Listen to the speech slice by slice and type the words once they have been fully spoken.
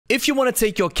If you want to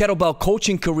take your kettlebell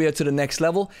coaching career to the next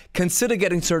level, consider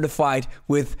getting certified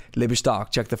with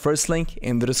Liebestark. Check the first link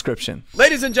in the description.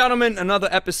 Ladies and gentlemen, another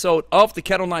episode of the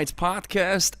Kettle Nights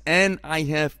podcast, and I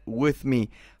have with me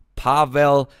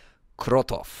Pavel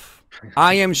Krotov.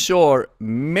 I am sure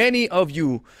many of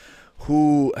you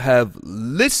who have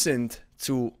listened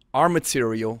to our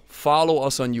material, follow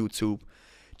us on YouTube,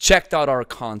 checked out our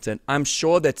content, I'm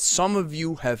sure that some of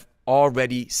you have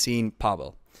already seen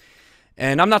Pavel.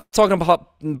 And I'm not talking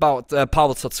about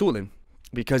Pavel Tsatsouline,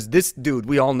 because this dude,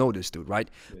 we all know this dude, right?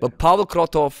 Yeah. But Pavel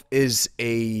Krotov is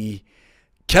a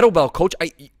kettlebell coach.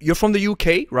 You're from the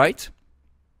UK, right?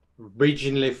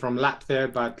 Originally from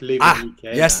Latvia, but live in the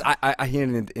UK. Yes, I hear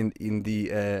it in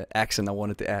the accent I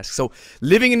wanted to ask. So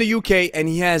living in the UK, and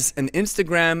he has an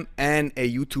Instagram and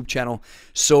a YouTube channel.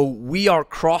 So we are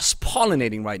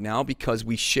cross-pollinating right now because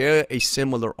we share a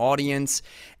similar audience.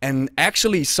 And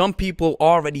actually, some people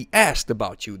already asked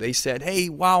about you. They said, "Hey,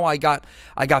 wow, I got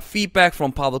feedback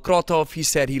from Pavel Krotov. He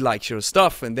said he likes your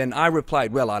stuff." And then I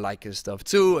replied, "Well, I like his stuff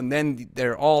too." And then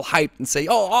they're all hyped and say,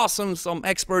 "Oh, awesome! Some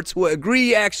experts who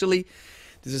agree. Actually,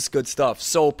 this is good stuff."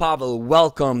 So, Pavel,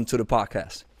 welcome to the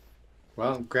podcast.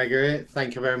 Well, Gregory,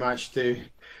 thank you very much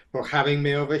for having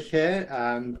me over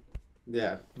here.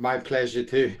 Yeah, my pleasure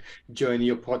to join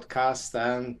your podcast,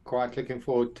 and quite looking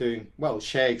forward to, well,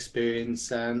 share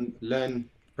experience and learn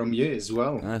from you as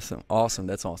well. Awesome.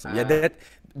 That's awesome. Yeah,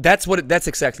 that's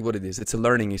exactly what it is. It's a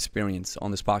learning experience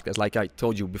on this podcast, like I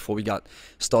told you before we got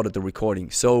started the recording.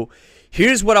 So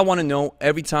here's what I want to know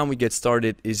every time we get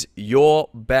started is your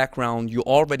background. You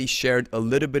already shared a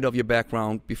little bit of your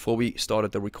background before we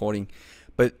started the recording,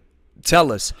 but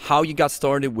tell us how you got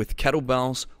started with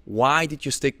kettlebells. Why did you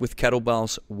stick with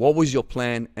kettlebells? What was your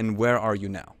plan, and where are you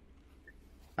now?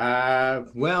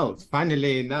 Well,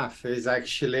 funnily enough, is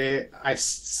actually I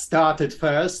started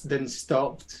first, then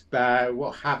stopped.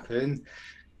 What happened?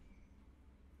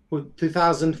 Well,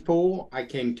 2004, I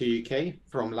came to UK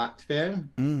from Latvia.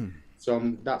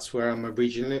 So that's where I'm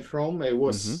originally from. It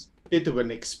was a bit of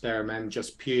an experiment,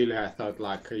 just purely I thought,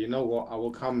 like, you know what, I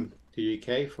will come to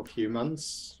UK for a few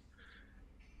months,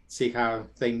 see how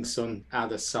things on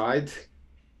other side,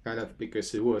 kind of,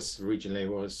 because it was originally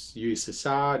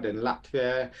USSR, then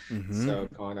Latvia. So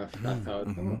kind of I thought,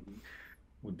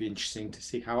 would be interesting to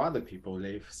see how other people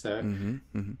live. So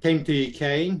came to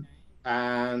UK,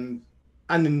 and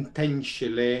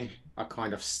unintentionally I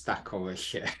kind of stuck over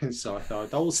here. So I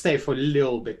thought I will stay for a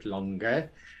little bit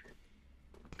longer.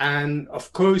 And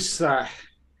of course,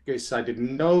 because I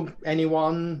didn't know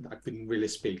anyone, I couldn't really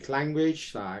speak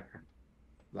language, like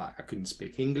I couldn't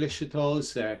speak English at all.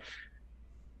 So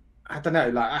I don't know,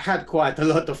 like I had quite a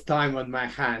lot of time on my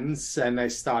hands, and I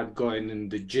started going in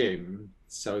the gym.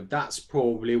 So that's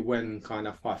probably when kind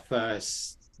of I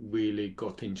first really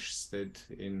got interested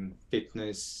in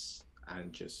fitness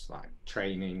and just like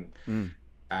training,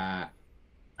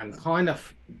 and kind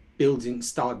of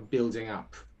start building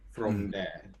up from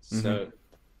there. So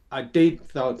I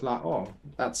thought like, oh,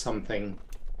 that's something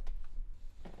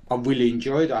I really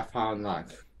enjoyed. I found like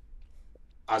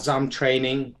as I'm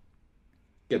training,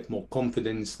 get more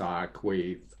confidence, like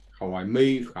with how I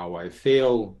move, how I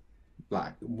feel,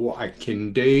 like what I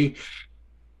can do.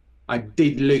 I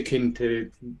did look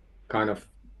into kind of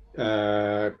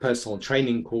personal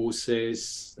training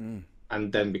courses,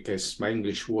 and then because my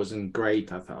English wasn't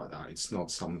great, I thought, oh, it's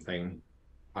not something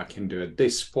I can do at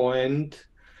this point.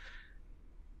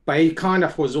 But it kind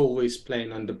of was always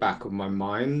playing on the back of my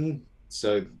mind.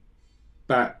 So,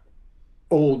 but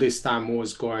all this time I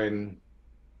was going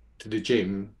to the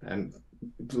gym, and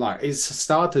like it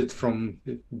started from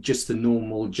just a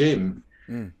normal gym.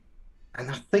 And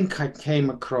I think I came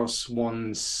across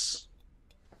once,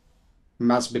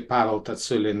 must be Pavel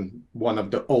Tsatsouline, one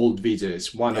of the old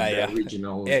videos, one of the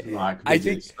original like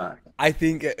videos. I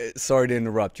think sorry to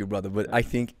interrupt you, brother, but I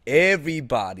think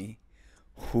everybody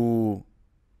who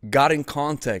got in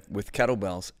contact with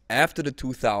kettlebells after the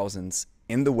 2000s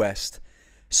in the West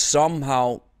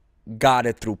somehow got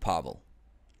it through Pavel.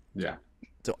 Yeah.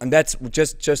 So, and that's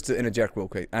just to interject real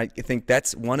quick. I think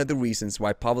that's one of the reasons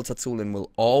why Pavel Tsatsouline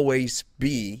will always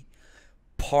be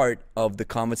part of the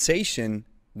conversation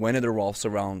when it revolves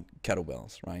around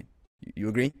kettlebells, right? You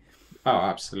agree? Oh,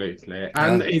 absolutely.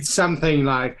 And it's something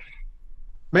like,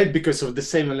 maybe because of the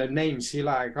similar names, you're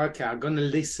like, okay, I'm gonna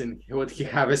listen what he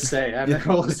have to say, and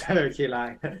also he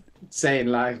like saying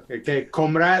like, okay,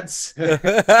 comrades,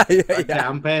 okay,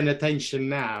 I'm paying attention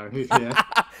now.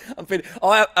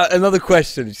 Another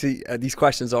question. You see, these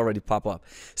questions already pop up.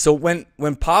 So when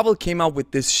Pavel came out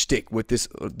with this shtick, with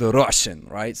the Russian,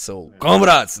 right? So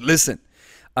comrades, listen,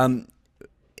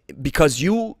 because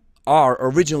you are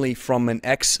originally from an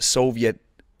ex-Soviet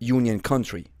Union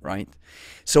country, right?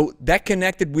 So that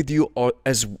connected with you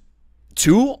as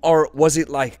too, or was it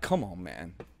like, come on,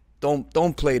 man,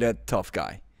 don't play that tough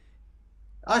guy?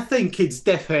 I think it's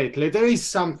definitely there is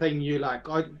something you like.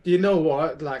 You know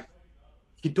what? Like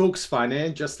he talks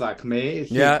funny, just like me.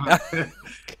 Yeah.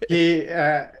 He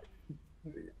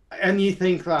and you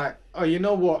think like, oh, you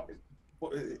know what?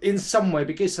 In some way,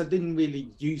 because I didn't really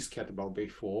use kettlebell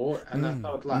before, and I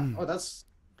thought like, oh, that's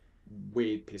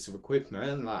weird piece of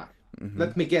equipment. Like,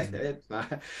 let me get it.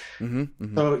 Like,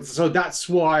 so that's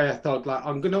why I thought like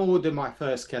I'm gonna order my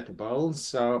first kettlebell.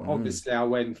 So obviously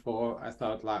I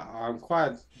thought like I'm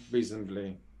quite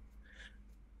reasonably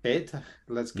fit.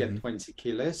 Let's get 20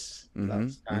 kilos.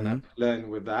 Let's kind of learn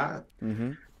with that.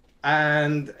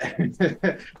 And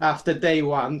after day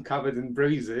one, covered in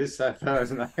bruises, I thought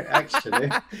like,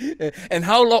 actually. And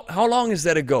how long is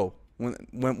that ago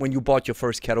when you bought your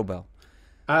first kettlebell?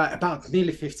 About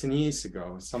nearly 15 years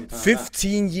ago, something like that.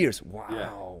 15 years. Wow.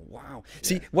 Yeah. Wow.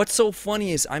 See, what's so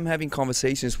funny is I'm having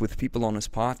conversations with people on this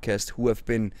podcast who have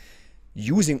been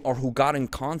using or who got in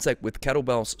contact with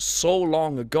kettlebells so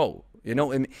long ago. You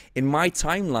know, in my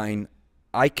timeline,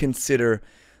 I consider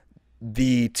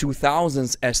the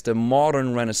 2000s as the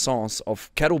modern renaissance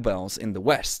of kettlebells in the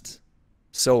West.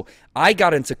 So I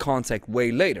got into contact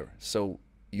way later. So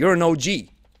you're an OG.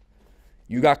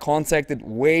 You got contacted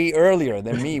way earlier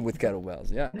than me with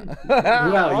kettlebells. Yeah.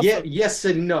 Well, Awesome. yeah, yes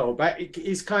and no, but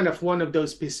it's kind of one of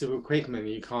those pieces of equipment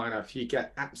you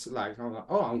get absolutely like,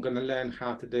 oh, I'm gonna learn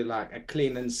how to do like a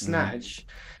clean and snatch,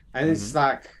 and it's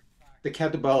like the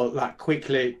kettlebell like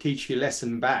quickly teach you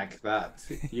lesson back that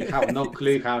you have no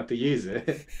clue how to use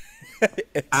it,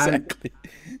 and Exactly.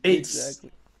 it's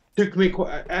Exactly. took me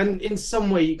quite, and in some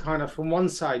way you kind of from one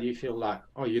side you feel like,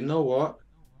 oh, you know what?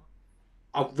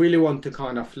 I really want to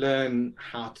kind of learn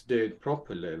how to do it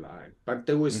properly, like, but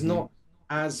there was not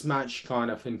as much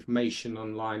kind of information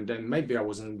online then. Maybe I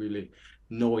wasn't really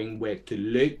knowing where to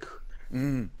look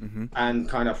and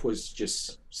kind of was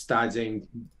just studying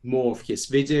more of his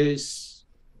videos.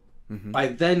 By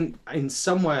then, in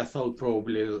some way, I thought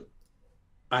probably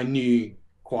I knew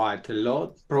quite a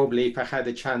lot. Probably if I had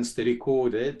a chance to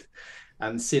record it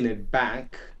and seen it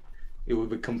back, it would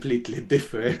be completely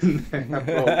different. I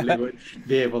probably would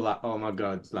be able like, oh my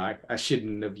God, like I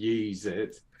shouldn't have used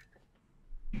it.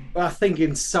 But I think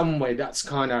in some way that's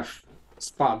kind of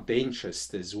sparked the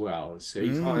interest as well. So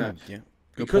you kind of, Yeah.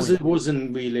 Good because point. it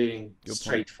wasn't really Good point.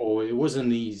 straightforward, it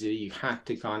wasn't easy. You had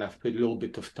to kind of put a little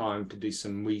bit of time to do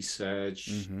some research,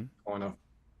 kind of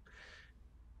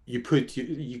you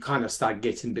kind of start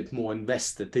getting a bit more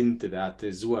invested into that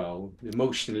as well.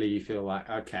 Emotionally, you feel like,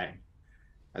 okay,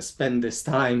 I spend this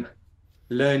time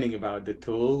learning about the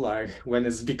tool, like when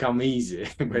it's become easy,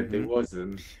 but it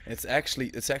wasn't. It's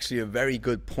actually a very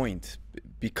good point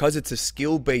because it's a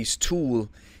skill-based tool.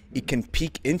 It can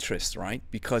pique interest, right?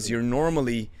 Because you're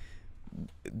normally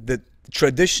the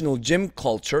traditional gym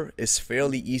culture is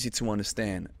fairly easy to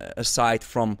understand, aside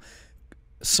from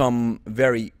some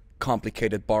very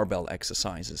complicated barbell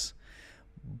exercises.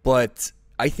 But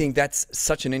I think that's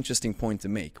such an interesting point to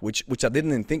make, which I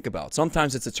didn't even think about.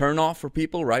 Sometimes it's a turn off for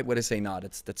people, right? Where they say, "No,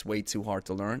 that's way too hard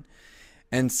to learn."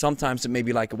 And sometimes it may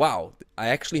be like, "Wow, I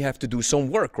actually have to do some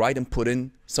work, right, and put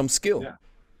in some skill." Yeah.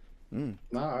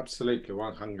 No, absolutely,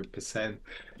 100%.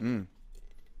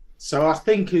 So I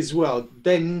think as well,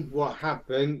 then what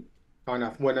happened kind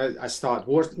of when I started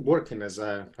working as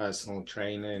a personal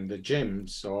trainer in the gym.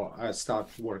 So I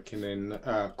started working in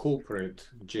a corporate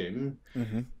gym.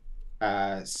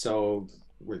 So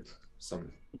with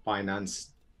some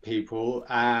finance people,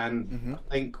 and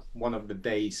I think one of the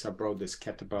days I brought this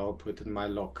kettlebell, put it in my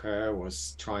locker,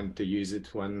 was trying to use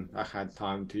it when I had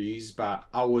time to use, but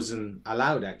I wasn't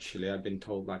allowed actually. I've been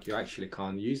told like you actually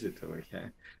can't use it over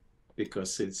here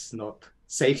because it's not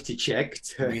safety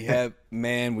checked. We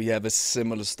have a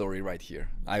similar story right here.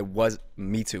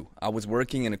 Me too. I was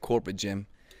working in a corporate gym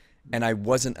and I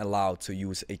wasn't allowed to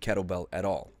use a kettlebell at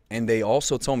all. And they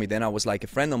also told me, then I was like, a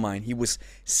friend of mine, he was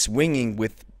swinging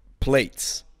with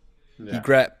plates.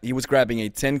 Yeah. He was grabbing a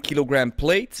 10-kilogram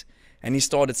plate and he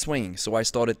started swinging. So I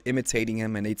started imitating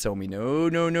him and they told me, no,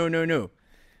 no, no, no, no.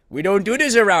 We don't do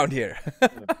this around here.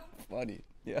 Funny.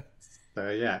 Yeah. So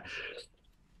yeah.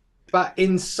 But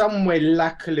in some way,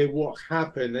 luckily, what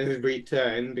happened in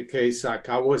return, because like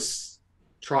I was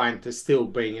trying to still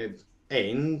bring it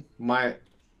in, my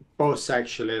boss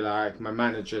actually, like my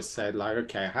manager said, like,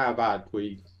 okay, how about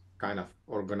we kind of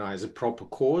organize a proper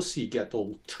course? You get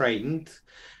all trained,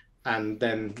 and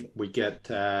then we get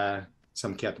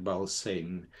some kettlebells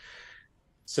in.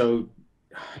 So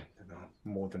I don't know,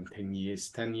 more than 10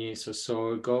 years or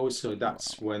so ago. So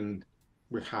that's when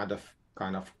we had a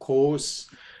kind of course.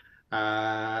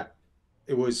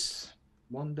 It was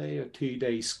 1 day or 2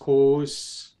 days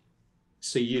course.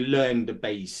 So you learn the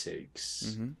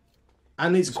basics.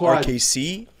 And it's quite...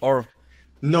 RKC or?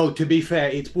 No, to be fair,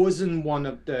 it wasn't one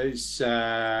of those,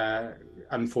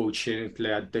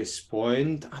 unfortunately, at this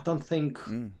point. I don't think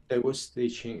there was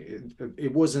teaching.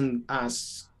 It wasn't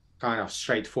as kind of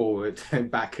straightforward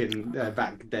back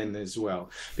then as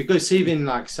well. Because even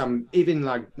like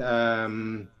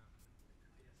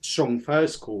strong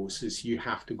first courses, you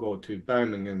have to go to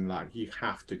Birmingham, like you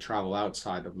have to travel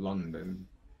outside of London.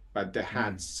 But they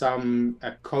had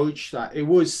a coach that it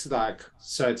was like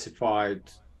certified,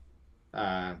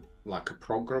 like a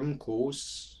program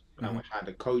course, and we had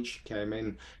a coach came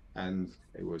in, and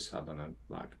it was, I don't know,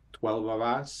 like 12 of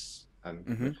us, and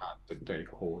we had the day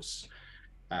course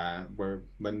where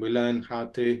when we learned how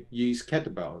to use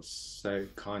kettlebells. So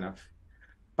kind of,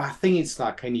 but I think it's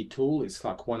like any tool, it's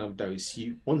like one of those,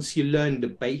 once you learn the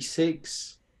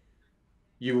basics,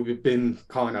 you've been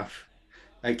kind of,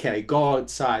 okay, go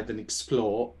outside and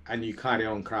explore, and you carry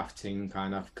on crafting,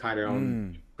 kind of carry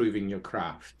on improving your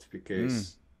craft.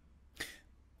 Because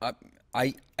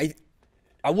I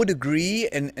would agree,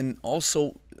 and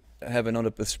also have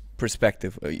another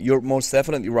perspective. You're most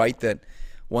definitely right that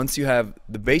once you have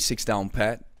the basics down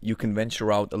pat, you can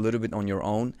venture out a little bit on your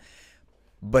own.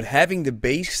 But having the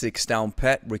basics down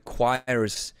pat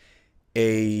requires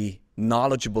a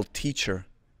knowledgeable teacher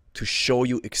to show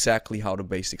you exactly how the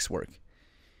basics work.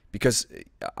 Because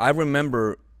I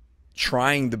remember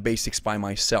trying the basics by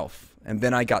myself, and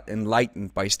then I got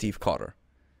enlightened by Steve Cotter.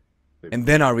 And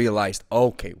then I realized,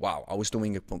 okay, wow, I was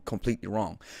doing it completely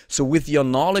wrong. So with your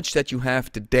knowledge that you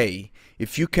have today,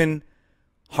 if you can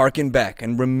harken back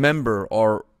and remember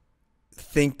or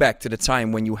think back to the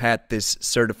time when you had this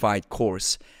certified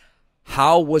course,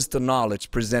 how was the knowledge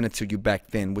presented to you back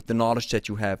then with the knowledge that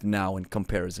you have now in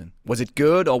comparison? Was it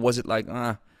good, or was it like,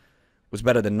 was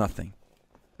better than nothing?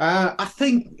 I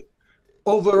think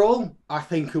overall, I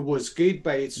think it was good,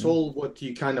 but it's all what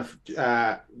you kind of,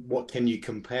 what can you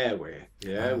compare with?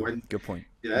 Yeah. Good point.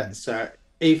 Yeah. So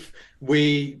if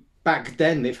we, back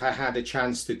then, if I had a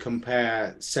chance to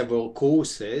compare several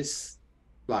courses,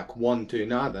 like one to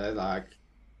another, like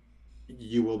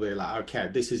you will be like, okay,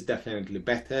 this is definitely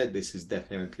better, this is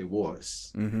definitely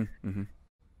worse.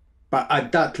 But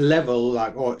at that level,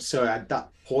 like, or so at that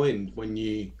point, when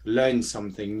you learn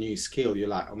something new skill, you're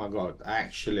like, oh my God,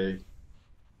 actually,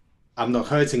 I'm not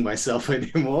hurting myself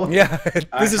anymore. Yeah,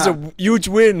 this is a huge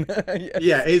win. Yes.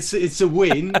 Yeah, it's a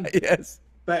win. Yes.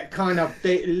 But kind of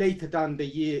later down the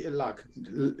year, like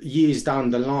years down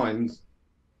the line,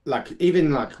 like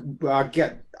even like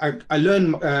I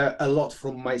learn a lot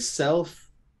from myself,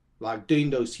 like doing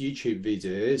those YouTube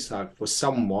videos, like for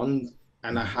someone,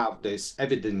 and I have this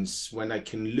evidence when I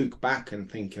can look back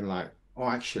and thinking like, oh,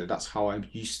 actually, that's how I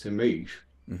used to move.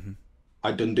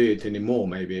 I don't do it anymore.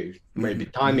 Maybe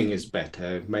timing is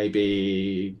better.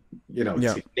 Maybe, you know,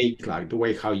 technique, like the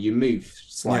way how you move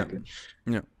slightly.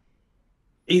 Yeah.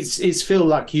 It's feel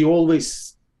like you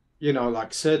always, you know,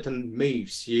 like certain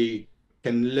moves you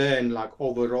can learn, like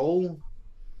overall,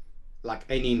 like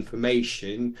any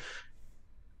information,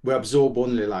 we absorb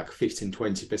only like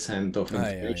 15-20% of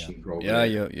information.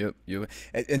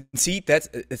 And see,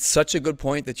 it's such a good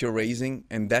point that you're raising,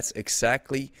 and that's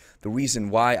exactly the reason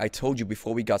why I told you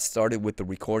before we got started with the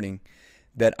recording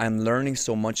that I'm learning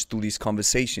so much through these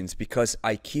conversations, because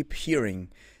I keep hearing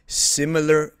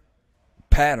similar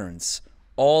patterns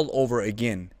all over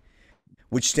again,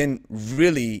 which then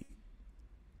really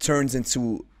turns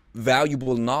into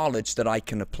valuable knowledge that I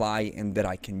can apply and that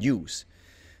I can use.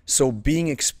 So being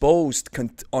exposed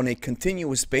on a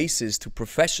continuous basis to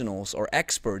professionals or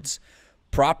experts,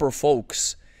 proper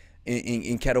folks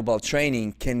in kettlebell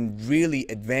training can really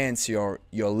advance your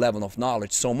level of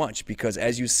knowledge so much. Because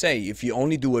as you say, if you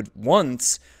only do it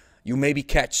once, you maybe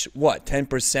catch what,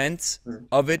 10%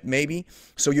 of it maybe.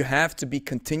 So you have to be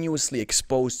continuously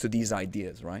exposed to these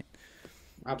ideas, right?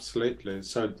 Absolutely.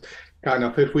 So kind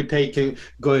of if we take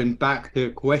going back to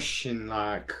the question,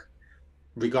 like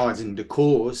regarding the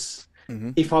course,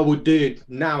 if I would do it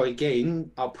now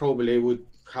again, I probably would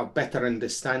have better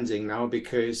understanding now,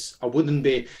 because I wouldn't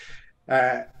be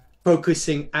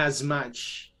focusing as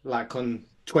much like on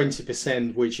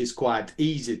 20%, which is quite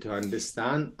easy to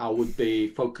understand. I would be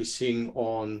focusing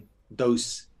on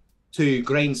those 2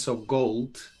 grains of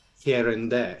gold here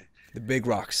and there. The big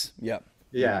rocks. Yeah.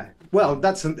 Well,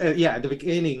 that's at the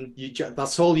beginning.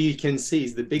 That's all you can see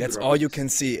is the big. That's rocks. all you can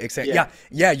see. Exactly.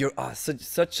 Yeah. You're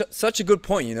such a good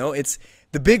point. You know, it's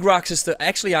The big rocks is the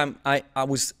actually I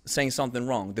was saying something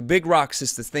wrong. The big rocks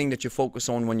is the thing that you focus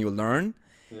on when you learn,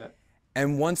 Yeah.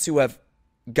 and once you have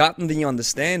gotten the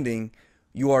understanding,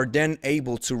 you are then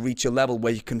able to reach a level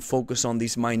where you can focus on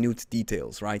these minute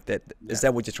details, right? That Yeah. is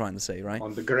that what you're trying to say, right?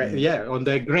 On the on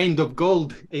the grain of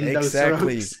gold in those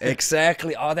Exactly, rocks.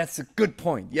 exactly. Oh, that's a good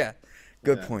point. Yeah,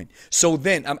 good Yeah. point. So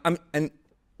then,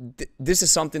 this is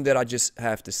something that I just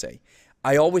have to say.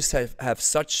 I always have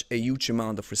such a huge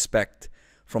amount of respect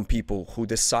from people who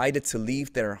decided to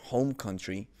leave their home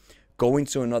country, go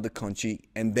into another country,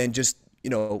 and then just,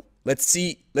 let's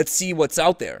see what's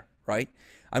out there, right?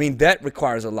 I mean, that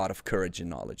requires a lot of courage and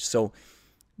knowledge. So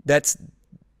that's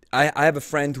I have a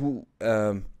friend who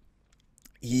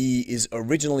he is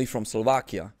originally from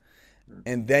Slovakia,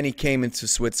 and then he came to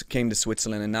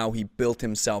Switzerland, and now he built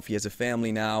himself. He has a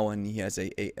family now, and he has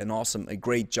a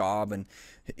great job, and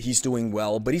he's doing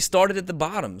well. But he started at the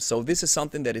bottom. So this is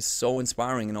something that is so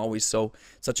inspiring and always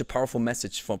such a powerful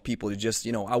message for people to just,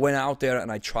 I went out there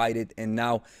and I tried it, and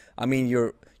now, I mean,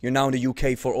 you're now in the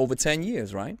UK for over 10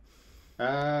 years, right?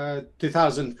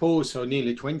 2004, so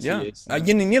nearly 20 years.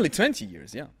 Nearly 20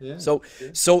 years, yeah. Yeah.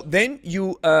 So then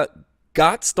you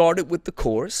got started with the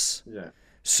course. Yeah.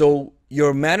 So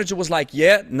your manager was like,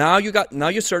 "Yeah, now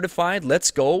you're certified.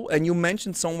 Let's go." And you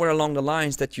mentioned somewhere along the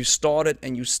lines that you started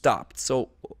and you stopped. So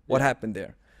what happened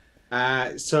there?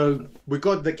 So we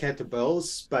got the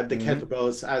kettlebells, but the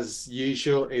kettlebells, as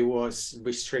usual, it was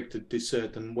restricted to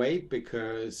certain weight,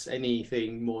 because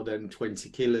anything more than 20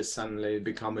 kilos suddenly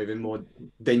become even more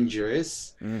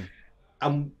dangerous.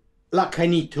 Like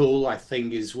any tool, I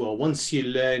think as well, once you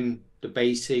learn the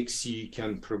basics, you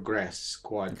can progress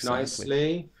quite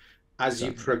nicely. As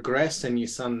you progress and you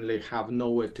suddenly have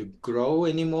nowhere to grow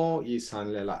anymore, you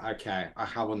suddenly like, okay, I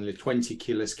have only 20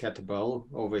 kilos kettlebell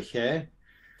over here,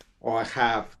 or I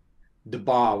have the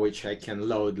bar which I can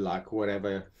load like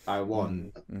whatever I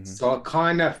want. So I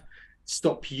kind of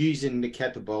stopped using the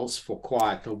kettlebells for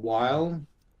quite a while.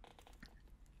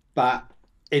 But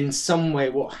in some way,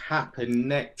 what happened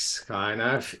next kind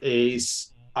of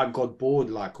is I got bored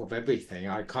like of everything.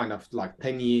 I kind of like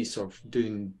 10 years of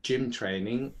doing gym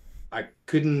training. I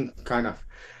couldn't kind of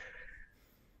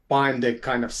find the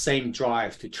kind of same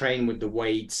drive to train with the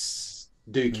weights,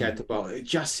 do kettlebell. It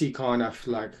just see kind of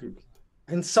like,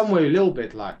 in some way, a little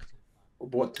bit like,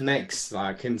 what next?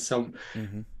 Like in some.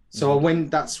 So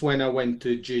that's when I went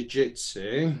to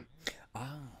jiu-jitsu.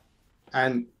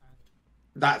 And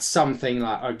that's something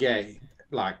like, okay,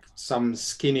 like some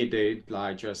skinny dude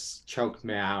like just choked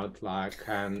me out, like,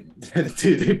 and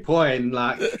to the point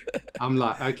like I'm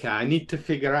like, okay, I need to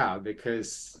figure out,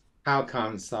 because how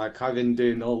comes like I've been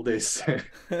doing all this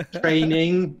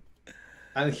training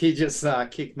and he just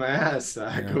kicked my ass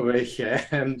like over here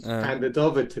and handed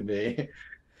over to me.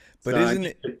 But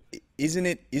So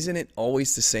isn't it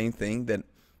always the same thing, that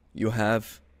you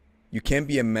can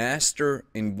be a master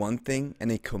in one thing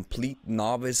and a complete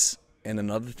novice in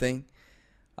another thing?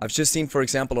 I've just seen, for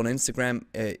example, on Instagram,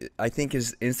 I think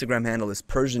his Instagram handle is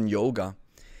Persian Yoga,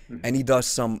 and he does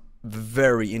some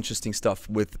very interesting stuff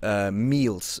with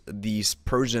meals, these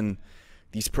Persian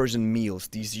meals,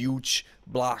 these huge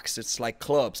blocks. It's like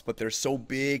clubs, but they're so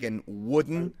big and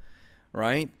wooden,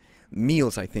 right?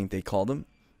 Meals, I think they call them.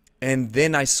 And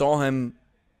then I saw him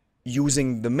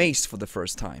using the mace for the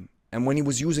first time. And when he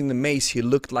was using the mace, he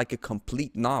looked like a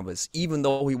complete novice, even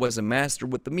though he was a master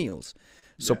with the meals.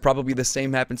 So probably the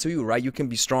same happened to you, right? You can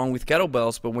be strong with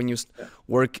kettlebells, but when you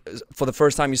work for the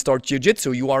first time, you start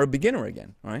jiu-jitsu, you are a beginner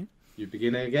again, right? you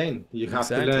begin again. You have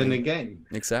to learn again.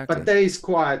 Exactly. But there is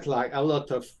quite like a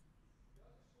lot of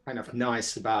kind of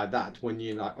nice about that, when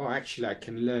you're like, oh, actually, I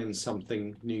can learn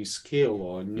something, new skill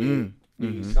or new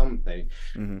something.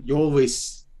 You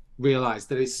always realize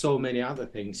there is so many other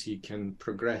things you can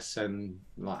progress and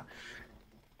like.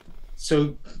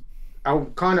 So I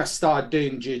kind of started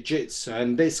doing jiu-jitsu,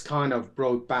 and this kind of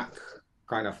brought back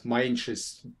kind of my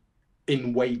interest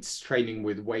in weights, training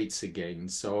with weights again.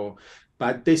 So, but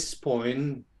at this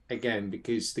point, again,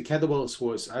 because the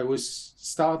kettlebells I was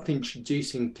starting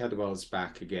introducing kettlebells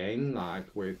back again, like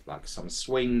with like some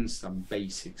swings, some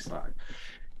basics, like,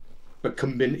 but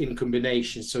in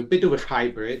combination. So a bit of a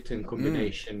hybrid in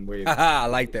combination with. I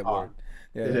like that word.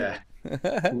 Yeah.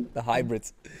 The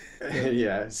hybrids.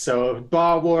 Yeah. So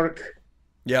bar work,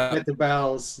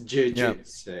 kettlebells,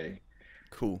 jiu-jitsu. Yeah.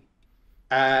 Cool.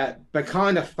 But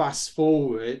kind of fast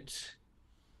forward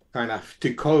kind of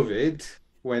to COVID,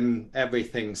 when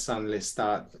everything suddenly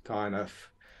started kind of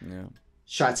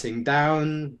shutting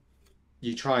down.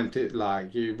 You're trying to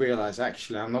like, you realize,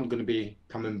 actually, I'm not going to be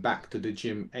coming back to the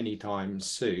gym anytime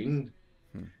soon.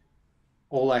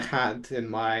 all I had in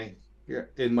my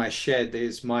shed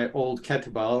is my old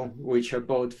kettlebell, which I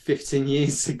bought 15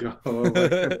 years ago.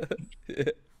 Yeah.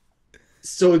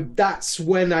 So that's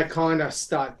when I kind of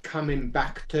start coming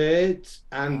back to it.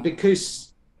 And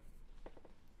because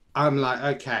I'm like,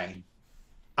 okay,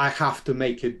 I have to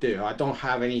make it do. I don't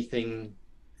have anything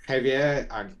heavier.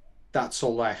 That's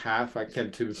all I have. I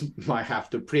can to might have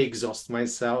to pre-exhaust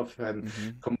myself and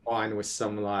combine with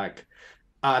some like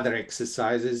other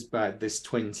exercises, but this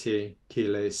 20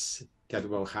 kilos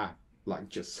kettlebell have like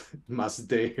just must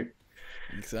do.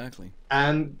 Exactly.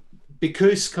 And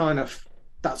because kind of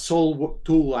that's all what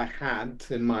tool I had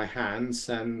in my hands,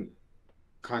 and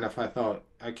kind of I thought,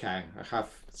 okay, I have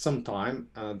some time,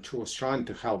 and I was trying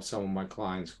to help some of my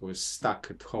clients who were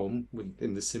stuck at home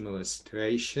in the similar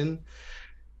situation.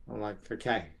 I'm like,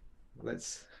 okay,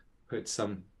 let's put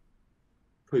some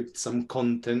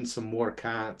content, some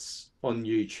workouts on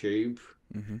YouTube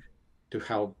to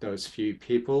help those few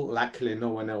people. Luckily, no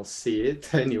one else see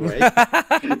it anyway.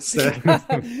 So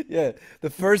Yeah, the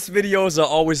first videos are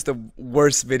always the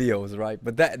worst videos, right?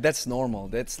 But that's normal.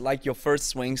 That's like your first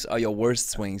swings are your worst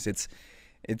swings.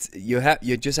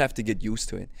 You just have to get used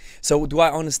to it. So do I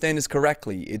understand this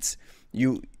correctly? It's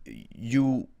you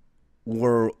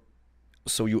were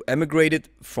so you emigrated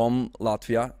from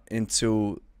Latvia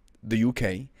into the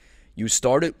UK. You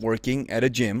started working at a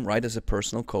gym, right, as a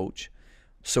personal coach.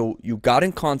 So you got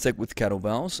in contact with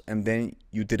kettlebells, and then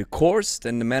you did a course.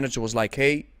 Then the manager was like,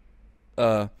 "Hey,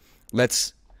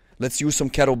 let's use some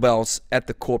kettlebells at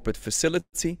the corporate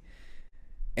facility."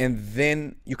 And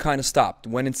then you kind of stopped,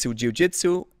 went into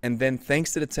jiu-jitsu, and then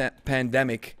thanks to the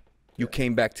pandemic, you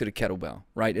came back to the kettlebell,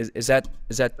 right? Is that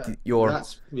your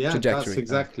trajectory? That's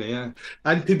exactly, yeah.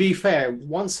 And to be fair,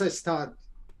 once I start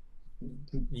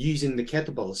using the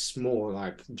kettlebells more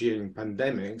like during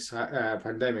pandemic,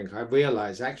 I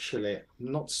realized actually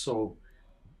I'm not so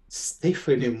stiff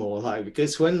anymore. Like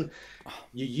because when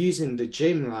you're using the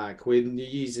gym, like when you're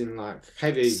using like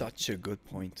heavy, Such a good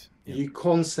point. Yeah. you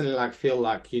constantly like feel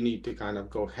like you need to kind of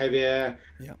go heavier.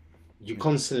 Yeah. You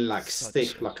constantly like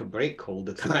stiff like a brick all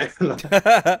the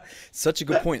time. Such a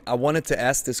good point. I wanted to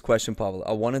ask this question, Pavel.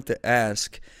 I wanted to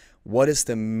ask, what is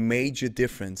the major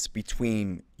difference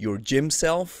between your gym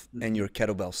self and your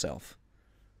kettlebell self?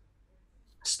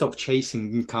 Stop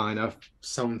chasing kind of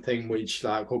something which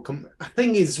like I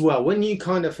think as well when you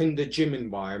kind of in the gym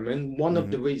environment, one of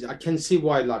the reasons I can see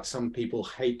why like some people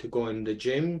hate to go in the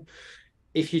gym.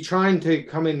 If you're trying to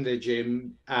come in the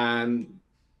gym and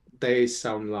there's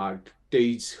some like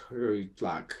dudes who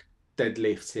like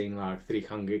deadlifting like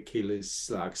 300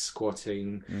 kilos, like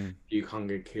squatting a few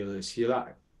hundred kilos,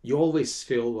 you always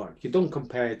feel like you don't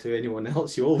compare to anyone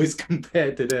else. You always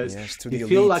compare to this. Yes, to You the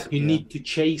feel elite. like you need to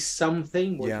chase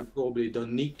something what you probably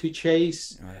don't need to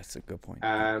chase. Oh, that's a good point.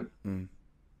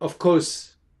 Of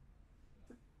course,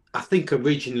 I think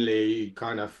originally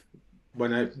kind of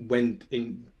when I went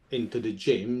into the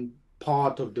gym,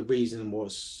 part of the reason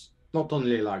was not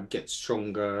only like get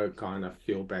stronger, kind of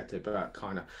feel better, but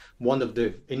kind of one of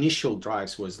the initial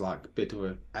drives was like a bit of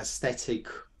an aesthetic.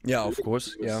 Yeah, of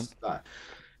course. Yeah. Like,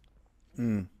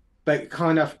 but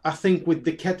kind of, I think with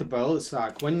the kettlebell, it's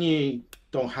like when you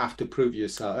don't have to prove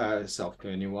yourself to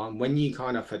anyone, when you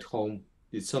kind of at home,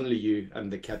 it's only you and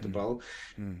the kettlebell,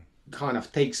 kind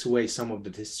of takes away some of the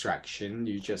distraction.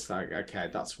 You just like, okay,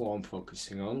 that's what I'm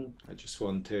focusing on. I just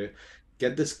want to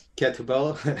get this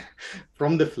kettlebell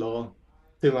from the floor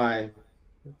to my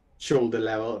shoulder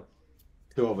level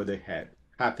to over the head.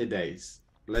 Happy days.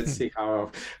 Let's see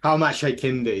how much I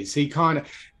can do. So you kind of,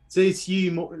 so it's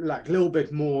you more, like a little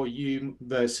bit more you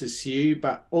versus you,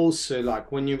 but also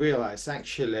like when you realize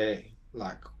actually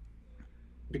like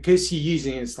because you're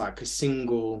using it's like a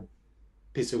single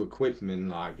piece of equipment,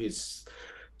 like it's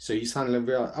so you suddenly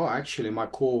realize, oh, actually my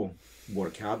core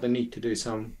workout, I need to do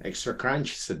some extra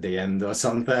crunches at the end or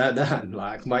something like that.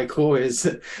 Like my core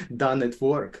is done at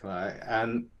work, right?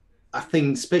 And I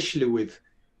think especially with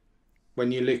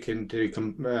when you look into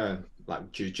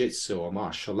like jiu-jitsu or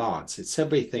martial arts, it's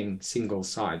everything single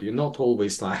side. You're not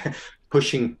always like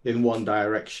pushing in one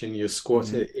direction. You're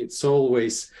squatting. It's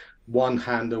always one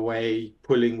hand away,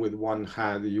 pulling with one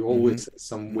hand. You always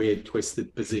some weird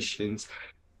twisted positions.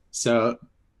 So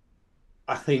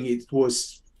I think it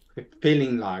was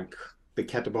feeling like the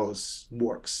kettlebells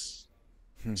works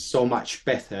so much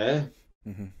better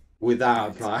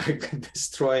without like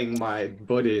destroying my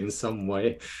body in some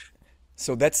way.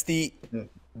 So that's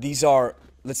these are,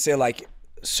 let's say, like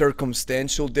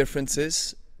circumstantial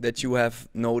differences that you have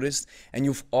noticed, and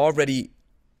you've already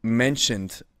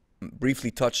mentioned,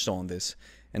 briefly touched on this,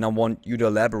 and I want you to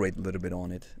elaborate a little bit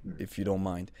on it, if you don't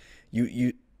mind.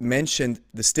 you mentioned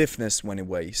the stiffness went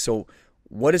away. So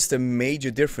what is the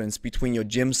major difference between your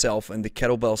gym self and the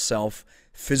kettlebell self,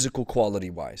 physical quality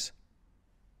wise?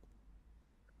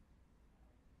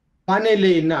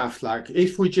 Funnily enough, like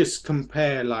if we just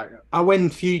compare, like I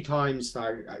went a few times,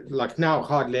 like now I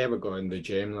hardly ever go in the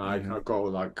gym. Like I go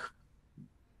like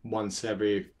once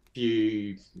every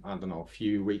few, I don't know,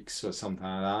 few weeks or something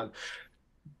like that.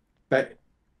 But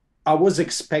I was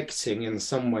expecting in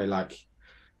some way, like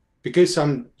because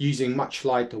I'm using much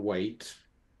lighter weight,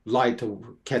 lighter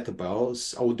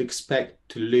kettlebells, I would expect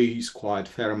to lose quite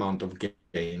a fair amount of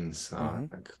gains,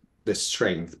 like the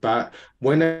strength. But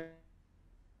when I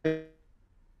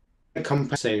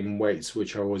compare same weights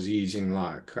which I was using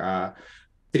like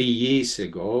 3 years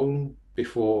ago,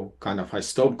 before kind of I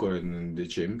stopped going in the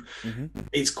gym,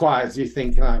 it's quite, you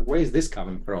think like, where's this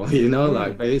coming from? You know,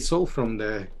 like, but it's all from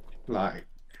the like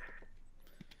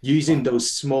using those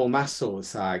small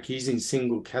muscles, like using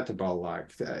single kettlebell, like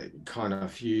kind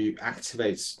of you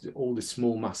activate all the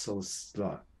small muscles.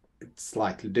 Like it's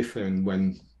slightly different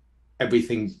when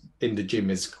everything in the gym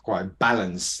is quite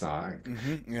balanced, like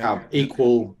have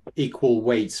equal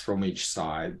weights from each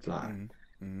side, like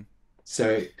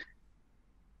so.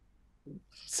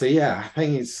 So yeah, I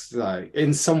think it's like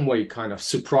in some way kind of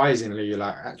surprisingly, you're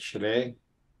like actually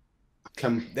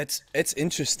can. That's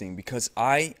interesting because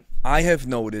I have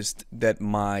noticed that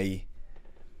my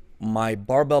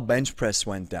barbell bench press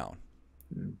went down,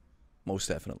 most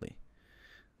definitely,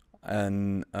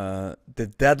 and the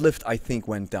deadlift I think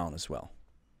went down as well.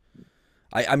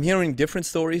 I'm hearing different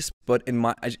stories, but in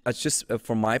my I just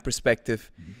from my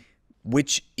perspective,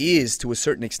 which is to a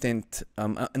certain extent.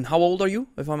 And how old are you,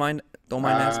 if I don't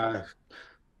mind asking?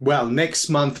 Well, next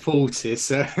month 40,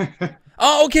 so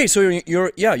Oh, okay. So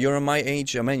you're my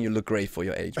age. I mean, you look great for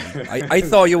your age, man. I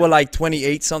thought you were like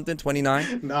 28 something,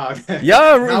 29. no,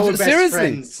 Yeah, now we're best seriously.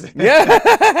 friends.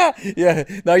 Yeah, yeah.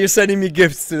 Now you're sending me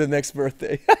gifts to the next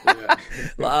birthday. Yeah.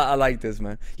 I like this,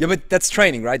 man. Yeah, but that's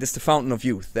training, right? That's the fountain of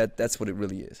youth. That's what it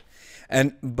really is.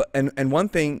 And one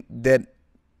thing that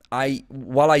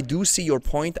while I do see your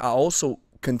point, I also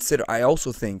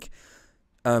think,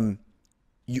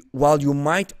 while you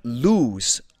might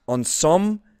lose on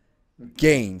some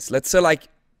gains, let's say like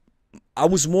I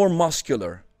was more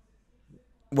muscular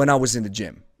when I was in the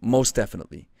gym, most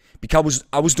definitely, because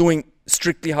I was doing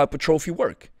strictly hypertrophy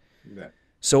work. Yeah.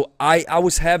 So I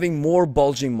was having more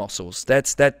bulging muscles.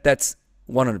 That's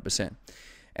 100%.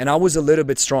 And I was a little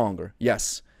bit stronger,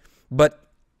 yes. But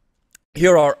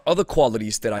here are other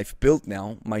qualities that I've built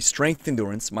now: my strength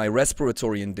endurance, my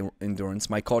respiratory endurance,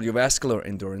 my cardiovascular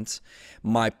endurance,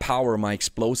 my power, my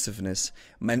explosiveness.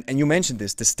 And you mentioned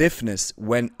this, the stiffness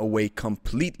went away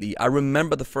completely. I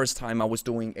remember the first time I was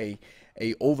doing a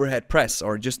overhead press,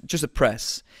 or just a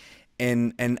press.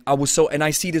 And I was and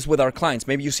I see this with our clients.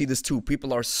 Maybe you see this too.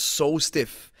 People are so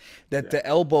stiff that the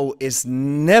elbow is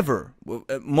never,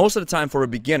 most of the time for a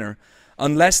beginner,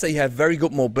 unless they have very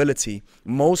good mobility.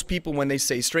 Most people, when they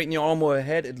say straighten your arm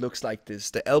overhead, it looks like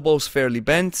this. The elbow's fairly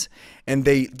bent, and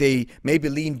they maybe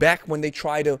lean back when they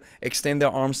try to extend their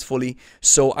arms fully.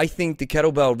 So I think the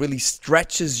kettlebell really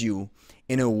stretches you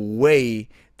in a way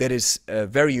that is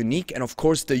very unique. And of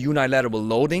course, the unilateral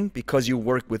loading, because you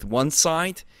work with one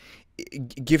side,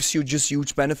 it gives you just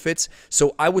huge benefits.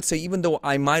 So I would say, even though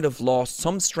I might have lost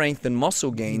some strength and muscle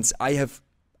gains, I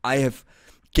have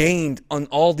gained on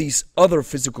all these other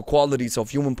physical qualities of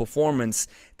human performance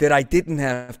that I didn't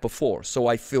have before. So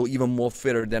I feel even more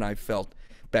fitter than I felt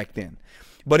back then.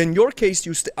 But in your case,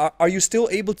 are you still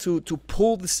able to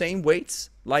pull the same weights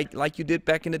like you did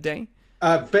back in the day?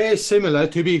 Very similar,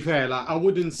 to be fair. Like I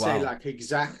wouldn't say Wow. like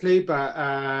exactly, but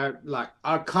like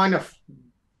I kind of,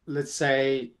 let's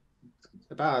say,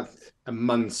 about a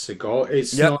month ago.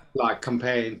 It's Yeah, not like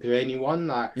comparing to anyone.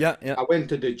 Like yeah, yeah. I went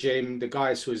to the gym, the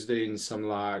guys was doing some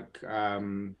like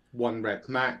 1 rep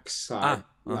max,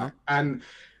 and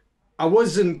I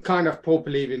wasn't kind of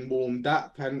properly even warmed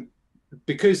up, and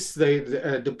because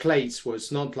the plates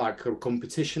was not like a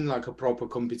competition, like a proper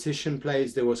competition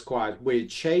plates, there was quite weird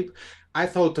shape. I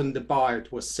thought on the bar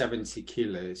it was 70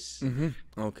 kilos.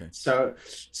 Okay. So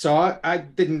I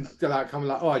didn't like, I'm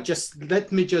like, oh, just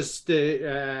let me just do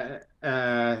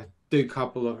a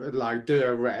couple of like do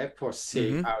a rep or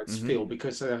see how it's feel,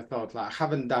 because I thought like I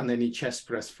haven't done any chest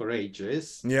press for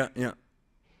ages. Yeah, yeah.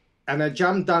 And I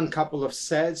jumped down a couple of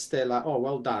sets. They're like, oh,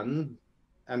 well done.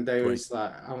 And there Great. was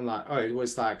like, I'm like, oh, it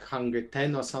was like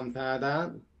 110 or something like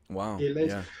that. Wow. Kilos.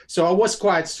 Yeah. So I was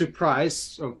quite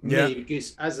surprised of Yeah. me,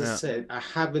 because as I Yeah. said, I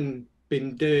haven't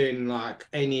been doing like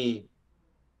any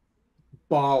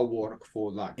bar work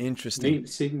for like Interesting.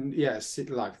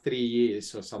 like 3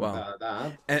 years or something Wow. like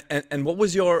that. And what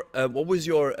was your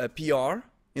PR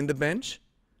in the bench?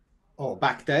 Oh,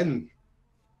 back then,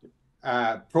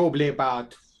 probably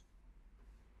about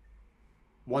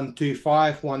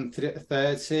 125,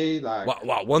 130, Wow, like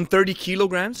wow, 130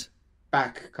 kilograms?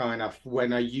 back kind of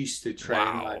when I used to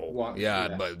train, like Wow. one, Yeah,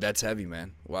 yeah. but that's heavy,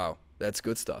 man. Wow. That's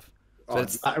good stuff. So Oh,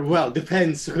 that's well,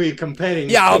 depends who you're comparing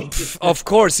yeah, to. of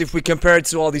course, if we compare it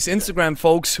to all these Instagram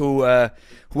folks who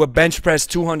have bench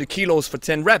pressed 200 kilos for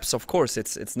 10 reps, of course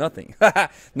it's nothing.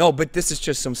 No, but this is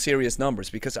just some serious numbers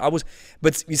because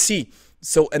but you see,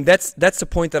 so and that's the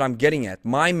point that I'm getting at.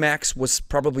 My max was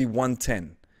probably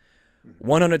 110.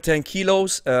 110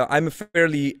 kilos. I'm a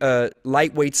fairly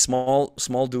lightweight,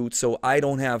 small dude, so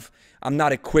I'm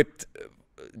not equipped.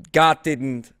 God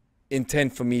didn't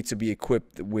intend for me to be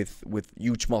equipped with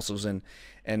huge muscles and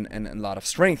a lot of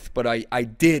strength, but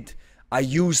I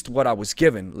used what I was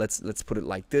given. Let's put it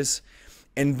like this.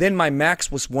 And then my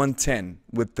max was 110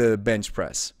 with the bench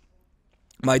press.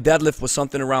 My deadlift was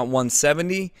something around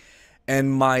 170,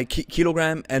 and my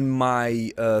kilogram, and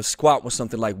my squat was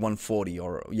something like 140,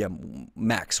 or yeah,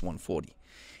 max 140.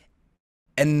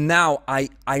 And now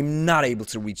I'm not able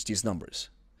to reach these numbers.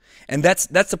 And that's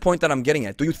the point that I'm getting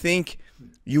at. Do you think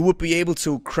you would be able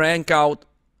to crank out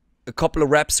a couple of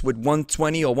reps with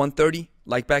 120 or 130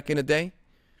 like back in the day?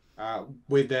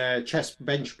 With the chest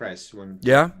bench press when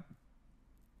Yeah.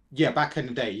 yeah, back in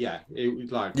the day, yeah, it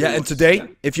was like Yeah, it and was, yeah.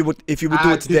 today, if you would do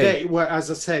it today, Today, well, as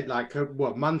I said, like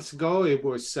what, months ago, it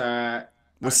was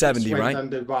was I just 70, went right?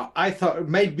 under, but I thought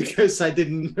maybe because I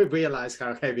didn't realize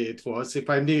how heavy it was. If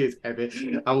I knew it's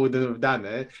heavy, I wouldn't have done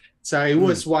it. So it Mm,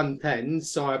 was 110.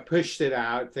 So I pushed it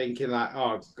out, thinking like,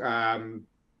 oh,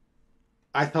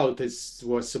 I thought this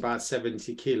was about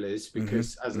 70 kilos mm-hmm,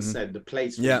 because, as I mm-hmm. said, the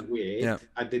place was Yeah, weird. yeah,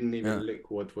 I didn't even yeah.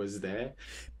 look what was there.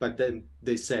 But then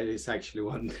they said it's actually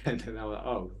 110, and I was like,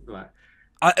 oh, like,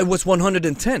 It was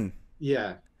 110.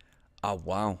 yeah, Oh,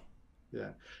 wow.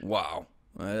 yeah. Wow.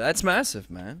 That's massive,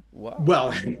 man. Wow.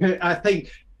 Well, I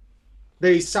think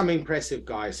there's some impressive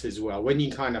guys as well. When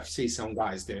you kind of see some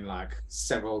guys doing like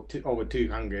over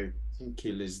 200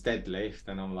 kilos deadlift,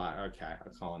 and I'm like, okay, I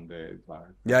can't do it. Like,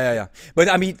 Yeah, yeah, yeah. But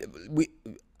I mean,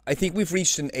 I think we've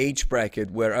reached an age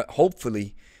bracket where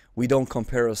hopefully we don't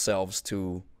compare ourselves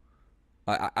to.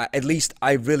 At least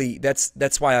I really.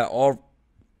 That's why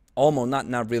almost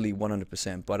not really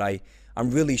 100%, but I'm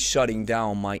really shutting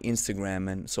down my Instagram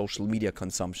and social media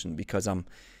consumption because I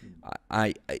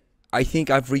I, I think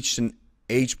I've reached an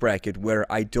age bracket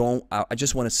where I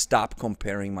just want to stop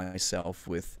comparing myself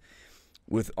with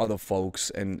other folks,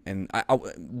 and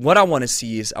what I want to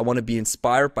see is I want to be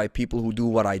inspired by people who do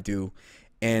what I do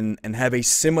and have a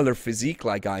similar physique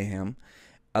like I am,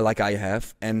 like I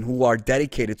have, and who are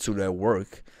dedicated to their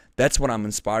work. That's what I'm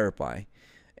inspired by.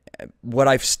 What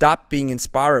I've stopped being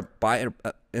inspired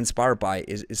by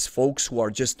is folks who are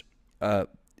just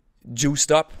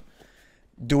juiced up,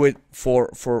 do it for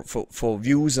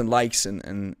views and likes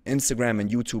and Instagram and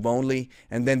YouTube only,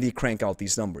 and then they crank out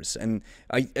these numbers. And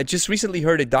I just recently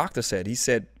heard a doctor he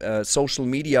said social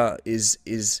media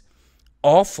is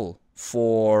awful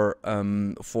for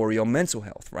your mental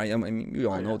health, right? I mean, we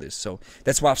all know this, so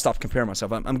that's why I've stopped comparing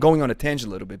myself. I'm going on a tangent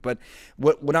a little bit, but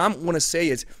what I want to say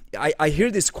is I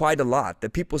hear this quite a lot,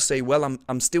 that people say, well,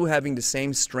 I'm still having the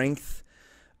same strength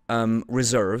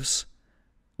reserves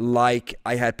like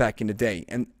I had back in the day.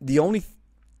 And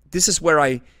this is where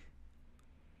I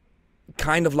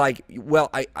kind of like,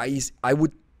 well, I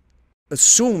would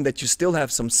assume that you still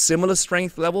have some similar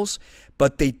strength levels,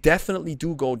 but they definitely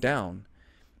do go down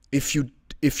if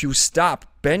you stop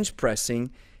bench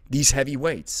pressing these heavy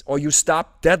weights, or you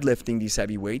stop deadlifting these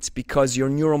heavy weights, because your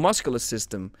neuromuscular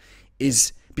system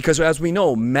because as we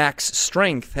know, max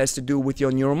strength has to do with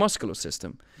your neuromuscular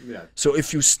system. yeah, So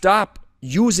if you stop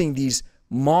using these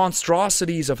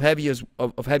monstrosities of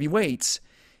heavy weights,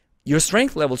 your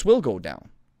strength levels will go down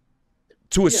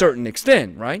to a yeah. certain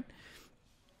extent, right?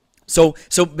 So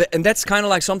and that's kind of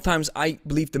like, sometimes I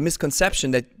believe the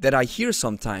misconception that I hear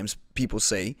sometimes people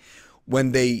say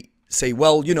when they say,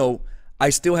 well, I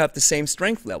still have the same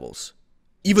strength levels,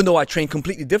 even though I train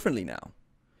completely differently now,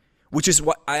 which is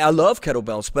what I love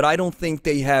kettlebells, but I don't think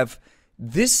they have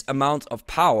this amount of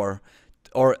power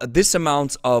or this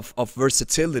amount of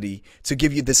versatility to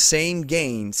give you the same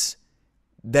gains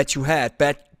that you had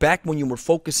back when you were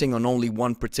focusing on only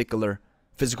one particular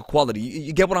physical quality.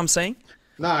 You get what I'm saying?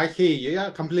 No, I hear you. Yeah,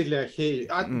 completely. I hear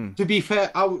you. To be fair,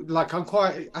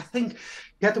 I think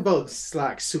kettlebells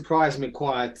like surprise me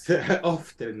quite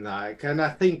often. Like, and I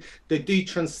think they do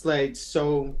translate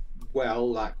so well.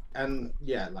 Like and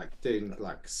yeah, like doing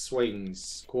like swings,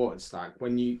 squats, like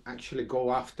when you actually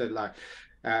go after like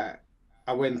uh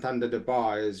I went under the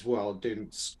bar as well doing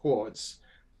squats.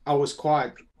 I was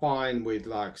quite fine with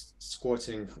like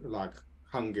squatting like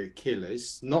 100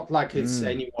 kilos. Not like it's Mm,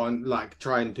 anyone like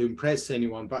trying to impress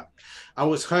anyone, but I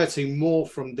was hurting more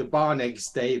from the bar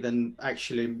next day than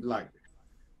actually like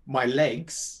my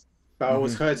legs, but I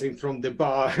was mm-hmm, hurting from the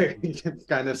bar,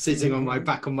 kind of sitting on my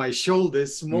back on my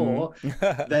shoulders mm-hmm. more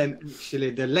than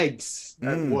actually the legs,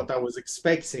 Mm, what I was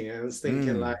expecting. And I was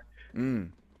thinking mm, like,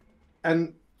 mm,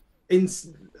 and in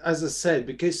as I said,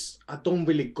 because I don't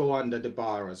really go under the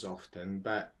bar as often,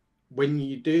 but when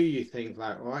you do, you think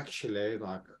like, oh, actually,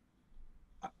 like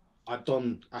I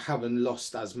haven't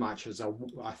lost as much as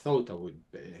I thought I would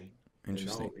be. You interesting.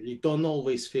 know, you don't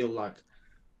always feel like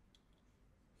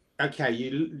okay,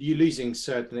 you're losing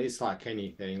certain. It's like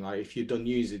anything. Like if you don't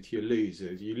use it, you lose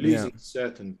it. You're Yeah. losing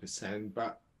certain percent,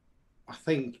 but I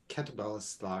think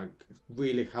kettlebells like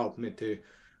really helped me to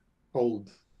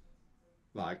hold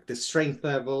like the strength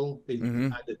level, Mm-hmm.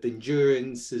 added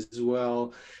endurance as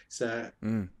well. So,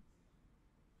 Mm.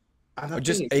 and I Or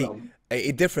think just it's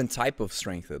a different type of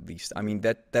strength at least. I mean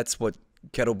that's what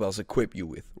kettlebells equip you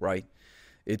with, right?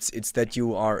 It's that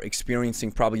you are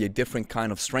experiencing probably a different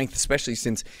kind of strength, especially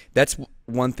since that's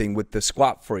one thing with the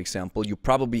squat, for example. You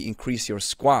probably increase your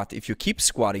squat if you keep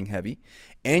squatting heavy,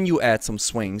 and you add some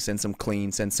swings and some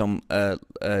cleans and some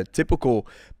typical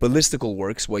ballistical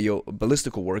work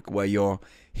where your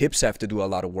hips have to do a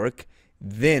lot of work.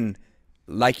 Then,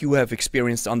 like you have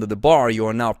experienced under the bar, you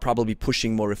are now probably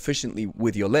pushing more efficiently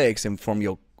with your legs and from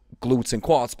your glutes and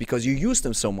quads because you use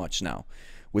them so much now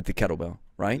with the kettlebell,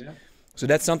 right? yeah. So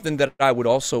that's something that I would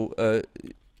also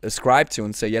ascribe to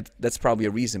and say, yeah, that's probably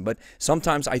a reason. But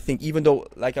sometimes I think, even though,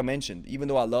 like I mentioned, even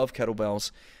though I love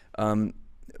kettlebells, um,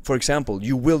 for example,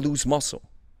 you will lose muscle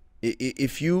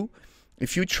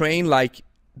if you train like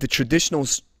the traditional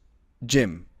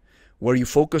gym, where you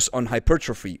focus on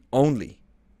hypertrophy only,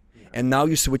 Yeah. and now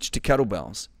you switch to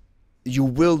kettlebells. You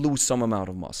will lose some amount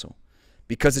of muscle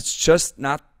because it's just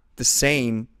not the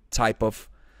same type of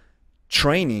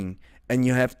training, and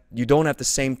you don't have the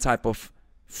same type of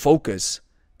focus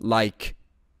like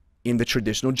in the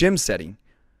traditional gym setting.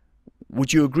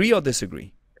 Would you agree or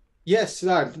disagree? Yes,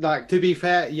 like to be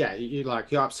fair, yeah, you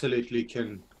absolutely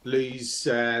can lose,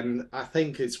 and I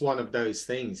think it's one of those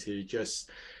things you just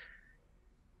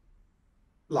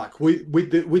like with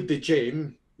the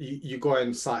gym, you go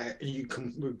inside, you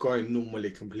can go in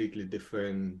normally completely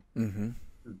different Mm-hmm.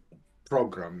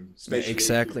 program, Yeah, especially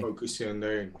if you exactly.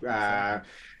 Exactly.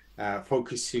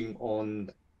 focusing on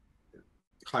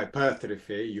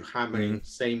hypertrophy, you're Mm-hmm. hammering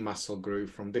same muscle group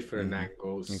from different Mm-hmm.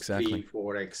 angles, three, Exactly.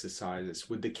 four exercises.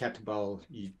 With the kettlebell,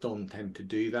 you don't tend to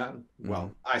do that. Mm-hmm.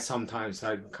 Well, I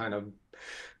kind of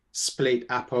split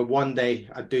upper. One day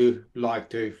I do like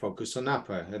to focus on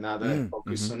upper, another Mm-hmm.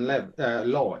 focus on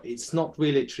lower. It's not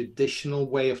really traditional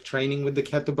way of training with the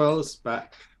kettlebells,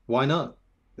 but why not?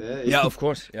 Yeah, Yeah, of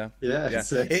course. Yeah. yeah.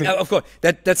 Yeah. Of course.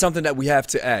 That's something that we have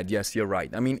to add. Yes, you're right.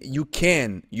 I mean, you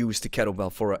can use the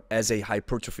kettlebell as a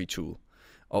hypertrophy tool,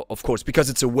 of course, because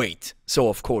it's a weight. So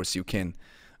of course you can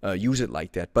use it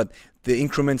like that. But the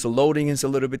incremental loading is a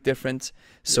little bit different.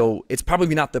 Yeah. So it's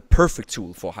probably not the perfect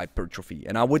tool for hypertrophy.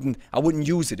 And I wouldn't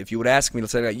use it if you would ask me.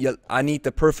 Let's say, yeah, I need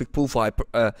the perfect tool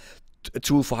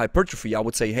for hypertrophy. I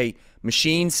would say, hey,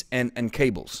 machines and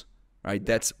cables. Right.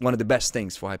 That's one of the best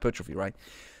things for hypertrophy. Right.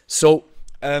 So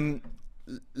um,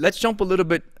 let's jump a little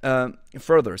bit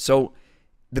further. So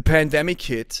the pandemic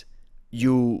hit.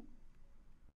 You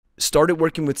started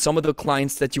working with some of the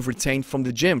clients that you've retained from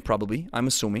the gym, probably. I'm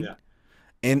assuming. Yeah.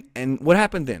 And what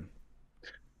happened then?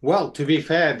 Well, to be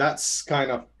fair, that's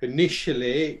kind of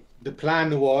initially the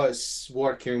plan was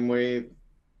working with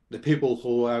the people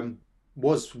who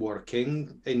was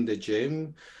working in the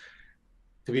gym.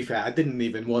 To be fair, I didn't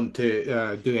even want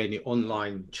to do any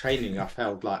online training. I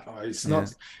felt like oh, it's Yeah.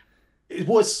 not. It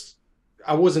was.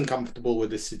 I wasn't comfortable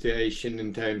with the situation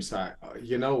in terms that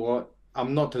you know what,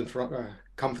 I'm not in front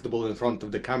comfortable in front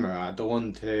of the camera. I don't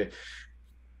want to.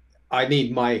 I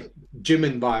need my gym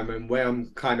environment where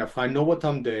I'm kind of I know what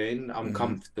I'm doing. I'm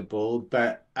Mm-hmm. comfortable,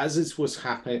 but as it was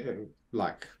happening,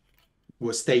 like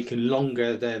was taking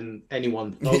longer than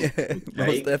anyone thought it Yeah, would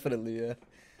most take. definitely. Yeah.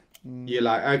 Mm. You're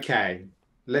like, okay,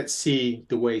 let's see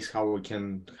the ways how we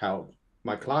can help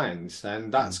my clients.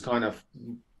 And Mm. that's kind of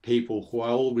people who I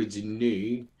already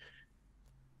knew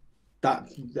that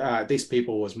these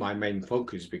people was my main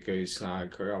focus because I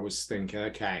was thinking,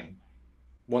 okay,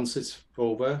 once it's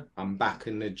over, I'm back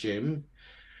in the gym.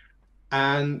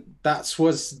 And that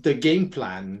was the game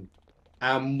plan.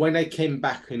 When I came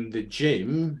back in the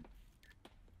gym,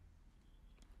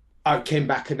 I came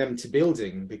back an empty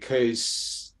building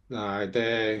because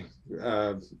the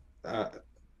uh,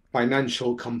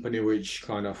 financial company which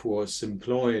kind of was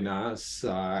employing us,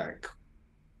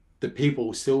 the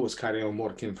people still was carrying on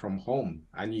working from home,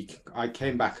 and I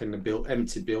came back in the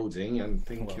empty building and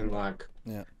thinking Well, like,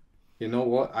 yeah. you know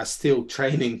what, I still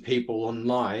training people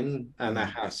online, and I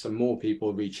Mm, have some more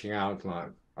people reaching out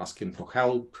like asking for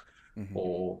help, mhm.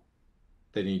 or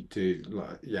they need to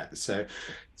like, yeah. So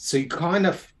you kind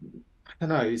of, I don't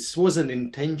know, it wasn't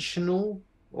intentional,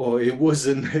 or it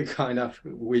wasn't a kind of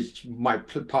which my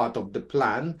part of the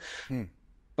plan. Mm,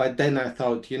 But then I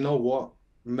thought, you know what?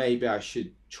 Maybe I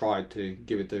should try to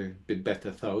give it a bit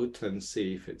better thought and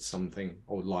see if it's something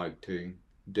I would like to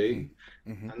mm, do.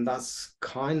 mhm. And that's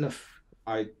kind of,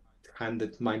 I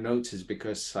handed my notice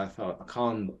because I thought I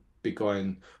can't be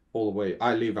going all the way.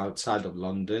 I live outside of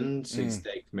London, so it's Mm.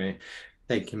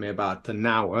 taking me about an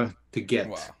hour to get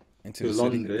Wow. Into to the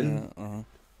city. London, Uh-huh.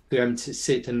 to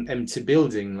sit in empty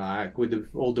building like with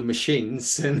all the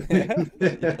machines and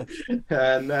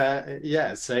and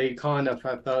yeah, so kind of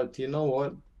I thought, you know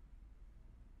what,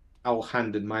 I'll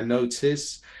hand in my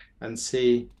notice and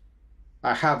see.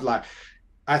 I have like,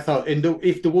 I thought in the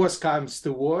if the worst comes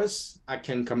to worst, I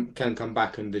can come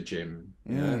back in the gym,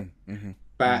 yeah. Mm, mhm,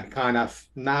 mm. But kind of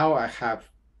now I have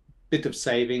bit of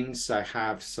savings. I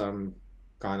have some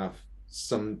kind of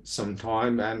some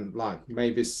time, and like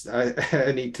maybe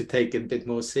I need to take it a bit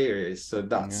more serious. So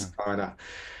Yeah, that's kind of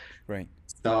great.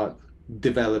 start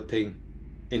developing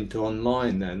into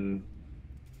online, and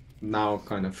now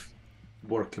kind of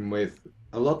working with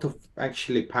a lot of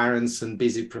actually parents and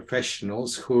busy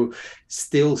professionals who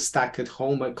still stuck at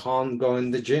home and can't go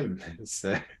in the gym.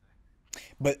 So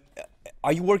But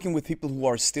are you working with people who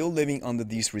are still living under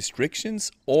these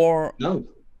restrictions, or no,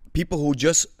 people who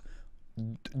just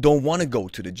don't want to go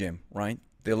to the gym, right?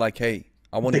 They're like, hey,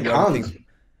 I want to they do can't. everything.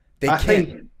 They I can't.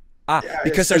 think Ah, yeah,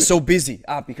 because they're so so busy.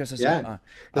 Ah, because they're so. yeah,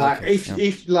 like Okay. Yeah.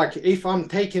 if I'm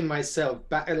taking myself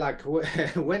back, like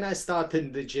when I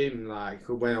started the gym, like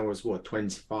when I was what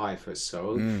 25 or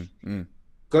so, Mm, mm,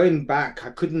 going back,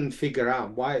 I couldn't figure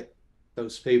out why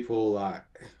those people,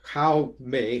 how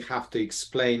may have to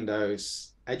explain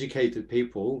those educated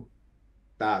people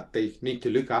that they need to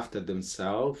look after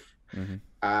themselves, mm-hmm,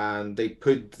 and they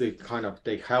put the kind of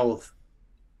their health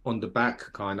on the back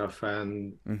kind of,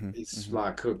 and mm-hmm, it's mm-hmm.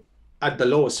 like at the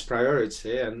lowest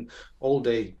priority, and all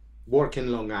day working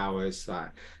long hours,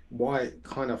 like why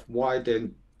they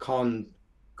can't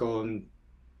go and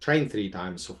train 3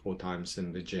 times or 4 times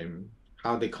in the gym,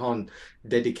 how they can't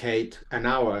dedicate an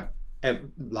hour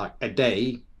like a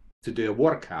day to do a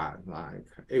workout. Like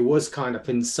it was kind of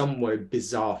in some way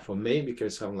bizarre for me,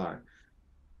 because I'm like,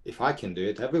 if I can do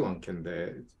it, everyone can do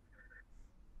it.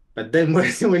 But then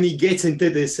when you get into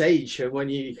this age, when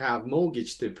you have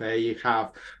mortgage to pay, you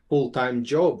have full-time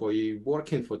job, or you're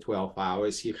working for 12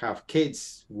 hours, you have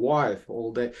kids, wife,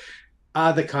 all the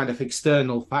other kind of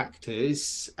external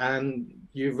factors, and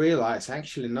you realize,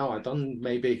 actually, no, I don't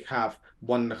maybe have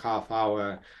 1.5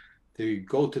 hour to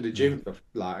go to the Yeah. gym,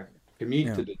 like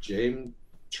commute Yeah. to the gym,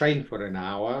 train for an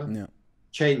hour, Yeah.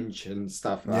 change and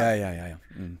stuff like Yeah. that. Yeah. Yeah. Yeah.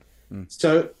 Mm, mm.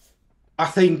 So I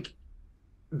think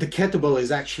the kettlebell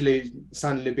is actually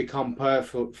suddenly become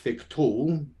perfect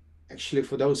tool actually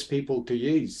for those people to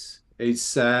use.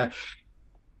 It's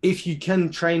if you can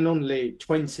train only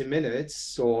 20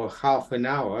 minutes or half an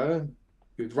hour,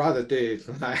 you'd rather do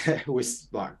it like, with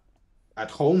like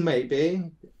at home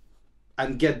maybe,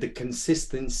 and get the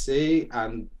consistency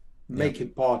and Yeah. make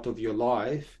it part of your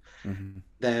life, Mm-hmm.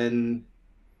 than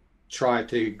try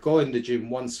to go in the gym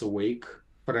once a week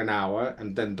for an hour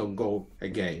and then don't go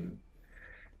again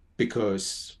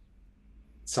because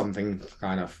something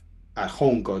kind of at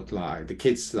home got like the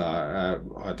kids I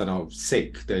don't know,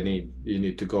 sick, you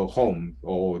need to go home,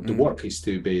 or the Mm, work is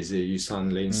too busy, you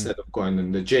suddenly, mm, instead of going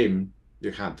in the gym,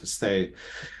 you have to stay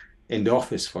in the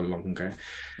office for longer.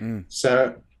 mm.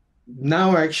 So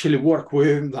now I actually work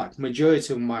with like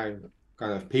majority of my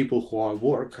kind of people who I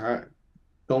work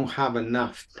don't have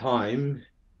enough time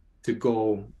to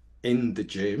go in the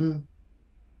gym,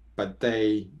 but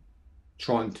they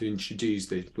trying to introduce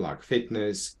the like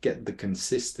fitness, get the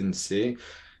consistency.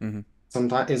 Mm-hmm.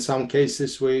 Sometimes in some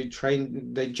cases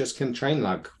they just can train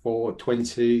like for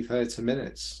 20-30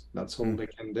 minutes. That's all Mm, they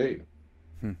can do.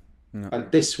 mm. Yeah.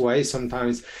 But this way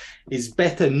sometimes it's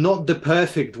better, not the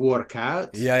perfect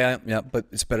workout. Yeah. Yeah. Yeah. But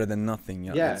it's better than nothing.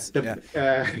 Yeah. Yeah, It's yeah.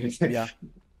 Yeah.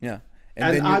 Yeah.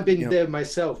 And and then you I've been know. there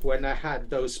myself when I had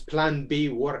those plan B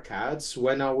workouts,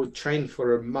 when I would train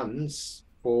for a month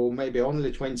for maybe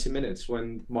only 20 minutes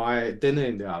when my dinner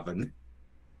in the oven.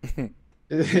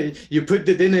 You put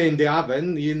the dinner in the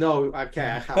oven, you know, okay,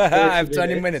 I have 30 I have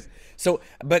 20 minutes. minutes. So,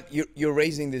 but you're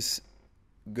raising this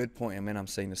good point. I mean, I'm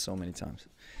saying this so many times.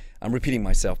 I'm repeating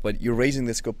myself, but you're raising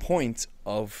this good point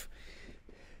of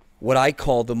what I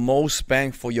call the most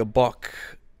bang for your buck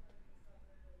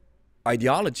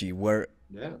ideology, where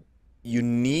you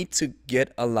need to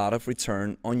get a lot of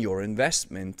return on your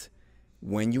investment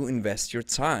when you invest your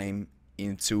time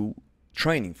into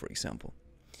training, for example.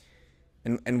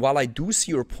 And while I do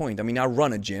see your point, I mean, I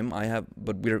run a gym,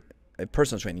 but we're a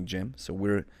personal training gym, so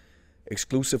we're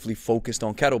exclusively focused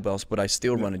on kettlebells, but I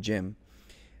still run a gym.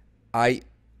 I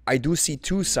do see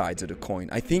two sides of the coin.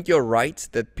 I think you're right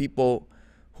that people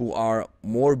who are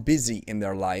more busy in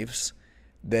their lives,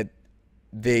 that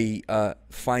they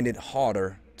find it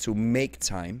harder to make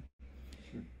time.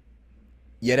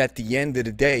 Yet at the end of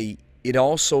the day, it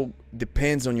also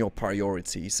depends on your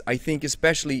priorities. I think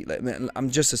especially,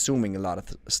 I'm just assuming a lot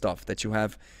of stuff that you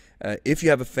have. If you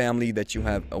have a family, that you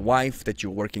have a wife, that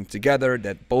you're working together,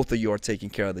 that both of you are taking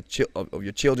care of of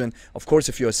your children. Of course,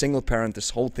 if you're a single parent,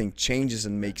 this whole thing changes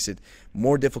and makes it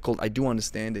more difficult. I do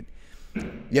understand it.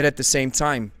 Yet at the same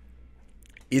time,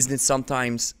 isn't it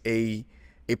sometimes a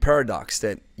paradox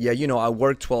that, yeah, you know, I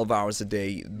work 12 hours a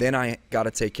day, then I got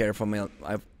to take care of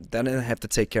then I have to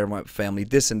take care of my family,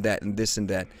 this and that and this and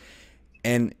that.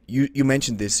 And you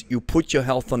mentioned this, you put your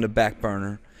health on the back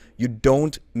burner. You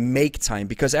don't make time,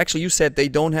 because actually you said they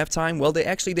don't have time. Well, they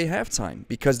have time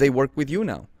because they work with you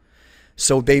now.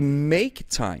 So they make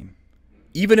time,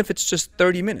 even if it's just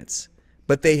 30 minutes,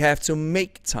 but they have to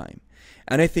make time.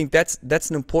 And I think that's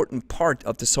an important part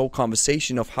of this whole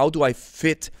conversation of how do I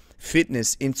fit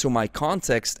fitness into my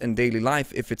context and daily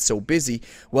life if it's so busy.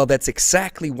 Well, that's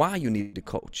exactly why you need a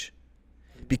coach,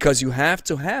 because you have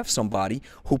to have somebody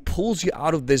who pulls you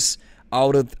out of this,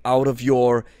 out of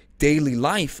your daily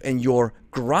life and your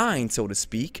grind, so to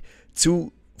speak,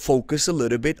 to focus a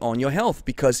little bit on your health.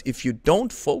 Because if you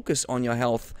don't focus on your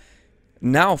health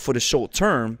now for the short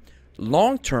term,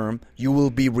 long term you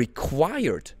will be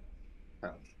required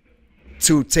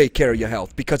to take care of your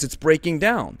health because it's breaking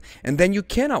down, and then you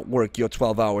cannot work your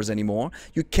 12 hours anymore.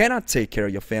 You cannot take care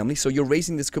of your family. So you're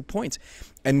raising this good point.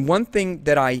 And one thing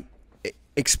that I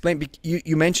explained,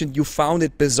 you mentioned you found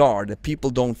it bizarre that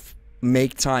people don't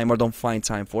make time or don't find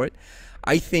time for it.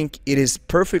 I think it is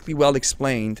perfectly well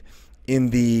explained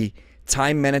in the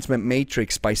Time Management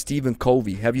Matrix by Stephen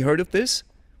Covey. Have you heard of this?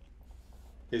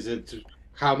 Is it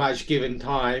how much given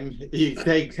time you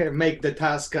make the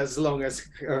task as long as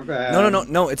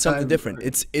no, it's something different.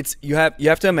 It's you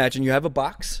have to imagine you have a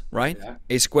box, right? Yeah.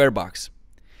 A square box.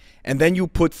 And then you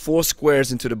put 4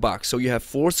 squares into the box. So you have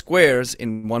 4 squares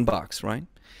in one box, right?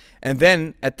 And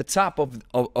then at the top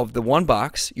of the one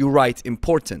box, you write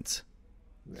important.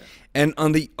 Yeah. And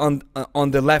on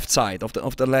the left side of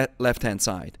the left hand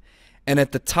side, and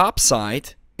at the top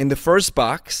side in the first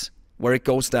box where it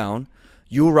goes down,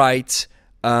 you write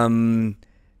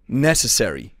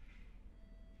necessary,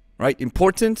 right?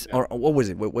 Important, yeah. Or what was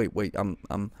it? Wait.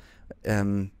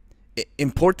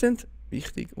 Important,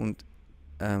 wichtig und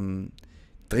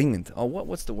dringend. Oh,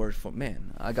 what's the word for,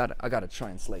 man? I gotta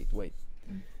translate. Wait.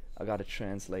 I gotta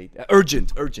translate.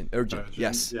 Urgent.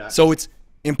 Yes. Yeah. So it's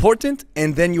important,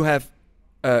 and then you have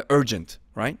urgent,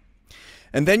 right?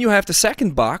 And then you have the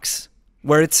second box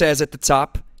where it says at the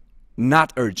top,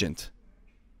 not urgent.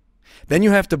 Then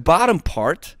you have the bottom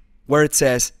part where it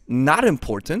says not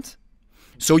important.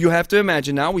 So you have to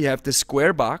imagine now we have this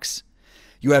square box.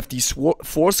 You have these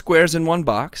 4 squares in one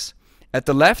box. At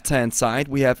the left-hand side,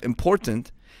 we have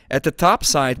important. At the top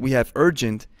side, we have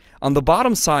urgent. On the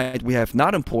bottom side, we have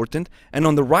not important. And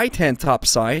on the right-hand top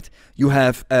side, you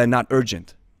have not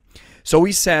urgent. So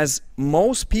he says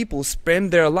most people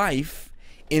spend their life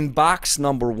in box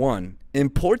number 1,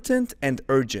 important and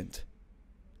urgent.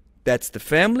 That's the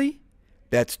family.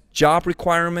 That's job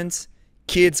requirements.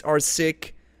 Kids are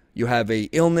sick. You have a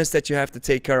illness that you have to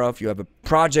take care of. You have a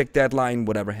project deadline,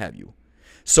 whatever have you.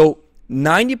 So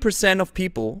 90% of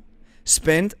people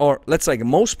spend, or let's say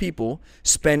most people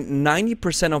spend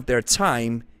 90% of their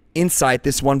time inside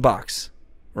this one box,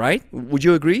 right? Would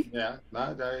you agree? Yeah,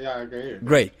 yeah, I agree.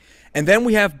 Great. And then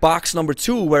we have box number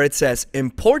 2 where it says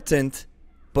important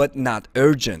but not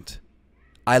urgent.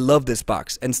 I love this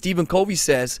box. And Stephen Covey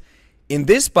says, in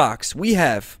this box, we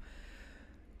have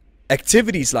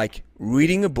activities like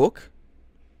reading a book,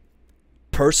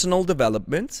 personal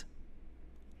development,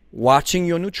 watching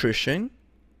your nutrition,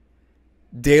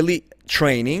 daily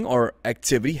training or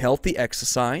activity, healthy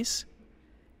exercise,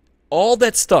 all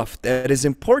that stuff that is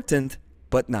important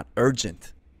but not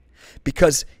urgent.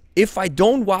 Because if I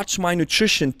don't watch my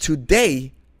nutrition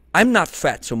today, I'm not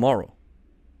fat tomorrow.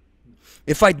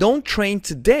 If I don't train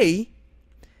today,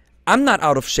 I'm not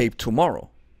out of shape tomorrow.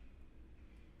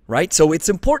 Right? So it's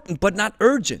important, but not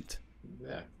urgent.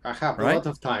 Yeah, I have a Right? lot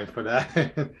of time for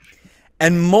that.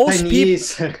 And most 10 people,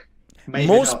 years, maybe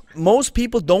not. most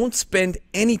people don't spend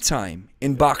any time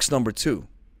in box number 2.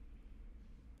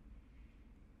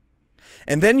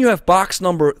 And then you have box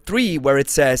number 3 where it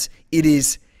says it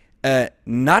is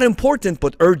not important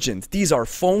but urgent. These are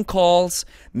phone calls,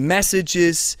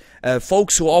 messages,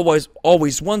 folks who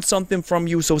always want something from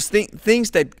you. So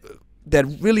things that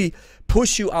really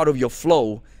push you out of your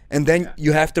flow, and then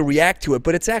you have to react to it.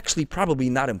 But it's actually probably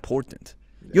not important.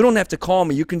 You don't have to call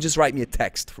me. You can just write me a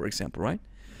text, for example, right?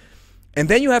 And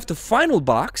then you have the final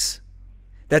box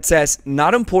that says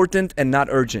not important and not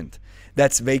urgent.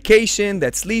 That's vacation,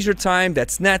 that's leisure time,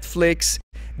 that's Netflix,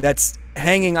 that's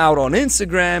hanging out on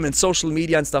Instagram and social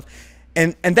media and stuff.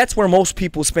 And that's where most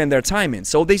people spend their time in.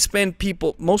 So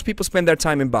most people spend their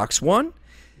time in box 1,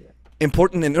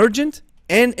 important and urgent,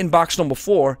 and in box number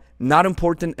 4, not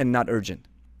important and not urgent.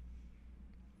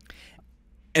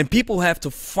 And people have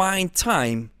to find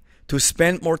time to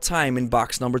spend more time in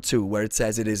box number 2, where it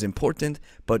says it is important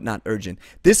but not urgent.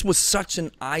 This was such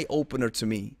an eye-opener to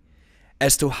me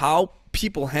as to how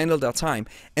people handle their time.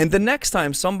 And the next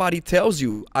time somebody tells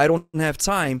you, I don't have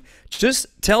time, just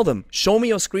tell them, show me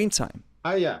your screen time.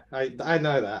 Oh yeah, I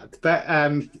know that. But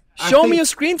show me your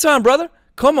screen time, brother.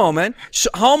 Come on, man.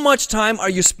 How much time are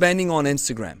you spending on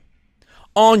Instagram,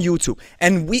 on YouTube?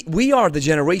 And we are the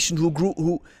generation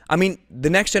the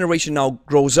next generation now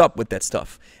grows up with that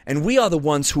stuff. And we are the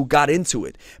ones who got into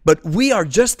it. But we are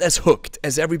just as hooked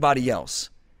as everybody else.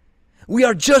 We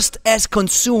are just as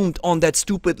consumed on that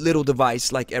stupid little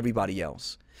device like everybody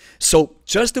else. So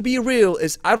just to be real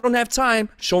is, I don't have time,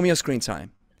 show me your screen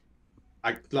time.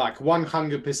 I like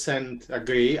 100%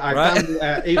 agree. I've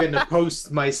done even a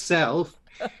post myself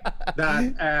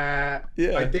that I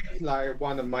did, like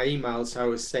one of my emails I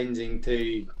was sending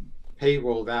to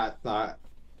payroll, that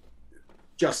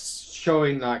just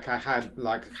showing like I had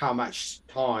like how much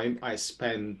time I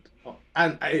spend,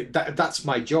 and that's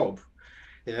my job.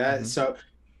 Yeah, so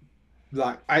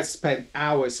like I spent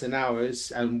hours and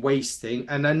hours and wasting,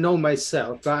 and I know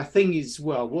myself, but I think as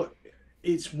well,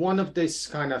 it's one of these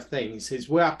kind of things is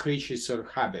we are creatures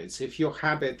of habits. If your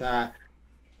habit are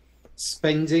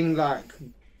spending like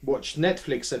watch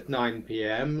Netflix at 9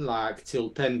 p.m. like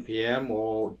till 10 p.m.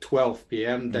 or 12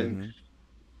 p.m. then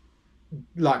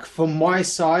like from my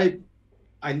side,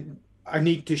 I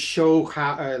need to show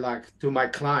how like to my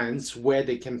clients where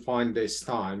they can find this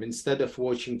time. Instead of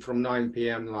watching from 9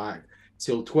 p.m. like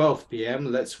till 12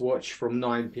 p.m. let's watch from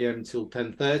 9 p.m. till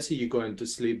 10:30. You're going to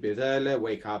sleep a bit earlier,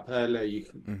 wake up earlier,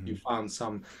 you found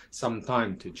some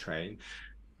time to train.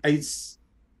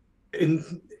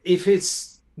 If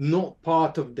it's not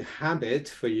part of the habit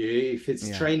for you, if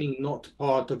it's training not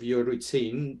part of your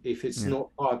routine, if it's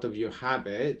not part of your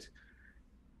habit,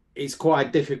 it's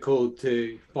quite difficult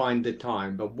to find the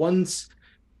time. But once,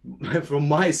 from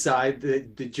my side,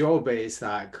 the job is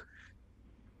like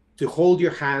to hold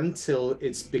your hand till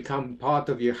it's become part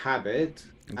of your habit.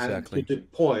 Exactly. And to the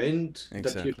point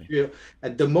that you feel,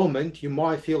 at the moment, you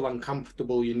might feel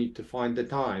uncomfortable. You need to find the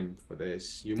time for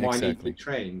this. You might need to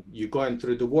train. You're going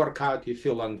through the workout, you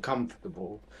feel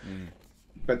uncomfortable.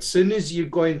 But soon as you're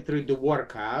going through the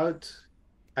workout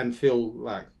and feel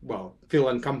like, feel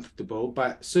uncomfortable,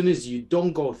 but as soon as you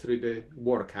don't go through the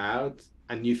workout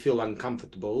and you feel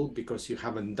uncomfortable because you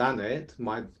haven't done it,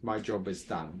 my job is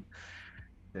done.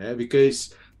 Yeah,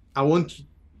 because I want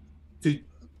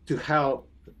to help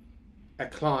a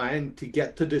client to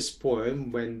get to this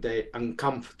point when they're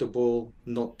uncomfortable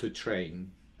not to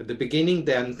train. At the beginning,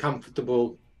 they're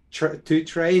uncomfortable to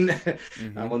train.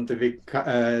 I want to be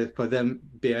for them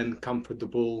be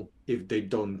uncomfortable if they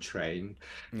don't train.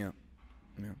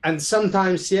 And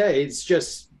sometimes it's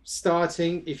just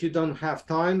starting. If you don't have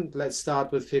time, let's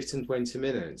start with 15-20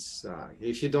 minutes.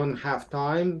 If you don't have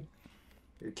time,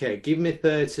 okay, give me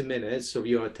 30 minutes of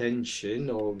your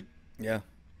attention, or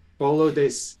follow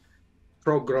this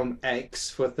program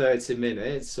X for 30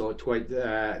 minutes or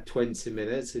 20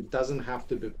 minutes. It doesn't have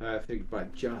to be perfect,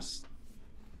 but just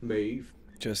move.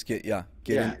 Just get in.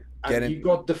 You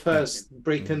got the first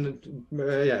brick in the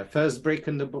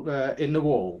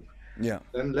wall.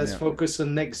 Then let's focus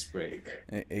on next brick.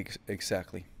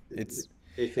 Exactly.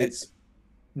 If it's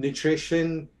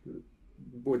nutrition,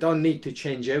 we don't need to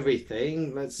change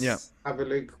everything. Let's have a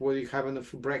look what you're having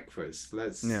for breakfast.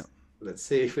 Let's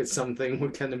see if it's something we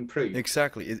can improve.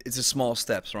 Exactly. It's a small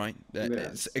steps, right?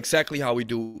 It's exactly how we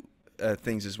do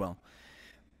things as well.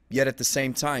 Yet at the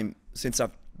same time, since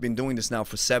I've been doing this now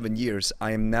for 7 years,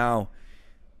 I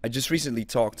just recently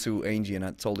talked to Angie and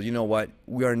I told her, you know what,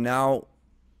 we are now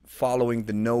following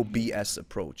the no BS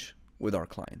approach with our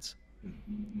clients.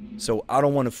 So I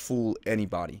don't want to fool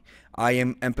anybody. I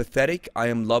am empathetic, I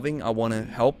am loving, I want to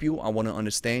help you, I want to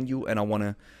understand you, and I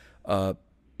want to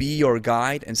be your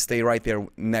guide and stay right there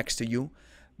next to you.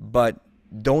 But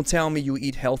don't tell me you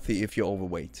eat healthy if you're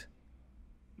overweight,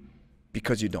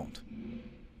 because you don't.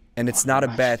 And it's not a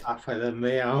bad than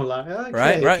me. I'm like,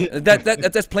 okay. right.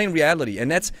 That's plain reality,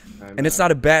 and it's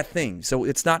not a bad thing. So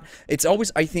it's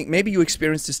always, I think maybe you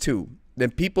experience this too.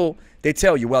 Then people, they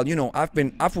tell you, well, you know, I've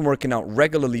been working out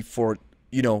regularly for,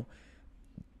 you know,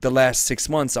 the last 6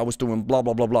 months. I was doing blah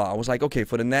blah blah blah. I was like, okay,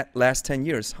 for the last 10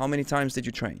 years, how many times did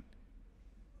you train?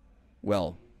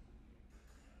 Well,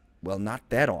 not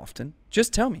that often.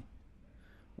 Just tell me.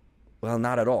 Well,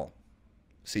 not at all.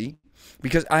 See?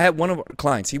 Because I had one of our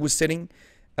clients, he was sitting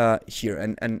here,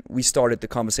 and we started the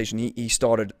conversation. He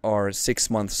started our 6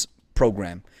 months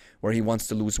program where he wants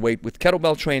to lose weight with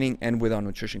kettlebell training and with our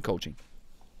nutrition coaching.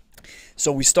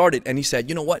 So we started, and he said,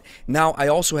 you know what, now I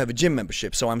also have a gym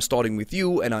membership, so I'm starting with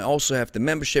you, and I also have the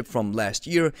membership from last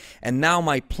year, and now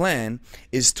my plan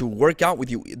is to work out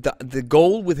with you. The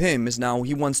goal with him is now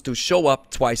he wants to show up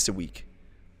twice a week,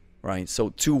 right? So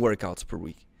 2 workouts per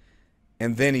week.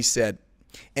 And then he said,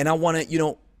 and I want to, you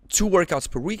know, 2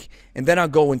 workouts per week, and then I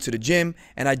go into the gym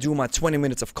and I do my 20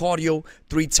 minutes of cardio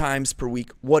 3 times per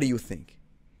week. What do you think?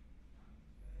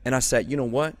 And I said, you know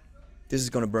what? This is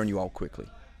going to burn you out quickly.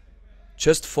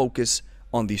 Just focus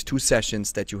on these 2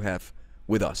 sessions that you have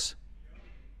with us.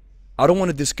 I don't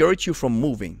want to discourage you from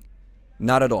moving,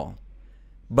 not at all.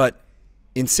 But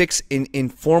in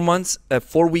 4 months,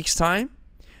 4 weeks time,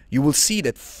 you will see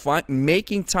that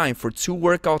making time for 2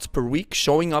 workouts per week,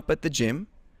 showing up at the gym,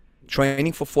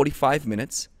 training for 45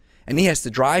 minutes, and he has to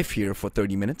drive here for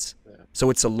 30 minutes. So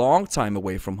it's a long time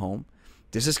away from home.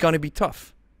 This is going to be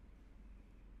tough.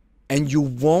 And you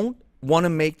won't want to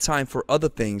make time for other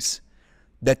things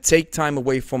that take time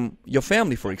away from your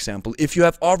family, for example, if you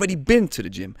have already been to the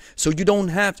gym. So you don't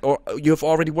have, or you have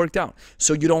already worked out,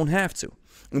 so you don't have to.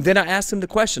 And then I asked him the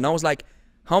question. I was like,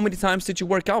 how many times did you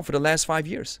work out for the last 5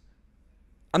 years?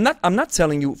 I'm not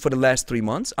telling you for the last 3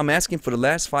 months. I'm asking for the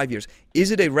last 5 years. Is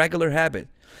it a regular habit?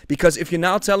 Because if you're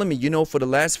now telling me, you know, for the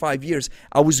last 5 years,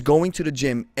 I was going to the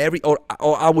gym or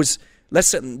I was, let's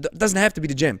say, it doesn't have to be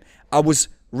the gym. I was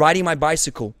riding my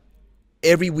bicycle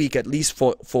every week at least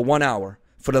for 1 hour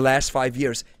for the last 5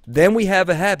 years. Then we have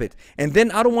a habit. And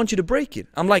then I don't want you to break it.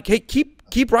 I'm like, hey,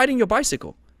 keep riding your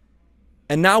bicycle.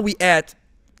 And now we add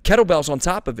kettlebells on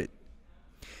top of it.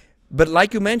 But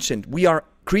like you mentioned, we are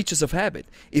creatures of habit.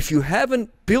 If you haven't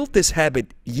built this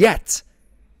habit yet,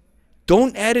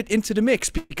 don't add it into the mix,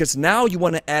 because now you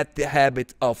want to add the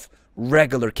habit of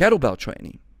regular kettlebell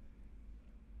training.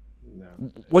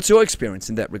 No. What's your experience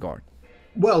in that regard?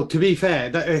 Well, to be fair,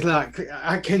 that is like,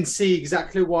 I can see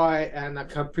exactly why, and I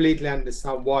completely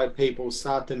understand why people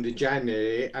start in the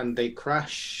January and they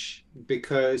crash,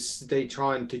 because they're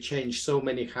trying to change so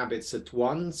many habits at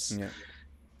once. Yeah.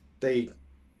 They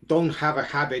don't have a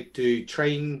habit to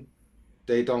train.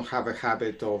 They don't have a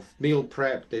habit of meal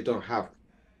prep. They don't have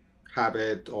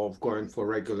habit of going for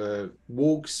regular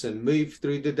walks and move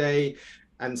through the day.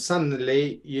 And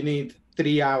suddenly you need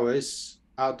 3 hours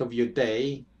out of your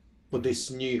day for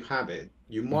this new habit.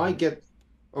 You might get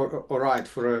all right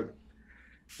for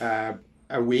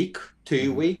a week,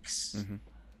 2 weeks.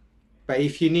 But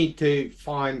if you need to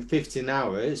find 15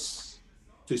 hours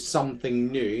to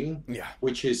something new,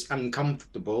 which is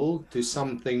uncomfortable, to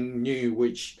something new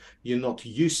which you're not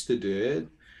used to do it,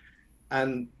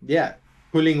 and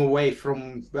pulling away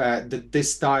from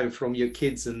this time from your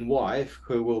kids and wife,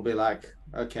 who will be like,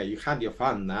 okay, you had your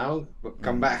fun now, but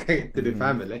come back to the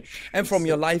family. And from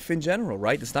your life in general,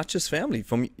 right? It's not just family.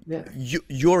 From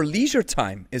your leisure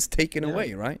time is taken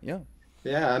away, right?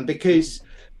 Yeah, and because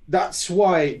that's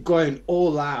why going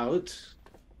all out,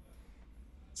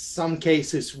 some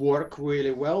cases work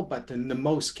really well, but in the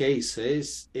most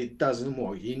cases, it doesn't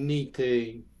work. You need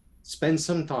to spend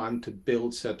some time to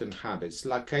build certain habits.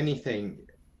 Like anything,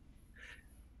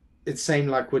 it's same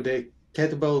like with the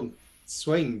kettlebell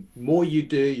swing. More you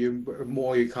do,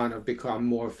 more you kind of become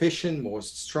more efficient, more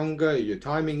stronger, your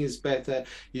timing is better.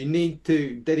 You need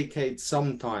to dedicate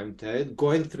some time to it,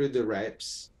 going through the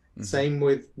reps. Same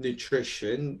with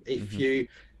nutrition. If you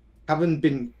haven't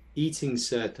been eating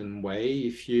certain way,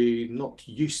 if you're not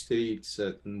used to eat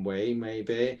certain way,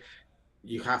 maybe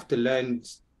you have to learn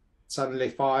suddenly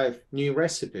 5 new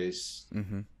recipes.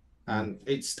 And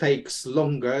it takes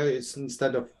longer. It's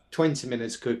instead of 20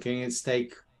 minutes cooking, it's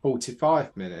take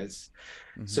 45 minutes.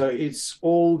 So it's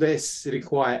all this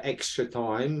require extra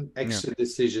time, extra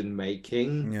decision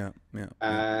making.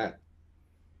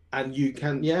 And you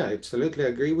can, absolutely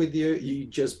agree with you. You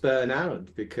just burn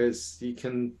out because you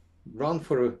can run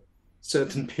for a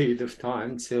certain period of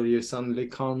time till you suddenly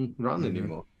can't run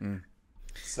anymore.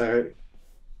 So,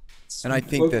 and I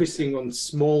think focusing on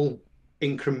small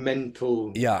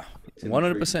incremental,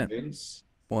 100%,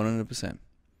 100%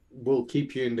 will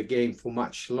keep you in the game for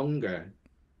much longer.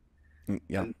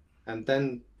 And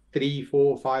then 3,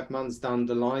 4, 5 months down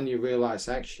the line, you realize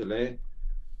actually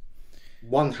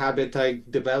one habit I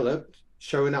developed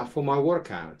showing up for my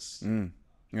workouts.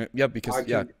 Because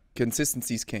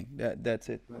consistency is king. That's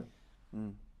it.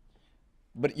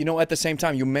 But at the same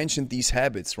time, you mentioned these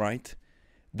habits, right?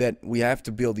 That we have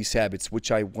to build these habits, which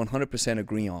I 100%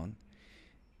 agree on.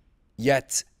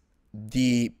 Yet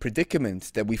the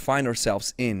predicament that we find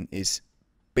ourselves in is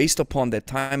based upon that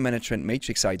time management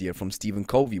matrix idea from Stephen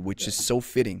Covey, which is so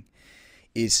fitting,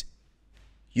 is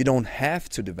you don't have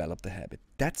to develop the habit.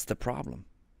 That's the problem.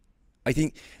 I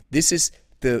think this is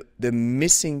the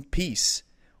missing piece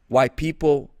why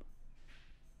people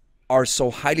are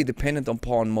so highly dependent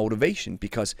upon motivation,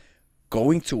 because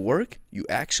going to work, you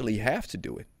actually have to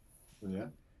do it.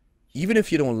 Even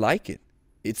if you don't like it,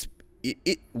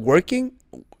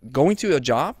 going to your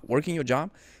job, working your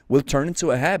job will turn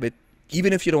into a habit,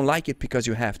 even if you don't like it, because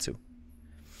you have to.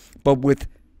 But with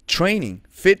training,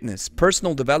 fitness,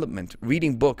 personal development,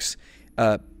 reading books,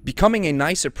 becoming a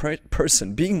nicer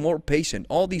person, being more patient,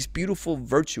 all these beautiful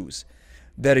virtues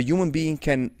that a human being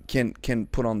can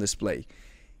put on display,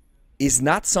 is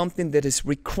not something that is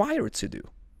required to do,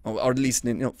 or at least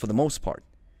for the most part,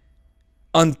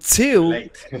 until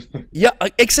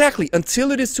exactly,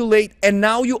 until it is too late, and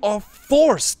now you are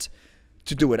forced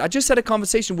to do it. I just had a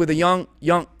conversation with a young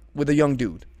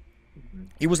dude.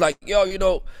 He was like,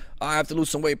 yo, I have to lose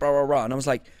some weight, blah, blah, blah. And I was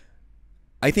like,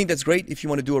 I think that's great if you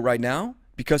want to do it right now,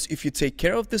 because if you take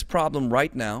care of this problem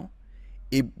right now,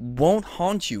 it won't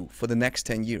haunt you for the next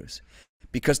 10 years.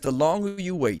 Because the longer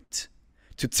you wait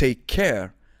to take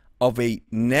care of a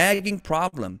nagging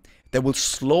problem that will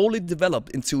slowly develop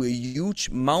into a huge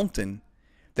mountain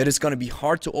that is going to be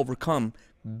hard to overcome,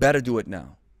 better do it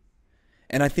now.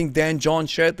 And I think Dan John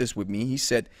shared this with me. He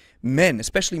said men,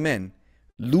 especially men,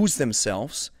 lose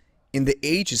themselves in the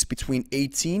ages between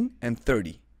 18 and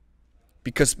 30.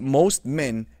 Because most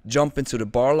men jump into the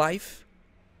bar life,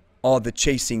 or the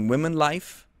chasing women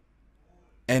life,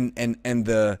 and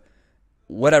the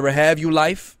whatever have you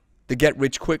life, the get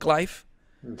rich quick life.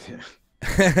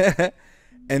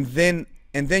 and then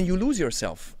you lose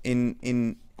yourself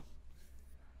in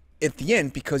at the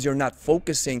end, because you're not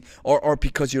focusing, or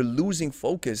because you're losing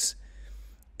focus,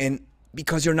 and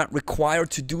because you're not required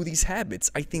to do these habits.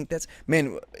 I think that's,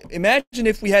 man, imagine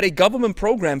if we had a government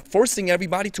program forcing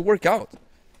everybody to work out.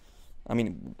 I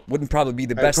mean, wouldn't probably be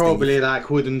the best probably thing. like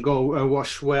wouldn't go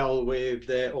wash well with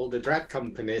all the drug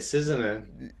companies, isn't it?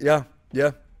 Yeah,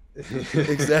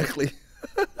 exactly.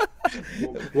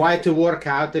 Why to work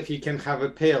out if you can have a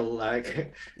pill?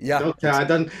 Like, doctor,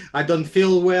 exactly. I don't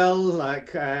feel well.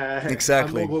 Like,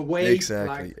 exactly. I'm overweight.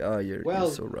 Exactly. Like,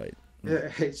 you're so right.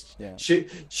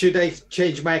 Should I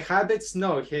change my habits?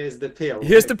 No, here's the pill.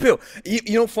 Here's the pill.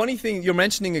 Funny thing, you're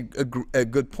mentioning a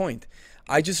good point.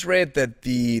 I just read that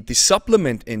the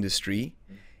supplement industry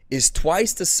is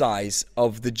twice the size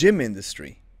of the gym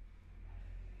industry.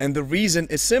 And the reason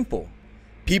is simple.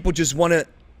 People just want to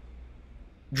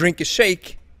drink a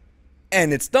shake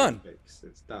and it's done.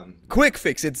 It's done. Quick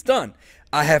fix, it's done.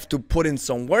 I have to put in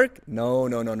some work. No.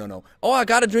 Oh, I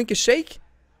got to drink a shake?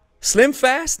 Slim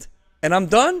fast? And I'm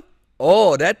done?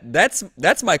 Oh,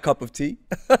 that's my cup of tea.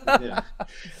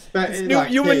 But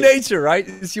it's human nature, right?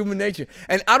 It's human nature,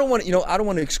 and I don't want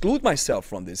to exclude myself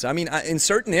from this. I mean, in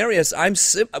certain areas,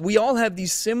 we all have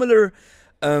these similar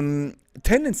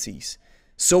tendencies,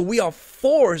 so we are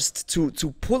forced to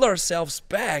pull ourselves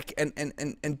back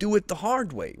and do it the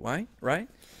hard way, right?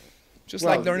 Just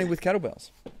like learning with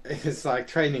kettlebells. It's like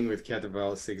training with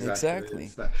kettlebells,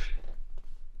 exactly.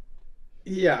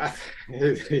 Yeah,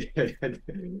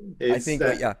 I think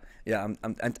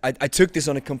I took this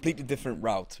on a completely different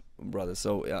route, brother.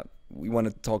 So yeah, we want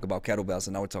to talk about kettlebells,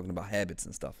 and now we're talking about habits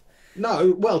and stuff.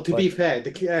 No, well, to be fair,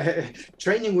 the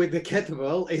training with the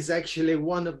kettlebell is actually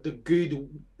one of the good,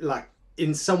 like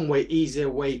in some way, easier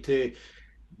way to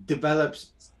develop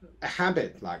a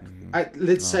habit. Like,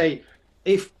 let's say,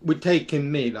 if we're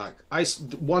taking me, like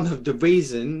one of the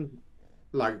reason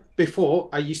like before,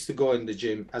 I used to go in the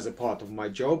gym as a part of my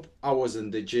job. I was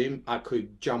in the gym. I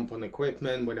could jump on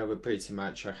equipment whenever pretty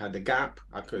much I had a gap.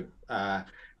 I could,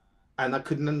 and I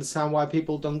couldn't understand why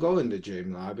people don't go in the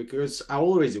gym now because I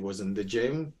already was in the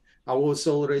gym. I was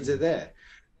already there.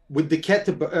 With the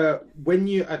kettlebell, when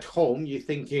you're at home, you're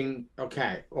thinking,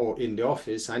 okay, or in the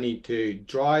office, I need to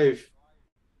drive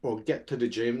or get to the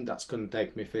gym. That's going to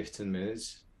take me 15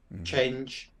 minutes. Mm-hmm.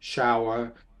 Change,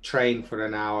 shower, train for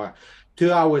an hour.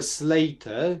 2 hours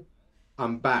later,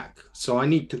 I'm back. So I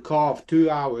need to carve 2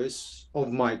 hours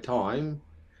of my time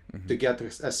Mm-hmm. to get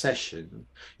a session.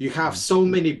 You have Mm. so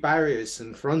many barriers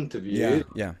in front of Yeah, you,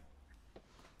 yeah,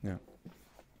 yeah,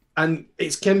 and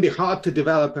it can be hard to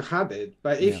develop a habit.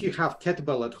 But yeah. if you have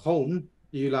kettlebell at home,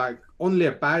 you like only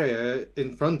a barrier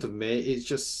in front of me is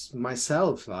just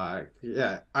myself. Like,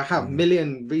 yeah, I have Mm-hmm.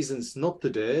 million reasons not to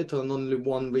do it, and only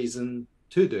one reason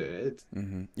to do it.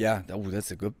 Mm-hmm. Yeah. Oh,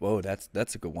 that's a good. Oh, that's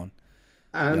a good one.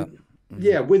 Yeah. And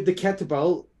Mm-hmm. yeah, with the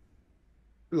kettlebell,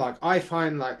 like I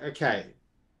find like okay,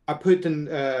 I put in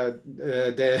the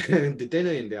the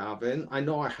dinner in the oven. I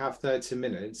know I have 30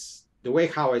 minutes. The way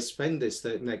how I spend this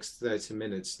the next 30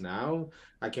 minutes now,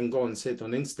 I can go and sit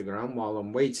on Instagram while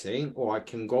I'm waiting, or I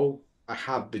can go. I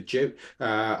have the gym.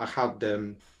 I have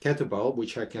the kettlebell,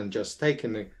 which I can just take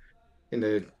in the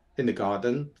in the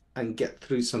garden and get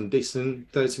through some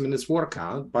decent 30 minutes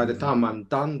workout. By the Mm-hmm. time I'm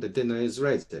done, the dinner is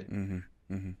ready. Mm-hmm.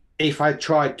 Mm-hmm. If I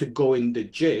try to go in the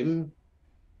gym,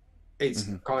 it's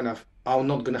Mm-hmm. kind of I'm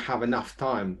not going to have enough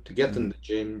time to get Mm-hmm. in the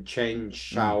gym, change,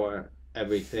 Mm. shower,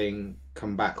 everything,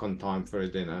 come back on time for a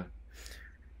dinner.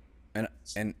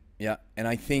 And yeah, and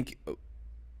I think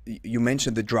you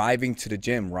mentioned the driving to the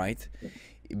gym, right?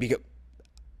 Because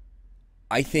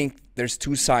I think there's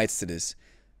two sides to this.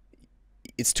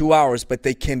 It's 2 hours, but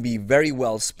they can be very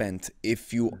well spent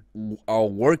if you are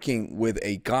working with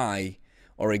a guy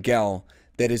or a gal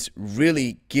that is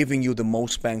really giving you the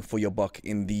most bang for your buck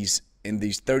in these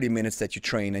 30 minutes that you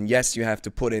train. And yes, you have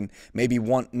to put in maybe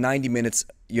 90 minutes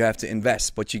you have to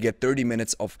invest, but you get 30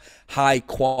 minutes of high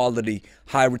quality,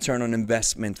 high return on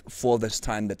investment for this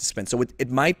time that is spent. So it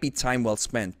might be time well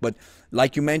spent, but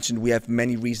like you mentioned, we have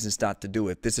many reasons not to do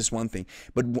it. This is one thing.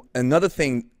 But another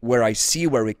thing where I see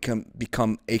where it can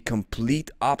become a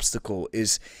complete obstacle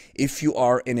is if you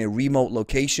are in a remote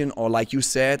location, or like you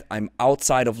said, I'm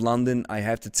outside of London, I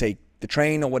have to take the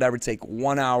train or whatever, take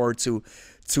 1 hour to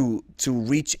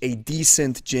reach a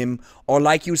decent gym, or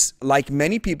like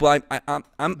many people,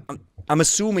 I'm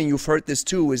assuming you've heard this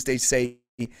too, is they say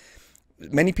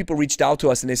many people reached out to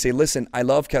us and they say, listen, I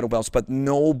love kettlebells, but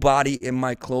nobody in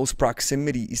my close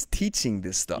proximity is teaching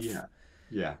this stuff. Yeah,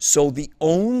 yeah. So the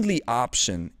only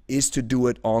option is to do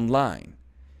it online.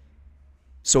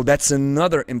 So that's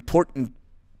another important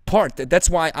part. That's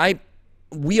why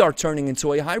we are turning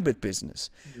into a hybrid business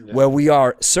Yeah. where we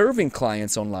are serving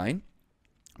clients online,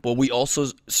 but we also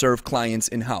serve clients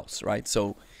in-house, right?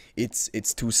 So it's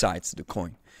two sides to the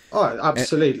coin. Oh, And,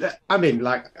 absolutely. I mean,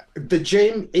 like the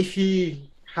gym, if you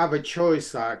have a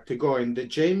choice like to go in the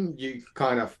gym, you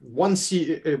kind of once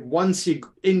you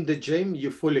in the gym,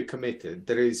 you're fully committed.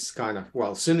 There is kind of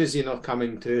well, as soon as you're not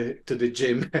coming to the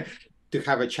gym to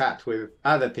have a chat with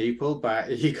other people, but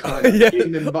you kind of yeah,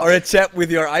 in and or a chat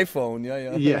with your iPhone.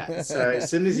 yeah. So Yeah, as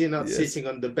soon as you're not yes, sitting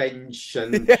on the bench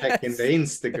and checking the yes,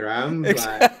 Instagram,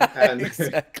 like and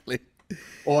exactly.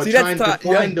 or See, that's trying to time.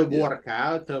 Yeah, find a yeah,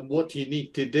 workout and what you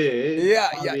need to do yeah,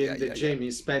 while yeah, you're yeah, in the yeah, yeah. gym,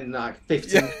 you spend like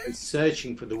Yeah, 15 minutes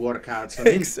searching for the workouts on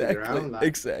exactly, Instagram. Like,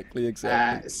 exactly,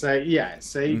 exactly. so yeah,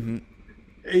 so Hmm.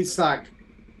 it's like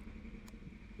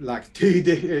two,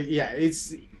 yeah,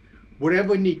 it's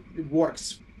whatever need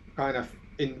works kind of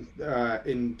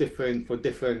in different for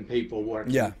different people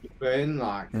Yeah. working different.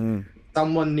 Like Mm.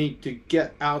 someone need to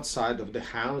get outside of the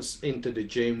house into the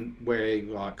gym where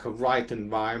like a right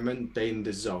environment, they in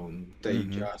the zone, they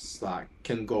Mm-hmm. just like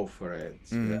can go for it.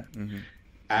 Yeah. Mm-hmm. Mm-hmm.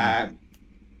 Mm. uh,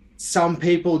 some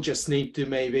people just need to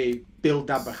maybe build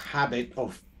up a habit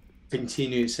of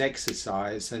continuous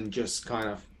exercise and just kind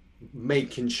of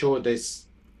making sure this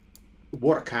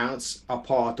workouts are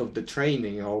part of the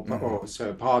training Mm-hmm. or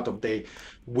so part of the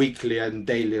weekly and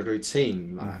daily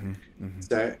routine. Like, Mm-hmm. Mm-hmm.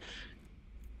 so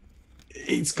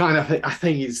it's kind of I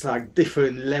think it's like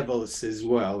different levels as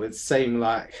well. It's same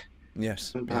like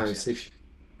Yes. Yes. sometimes if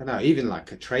I know even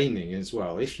like a training as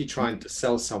well. If you're trying to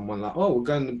sell someone like, oh, we're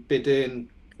going to be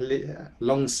doing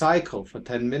long cycle for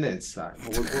 10 minutes, like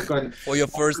we're going For your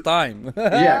first time.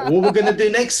 yeah, what we're going to do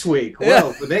next week? Yeah.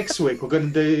 Well, for next week we're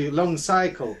going to do long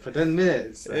cycle for 10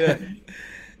 minutes. Yeah.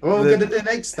 What we're going The, to do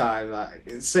next time? Like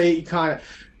say kind of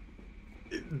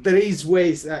there is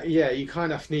ways that, yeah, you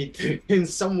kind of need to, in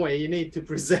some way, you need to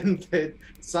present it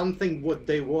something what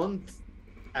they want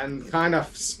and kind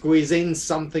of squeeze in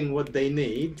something what they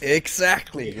need.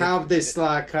 Exactly. You have this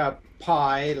like a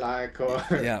pie, like, or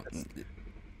Yeah.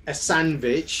 a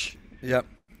sandwich. Yep.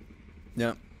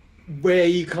 Yeah. Where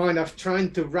you kind of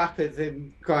trying to wrap it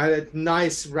in quite a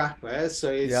nice wrapper,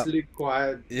 so it's Yeah. look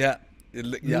quite Yeah.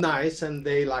 Yeah. nice, and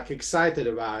they like excited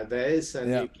about this,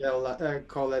 and Yeah. you can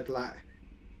call it like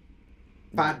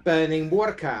fat burning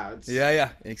workouts. Yeah. Yeah.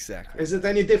 Exactly. Is it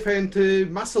any different to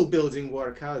muscle building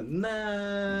workout?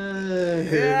 No.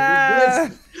 Yeah.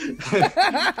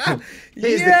 Here's the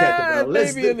Yeah,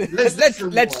 kettlebell. maybe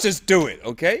let's just do it,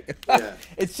 okay? Yeah.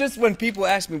 It's just when people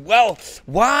ask me, well,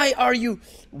 why are you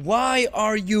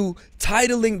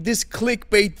titling this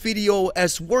clickbait video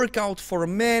as workout for a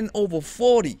man over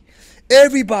 40?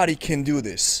 Everybody can do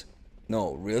this.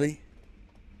 No, really?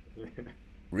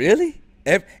 Really?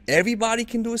 Everybody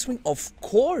can do a swing? Of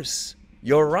course.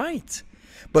 You're right.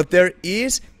 But there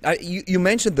is, you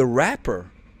mentioned the wrapper.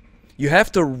 You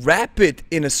have to wrap it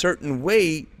in a certain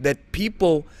way that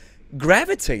people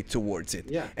gravitate towards it.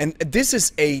 Yeah. And this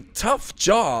is a tough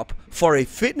job for a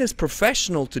fitness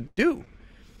professional to do.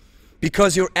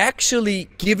 Because you're actually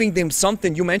giving them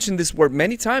something, you mentioned this word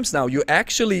many times now, you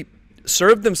actually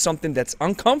serve them something that's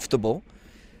uncomfortable,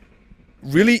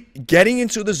 really getting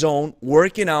into the zone,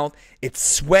 working out. It's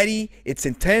sweaty, it's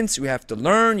intense, you have to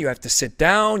learn, you have to sit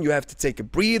down, you have to take a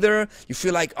breather, you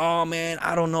feel like, oh man,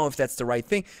 I don't know if that's the right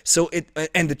thing. So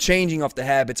and the changing of the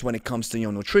habits when it comes to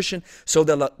your nutrition. So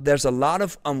there's a lot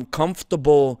of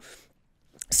uncomfortable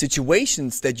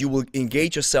situations that you will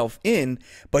engage yourself in,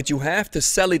 but you have to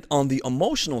sell it on the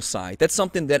emotional side. That's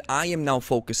something that I am now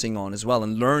focusing on as well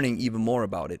and learning even more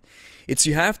about it. It's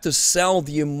you have to sell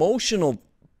the emotional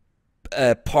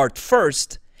part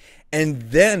first, and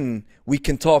then we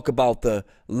can talk about the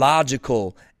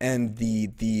logical and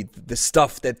the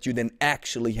stuff that you then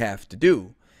actually have to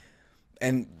do.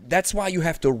 And that's why you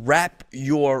have to wrap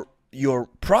your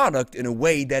product in a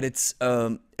way that it's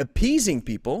appeasing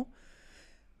people,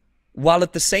 while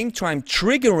at the same time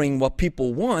triggering what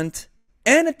people want,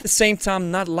 and at the same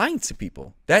time not lying to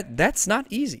people. That's not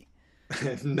easy.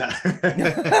 No.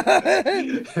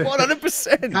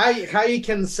 100%. How you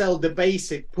can sell the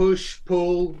basic push,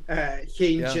 pull,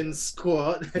 hinge, and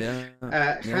squat.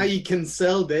 How you can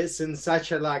sell this in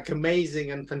such a like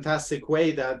amazing and fantastic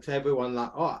way that everyone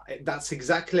like, oh, that's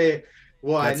exactly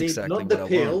what I need. Exactly not the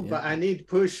pill, but I need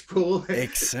push, pull,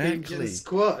 exactly, hinge, and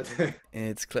squat.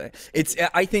 It's clear. It's.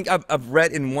 I think I've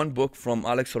read in one book from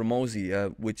Alex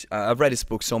Hormozi, which I've read his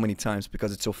book so many times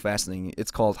because it's so fascinating. It's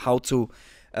called How to.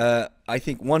 I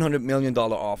think $100 million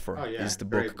offer is the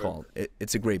book called.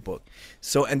 It's a great book.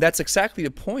 So, and that's exactly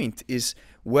the point, is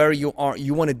where you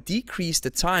want to decrease the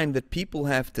time that people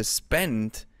have to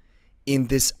spend in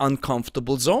this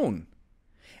uncomfortable zone.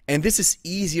 And this is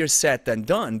easier said than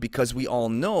done, because we all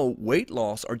know weight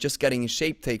loss or just getting in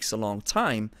shape takes a long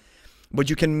time. But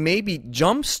you can maybe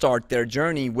jumpstart their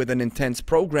journey with an intense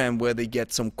program where they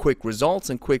get some quick results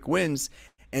and quick wins.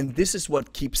 And this is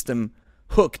what keeps them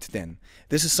hooked then.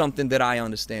 This is something that I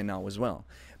understand now as well.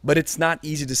 But it's not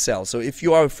easy to sell. So if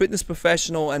you are a fitness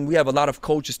professional, and we have a lot of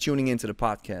coaches tuning into the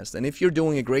podcast, and if you're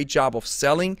doing a great job of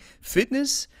selling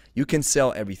fitness, you can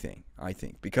sell everything, I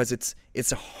think, because it's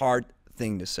a hard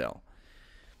thing to sell.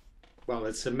 Well,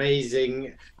 it's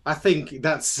amazing. I think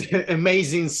that's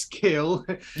amazing skill.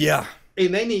 Yeah.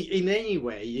 In any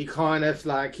way, you kind of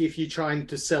like, if you're trying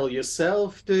to sell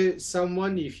yourself to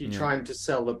someone, if you're trying to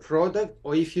sell a product,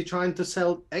 or if you're trying to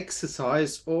sell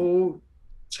exercise or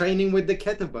training with the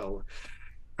kettlebell,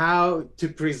 how to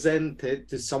present it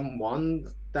to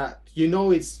someone that you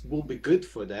know it will be good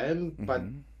for them, but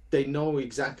they know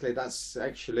exactly that's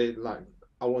actually like,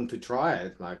 I want to try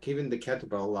it. Like even the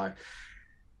kettlebell, like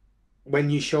when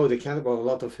you show the kettlebell, a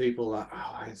lot of people are,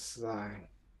 oh, it's like,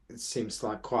 it seems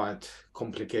like quite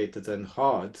complicated and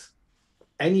hard.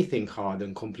 Anything hard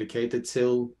and complicated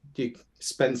till you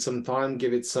spend some time,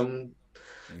 give it some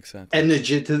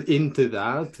energy into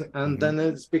that, and then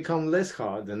it's become less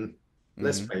hard and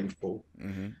less painful.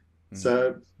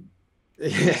 So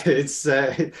yeah, it's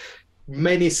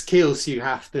many skills you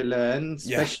have to learn,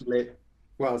 especially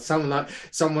well,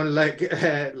 someone like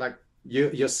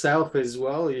yourself as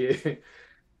well.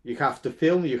 You have to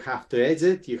film, you have to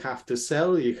edit, you have to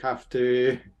sell, you have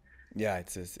to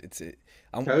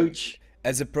coach.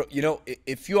 As a pro, you know,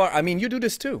 if you are, I mean, you do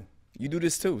this too. You do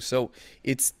this too. So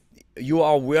you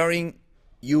are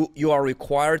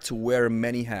required to wear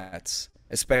many hats,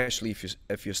 especially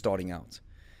if you're starting out.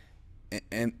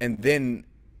 And then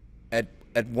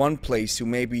at one place you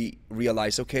maybe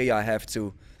realize, okay, I have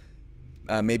to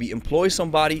maybe employ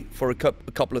somebody for a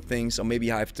couple of things, or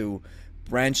maybe I have to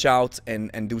branch out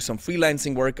and do some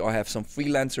freelancing work, or have some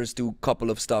freelancers do a couple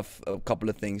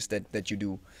of things that you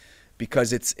do,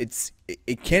 because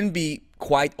it can be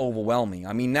quite overwhelming.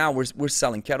 I mean, now we're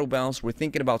selling kettlebells, we're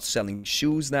thinking about selling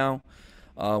shoes now,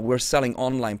 we're selling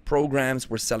online programs,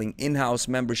 we're selling in-house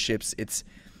memberships.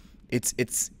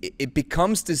 It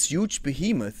becomes this huge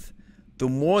behemoth the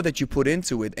more that you put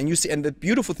into it. And you see, and the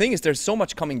beautiful thing is there's so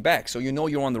much coming back, so you know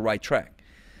you're on the right track.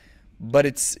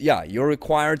 But you're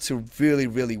required to really,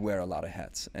 really wear a lot of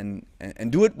hats and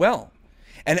do it well.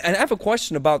 And I have a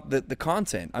question about the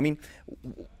content. I mean,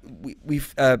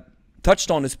 we've touched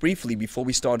on this briefly before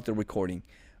we started the recording.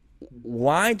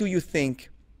 Why do you think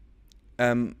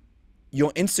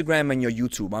your Instagram and your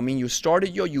YouTube, I mean, you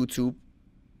started your YouTube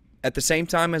at the same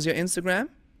time as your Instagram?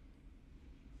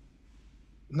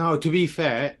 No, to be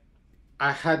fair,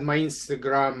 I had my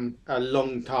Instagram a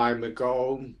long time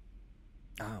ago,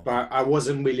 but I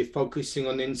wasn't really focusing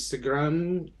on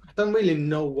Instagram. I don't really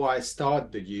know why I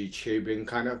started YouTube, and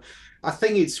kind of, I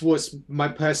think it was my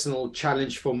personal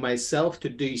challenge for myself to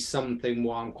do something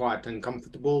what I'm quite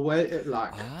uncomfortable with.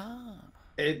 Like,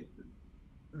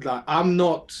 I'm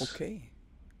not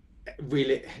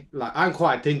really, like, I'm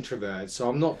quite introvert, so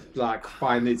I'm not like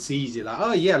find it's easy like,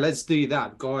 oh yeah, let's do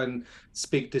that, go and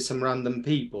speak to some random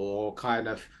people, or kind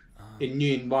of in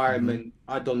new environment.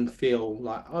 I don't feel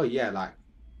like, oh yeah, like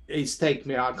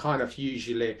I kind of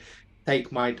usually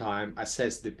take my time,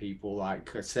 assess the people,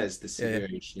 like assess the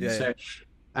situation.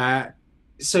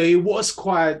 So it was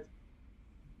quite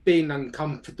being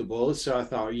uncomfortable, so I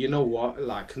thought, you know what,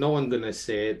 like, no one gonna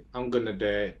see it, I'm gonna do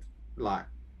it. Like,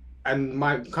 and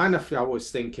my kind of, I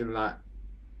was thinking like,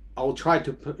 I'll try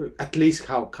to at least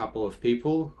help a couple of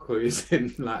people who is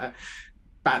in like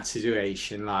bad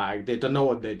situation, like they don't know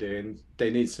what they're doing, they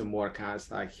need some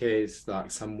workouts, like here's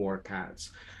like some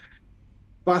workouts.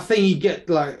 But I think you get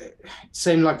like,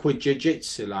 same like with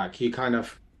jiu-jitsu, like you kind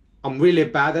of, I'm really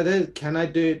bad at it, can I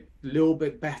do it a little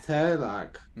bit better?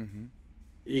 Like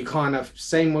you kind of,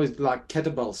 same with like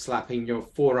kettlebell slapping your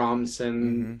forearms,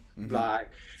 and like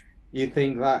you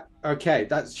think that, okay,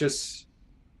 that's just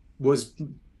was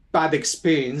bad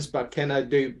experience, but can I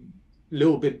do a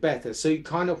little bit better? So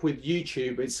kind of with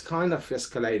YouTube, it's kind of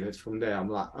escalated from there. I'm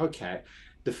like, okay,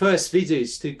 the first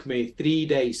videos took me 3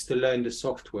 days to learn the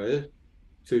software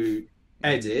to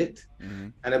edit,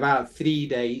 and about 3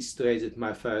 days to edit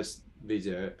my first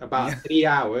video, about 3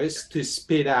 hours to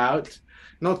spit out,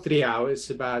 not 3 hours,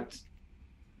 about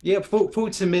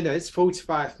 40 minutes,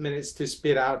 45 minutes to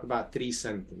spit out about 3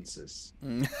 sentences.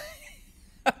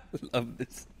 I love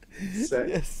this. So,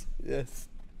 yes.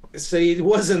 So it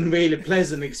wasn't really a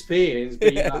pleasant experience,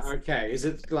 but you're like, okay, is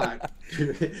it like...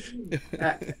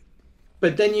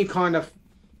 but then you kind of,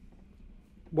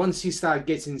 once you start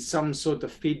getting some sort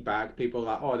of feedback, people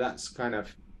are like, oh, that's kind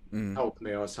of helped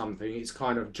me or something. It's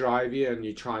kind of drive you, and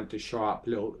you're trying to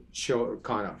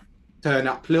kind of turn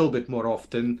up a little bit more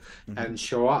often and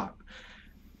show up.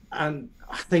 And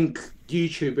I think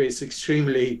YouTube is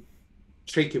extremely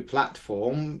tricky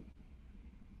platform,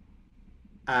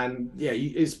 and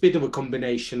it's a bit of a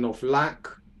combination of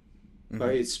luck,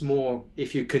 but it's more,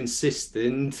 if you're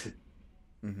consistent,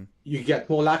 you get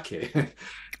more lucky.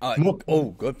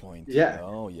 Good point.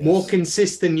 More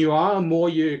consistent you are, more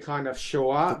you kind of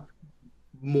show up,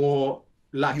 more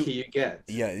lucky you get.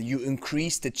 You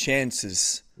increase the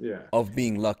chances of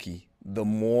being lucky the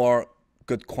more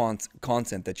good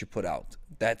content that you put out.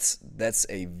 That's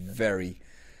a very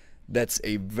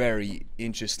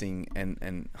interesting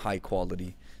and high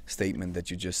quality statement that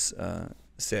you just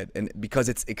said, and because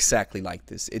it's exactly like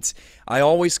this. I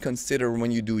always consider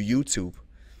when you do YouTube,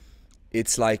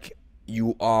 it's like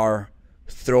you are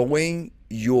throwing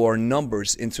your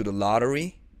numbers into the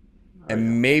lottery,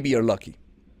 and maybe you're lucky.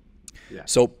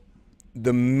 So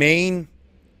the main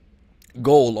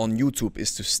goal on YouTube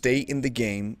is to stay in the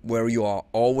game where you are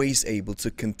always able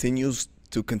to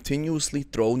continuously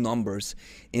throw numbers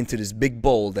into this big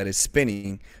bowl that is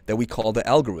spinning, that we call the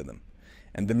algorithm.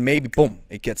 And then maybe, boom,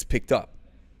 it gets picked up.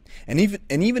 And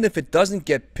even if it doesn't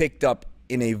get picked up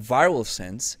in a viral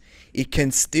sense, it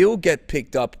can still get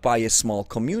picked up by a small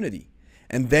community.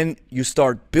 And then you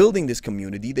start building this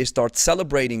community, they start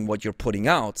celebrating what you're putting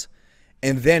out,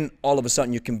 and then all of a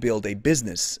sudden you can build a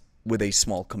business with a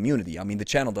small community. I mean, the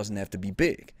channel doesn't have to be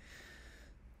big.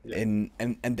 And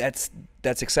that's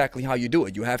exactly how you do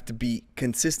it. You have to be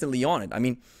consistently on it. I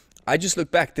mean, I just look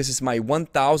back, this is my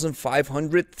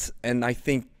 1,500th and I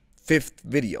think 5th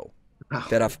video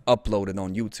that I've uploaded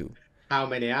on YouTube. How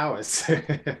many hours?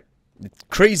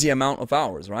 crazy amount of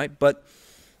hours, right? But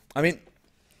I mean,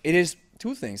 it is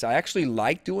two things. I actually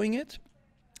like doing it.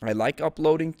 I like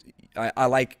uploading. I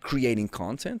like creating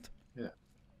content. Yeah.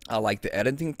 I like the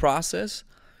editing process.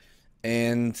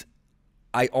 And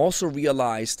I also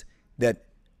realized that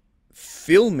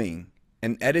filming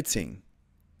and editing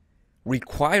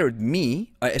required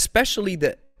me, especially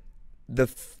the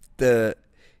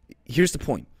here's the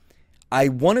point. I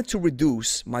wanted to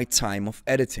reduce my time of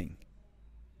editing.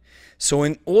 So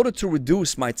in order to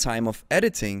reduce my time of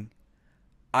editing,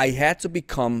 I had to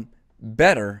become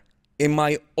better in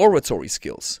my oratory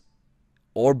skills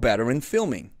or better in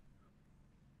filming.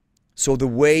 So the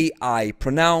way I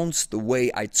pronounce, the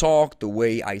way I talk, the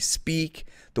way I speak,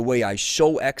 the way I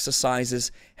show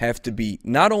exercises have to be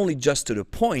not only just to the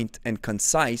point and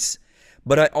concise,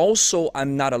 but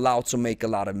I'm not allowed to make a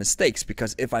lot of mistakes,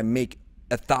 because if I make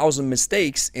 1,000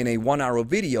 mistakes in a 1-hour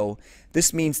video,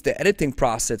 this means the editing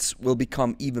process will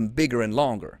become even bigger and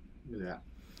longer. Yeah.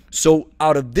 So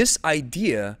out of this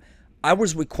idea, I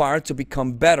was required to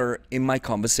become better in my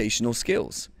conversational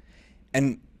skills.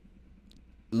 And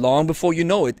long before you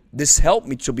know it, this helped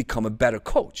me to become a better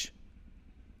coach.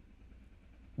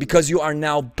 Because you are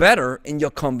now better in your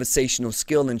conversational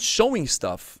skill and showing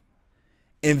stuff.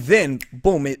 And then,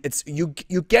 boom,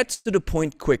 you get to the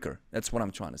point quicker. That's what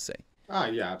I'm trying to say. Oh,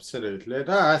 yeah, absolutely.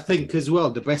 I think as well,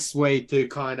 the best way to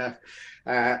kind of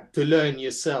to learn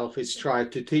yourself is try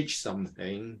to teach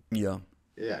something. Yeah.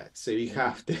 Yeah. So you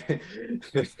have to.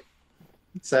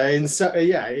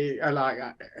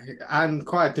 I'm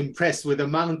quite impressed with the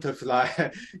amount of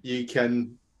you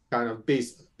can kind of be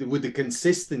with the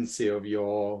consistency of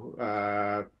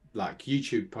your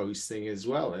YouTube posting as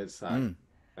well. It's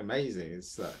amazing.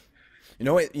 It's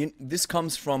this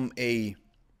comes from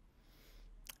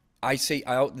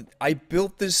I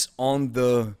built this on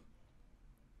the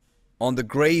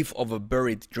grave of a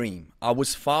buried dream. I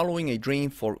was following a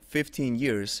dream for 15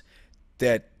 years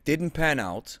that didn't pan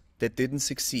out, that didn't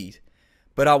succeed.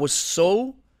 But I was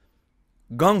so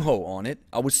gung-ho on it,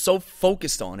 I was so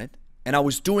focused on it, and I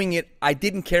was doing it. I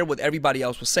didn't care what everybody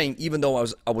else was saying, even though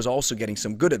I was also getting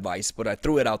some good advice, but I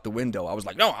threw it out the window. I was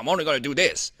like, no, I'm only going to do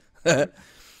this.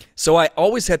 So I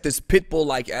always had this pit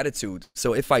bull-like attitude.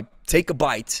 So if I take a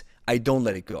bite, I don't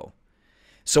let it go.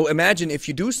 So imagine if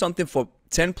you do something for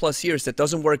 10 plus years that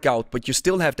doesn't work out, but you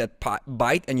still have that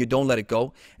bite and you don't let it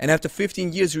go. And after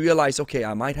 15 years, you realize, okay,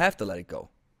 I might have to let it go.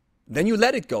 Then you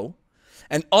let it go.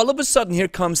 And all of a sudden, here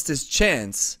comes this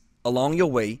chance along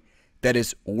your way that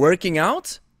is working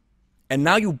out. And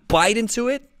now you bite into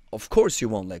it. Of course, you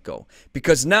won't let go.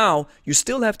 Because now you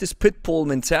still have this pit bull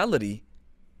mentality.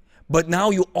 But now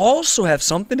you also have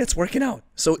something that's working out.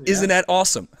 So isn't that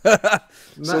awesome?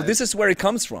 So this is where it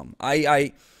comes from.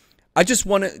 I just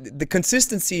want to, the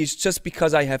consistency is just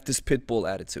because I have this pit bull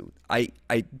attitude. I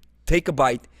take a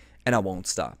bite and I won't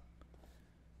stop.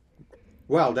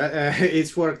 Well,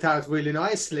 it's worked out really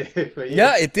nicely for you.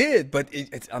 Yeah, it did. But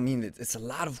it's a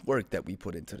lot of work that we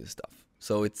put into this stuff.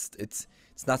 So it's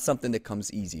not something that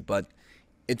comes easy, but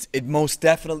it most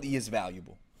definitely is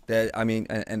valuable.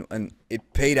 And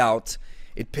it paid out.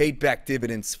 It paid back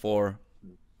dividends for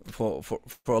a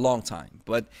long time.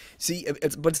 But see,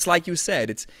 it's like you said,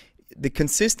 it's the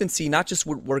consistency, not just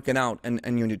with working out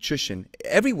and your nutrition.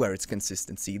 Everywhere it's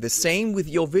consistency. The same with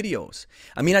your videos.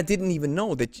 I mean, I didn't even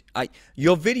know that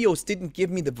your videos didn't give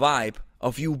me the vibe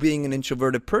of you being an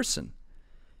introverted person.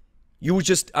 You were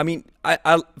just, I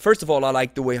first of all, I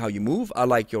like the way how you move. I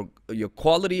like your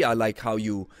quality. I like how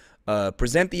you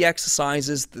present the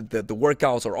exercises. The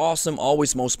workouts are awesome.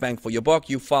 Always most bang for your buck.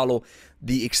 You follow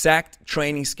the exact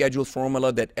training schedule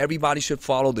formula that everybody should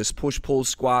follow. This push, pull,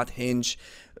 squat, hinge,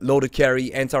 loaded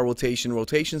carry, anti-rotation,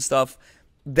 rotation stuff.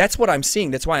 That's what I'm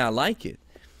seeing. That's why I like it.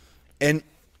 And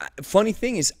funny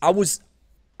thing is, I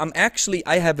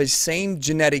have the same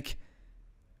genetic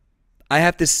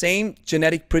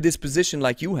predisposition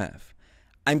like you have.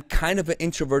 I'm kind of an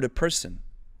introverted person.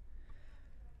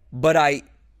 But I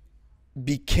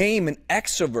became an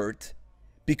extrovert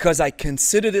because I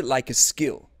considered it like a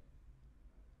skill.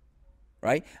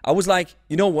 Right? I was like,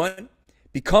 you know what?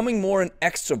 Becoming more an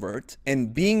extrovert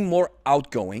and being more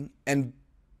outgoing and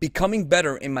becoming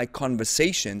better in my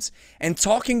conversations and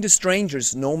talking to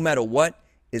strangers no matter what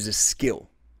is a skill.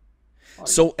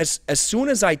 So as soon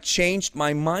as I changed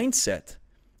my mindset,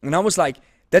 and I was like,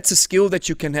 that's a skill that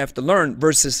you can have to learn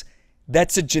versus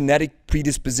that's a genetic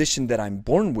predisposition that I'm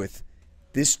born with,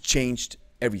 this changed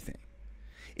everything.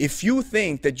 If you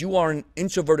think that you are an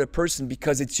introverted person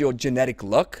because it's your genetic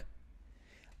luck,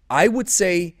 I would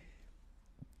say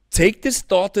take this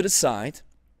thought to the side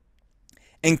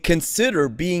and consider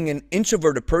being an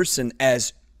introverted person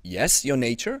as, yes, your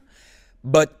nature,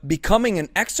 but becoming an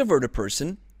extroverted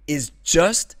person is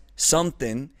just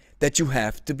something that you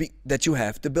have to be, that you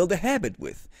have to build a habit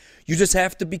with. You just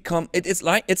have to become it. It's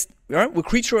like, it's right, we're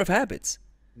creature of habits.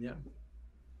 Yeah.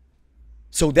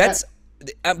 So that's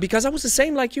because I was the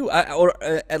same like you, or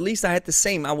at least I had the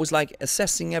same. I was like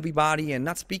assessing everybody and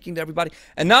not speaking to everybody,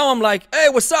 and now I'm like, hey,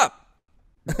 what's up?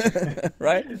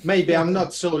 Right? Maybe I'm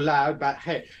not so loud, but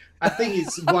hey, I think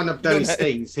it's one of those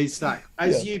things. It's like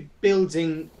as you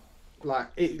building, like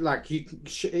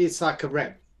it's like a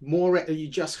rep. You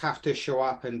just have to show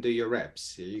up and do your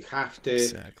reps. You have to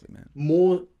Exactly, man.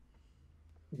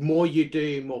 More you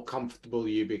do, more comfortable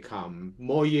you become.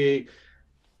 More you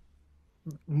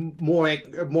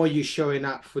showing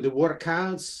up for the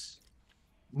workouts,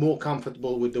 more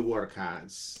comfortable with the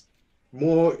workouts.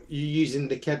 More you using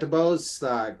the kettlebells,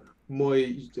 like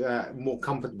more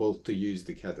comfortable to use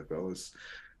the kettlebells.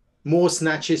 More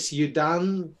snatches you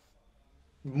done,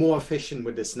 more efficient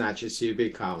with the snatches you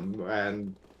become,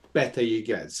 and better you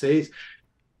get. So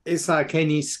it's like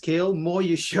any skill, more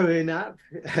you showing up,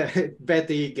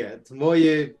 better you get. More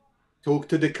you talk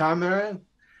to the camera,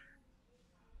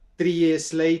 3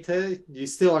 years later, you're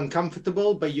still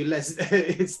uncomfortable, but you less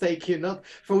it's taking not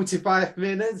 45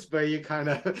 minutes, but you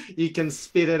can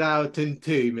spit it out in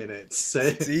 2 minutes.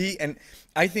 So See, and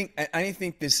I think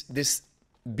this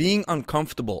being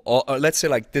uncomfortable, or let's say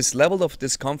like this level of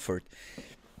discomfort,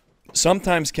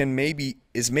 sometimes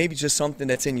is maybe just something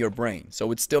that's in your brain.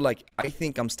 So it's still like, I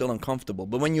think I'm still uncomfortable.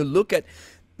 But when you look at,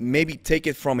 maybe take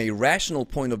it from a rational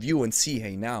point of view and see,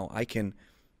 hey, now I can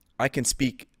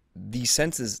speak these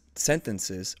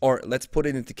sentences, or let's put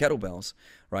it into kettlebells,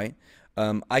 right?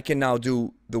 I can now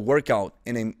do the workout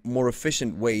in a more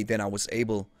efficient way than I was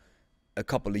able a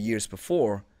couple of years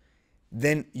before.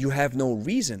 Then you have no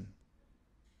reason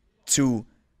to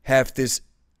have this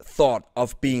thought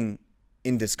of being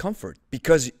in discomfort,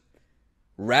 because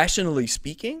rationally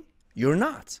speaking, you're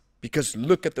not, because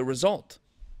look at the result.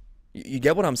 You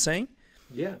get what I'm saying?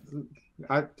 yeah,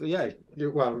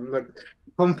 well, look,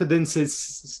 confidence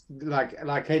is like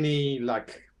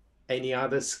any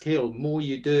other skill. More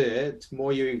you do it,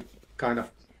 more you kind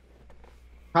of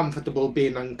comfortable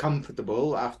being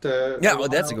uncomfortable. After Yeah, a well,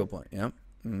 that's a good while, point. Yeah.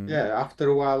 Mm, yeah, after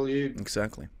a while you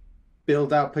exactly.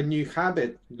 build up a new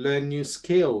habit, learn new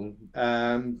skill.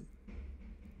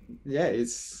 Yeah,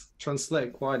 it's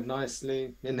translate quite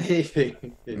nicely in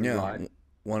anything in Yeah, life.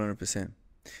 100%.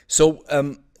 So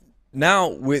now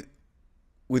with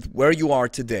where you are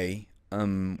today,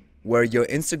 where your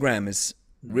Instagram is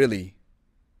really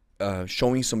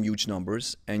showing some huge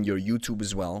numbers, and your YouTube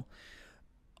as well.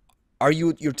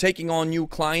 You're taking on new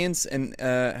clients, and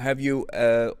have you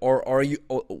or are you,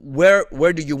 or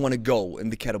where do you want to go in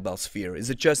the kettlebell sphere? Is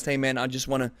it just, hey man, I just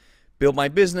want to build my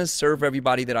business, serve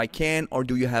everybody that I can, or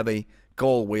do you have a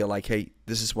goal where you're like, hey,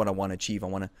 this is what I want to achieve. I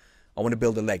want to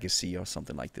build a legacy or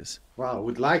something like this. Well, I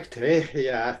would like to.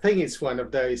 Yeah, I think it's one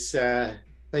of those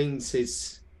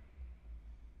things.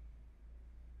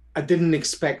 I didn't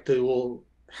expect it will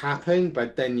happen,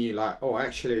 but then you're like, oh,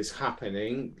 actually, it's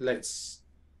happening. Let's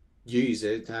use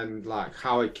it, and like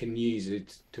how I can use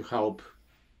it to help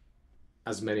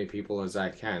as many people as I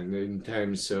can in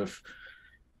terms of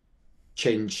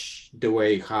change the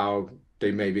way how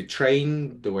they maybe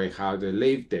train, the way how they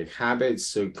live, their habits,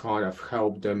 so kind of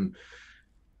help them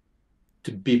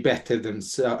to be better than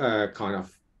kind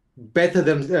of better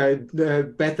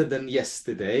than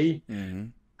yesterday. Mm-hmm.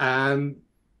 And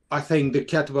I think the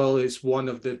kettlebell is one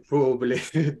of the probably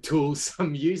tools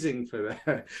I'm using for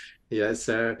that. Yeah,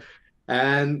 so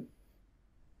and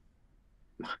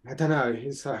I don't know,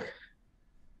 it's like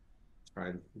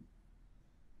right,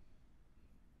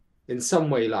 in some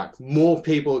way like more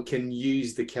people can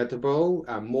use the kettlebell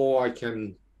and more I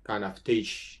can kind of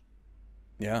teach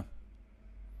Yeah.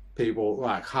 people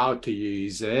like how to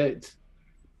use it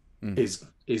Mm.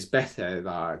 is better,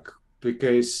 like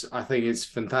because I think it's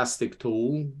fantastic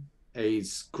tool.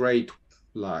 It's great,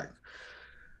 like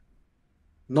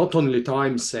not only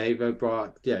time saver,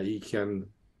 but yeah, you can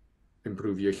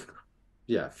improve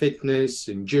your fitness,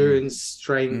 Mm. endurance,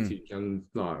 strength. Mm. You can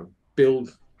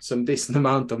build some decent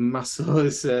amount of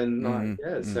muscles and Mm.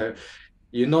 yeah. Mm. So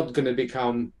you're not gonna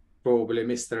become probably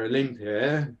Mr.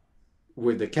 Olympia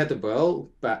with the kettlebell,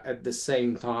 but at the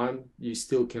same time, you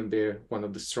still can be one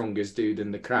of the strongest dude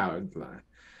in the crowd. Like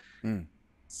Mm.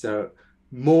 so,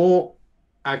 more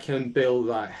I can build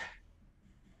like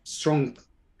strong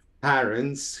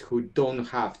parents who don't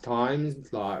have time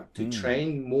like to Mm. train.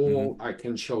 Mm-hmm. More I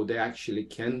can show they actually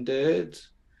can do it.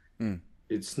 Mm.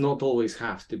 It's not always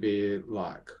have to be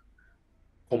like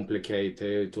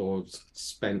complicated or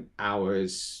spend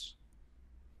hours,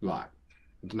 like,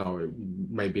 I don't know,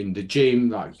 maybe in the gym,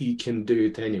 like you can do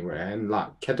it anywhere. And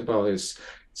like kettlebell is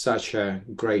such a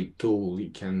great tool.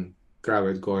 You can grab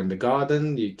it, go in the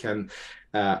garden. You can,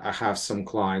 I have some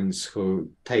clients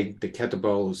who take the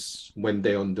kettlebells when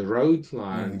they're on the road,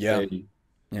 like Yeah. they,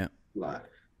 Yeah. like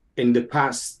in the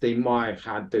past, they might have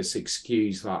had this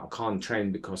excuse like I can't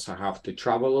train because I have to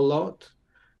travel a lot.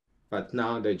 But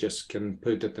now they just can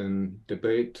put it in the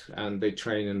boot and they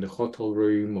train in the hotel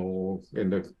room or in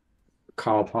the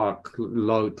car park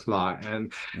lot, like,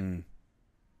 and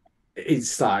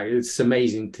it's like it's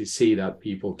amazing to see that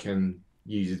people can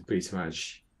use it pretty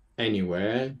much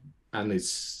anywhere, and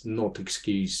it's not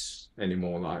excuse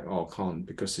anymore. Like, oh, I can't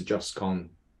because I just can't.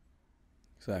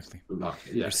 Exactly. Like,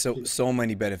 yeah, There's so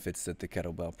many benefits that the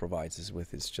kettlebell provides us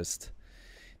with. It's just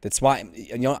that's why,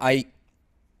 you know, I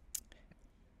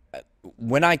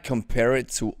when I compare it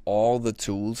to all the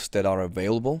tools that are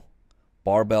available,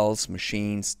 barbells,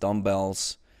 machines,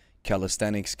 dumbbells,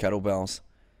 calisthenics, kettlebells,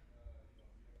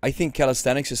 I think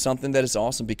calisthenics is something that is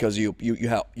awesome because you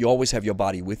always have your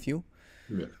body with you.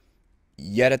 yeah.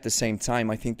 Yet at the same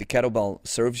time, I think the kettlebell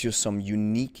serves you some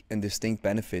unique and distinct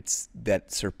benefits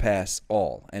that surpass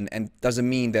all. And doesn't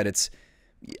mean that it's,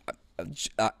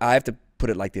 I have to put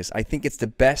it like this. I think it's the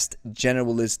best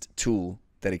generalist tool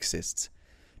that exists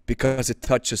because it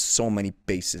touches so many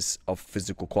bases of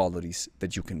physical qualities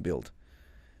that you can build,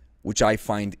 which I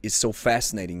find is so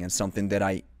fascinating and something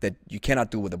that you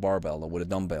cannot do with a barbell or with a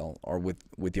dumbbell or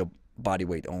with your body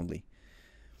weight only.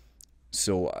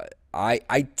 So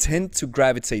I tend to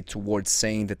gravitate towards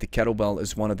saying that the kettlebell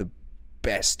is one of the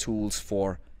best tools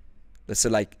for, let's say,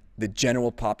 like the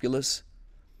general populace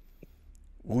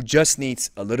who just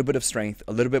needs a little bit of strength,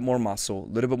 a little bit more muscle,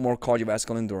 a little bit more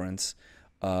cardiovascular endurance,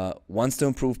 wants to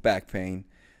improve back pain,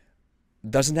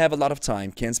 doesn't have a lot of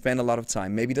time, can't spend a lot of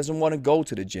time, maybe doesn't want to go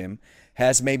to the gym,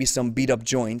 has maybe some beat up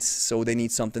joints, so they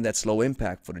need something that's low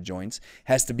impact for the joints,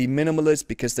 has to be minimalist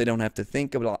because they don't have to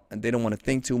think about, they don't want to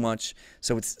think too much.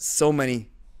 So it's so many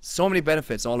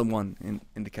benefits all in one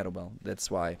in the kettlebell. That's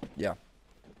why, yeah.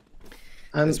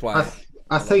 And That's why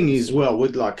I think as well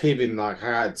with like even like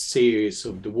I had series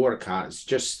of the workouts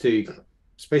just to,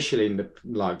 especially in the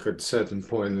like at certain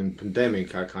point in the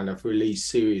pandemic, I kind of released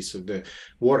series of the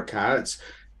workouts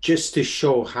just to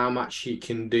show how much you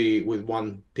can do with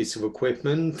one piece of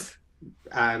equipment.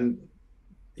 And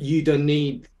you don't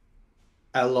need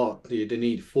a lot. You don't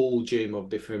need full gym of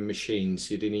different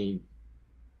machines.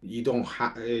 You don't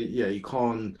have, yeah, you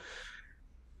can't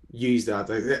use that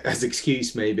as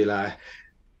excuse maybe like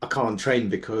I can't train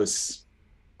because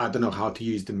I don't know how to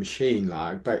use the machine.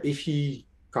 Like, but if you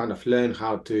kind of learn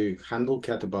how to handle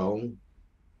kettlebell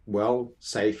well,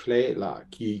 safely,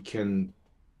 like you can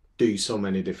do so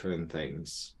many different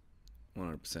things.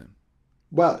 100%.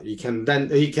 Well, you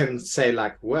can say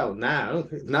like, well, now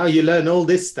you learn all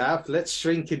this stuff. Let's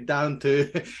shrink it down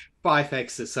to 5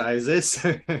 exercises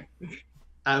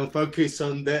and focus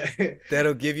on the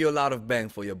That'll give you a lot of bang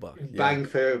for your buck. Yeah. bang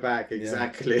for back. Yeah.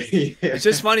 Exactly. Yeah. It's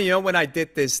just funny, you know, when I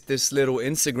did this little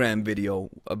Instagram video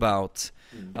about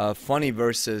funny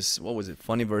versus, what was it?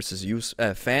 Funny versus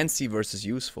fancy versus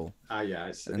useful.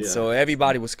 Yeah. And so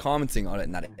everybody was commenting on it.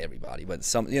 Not everybody, but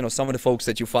some of the folks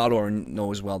that you follow or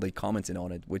know as well, they commented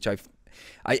on it, which I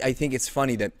think it's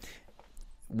funny that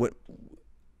what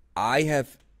I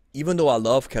have, even though I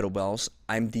love kettlebells,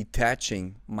 I'm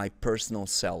detaching my personal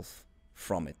self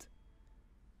from it.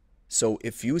 So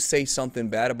if you say something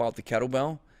bad about the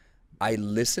kettlebell, I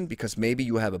listen because maybe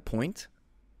you have a point.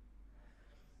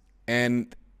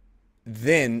 And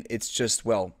then it's just,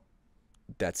 well,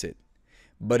 that's it.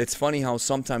 But it's funny how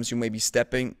sometimes you may be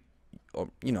stepping, or,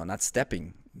 not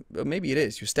stepping, but maybe it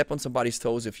is. You step on somebody's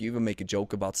toes if you even make a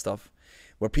joke about stuff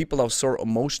where people are so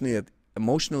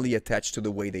emotionally attached to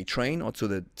the way they train or to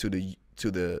the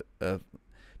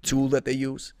tool that they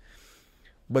use.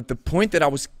 But the point that I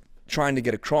was trying to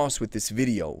get across with this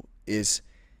video is,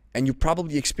 and you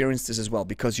probably experienced this as well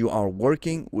because you are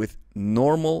working with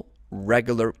normal,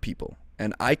 regular people.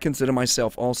 And I consider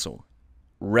myself also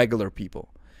regular people.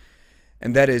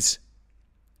 And that is,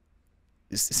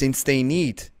 since they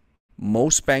need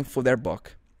most bang for their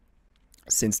buck,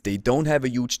 since they don't have a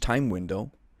huge time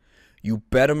window, you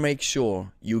better make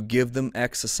sure you give them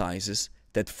exercises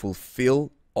that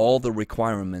fulfill all the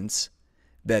requirements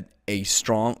that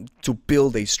to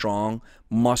build a strong,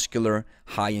 muscular,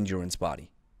 high endurance body.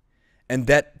 And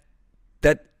that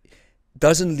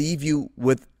doesn't leave you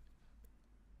with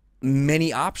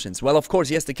many options. Well, of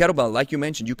course, yes, the kettlebell, like you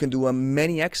mentioned, you can do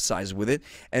many exercises with it,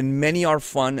 and many are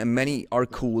fun and many are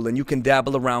cool, and you can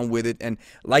dabble around with it. And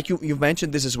like you've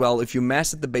mentioned this as well, if you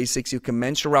master the basics, you can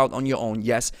venture out on your own,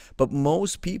 yes, but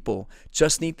most people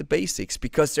just need the basics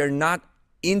because they're not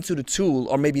into the tool,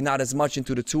 or maybe not as much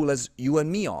into the tool as you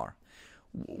and me are.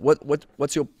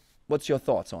 What's your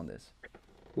thoughts on this?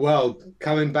 Well,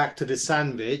 coming back to the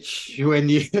sandwich, when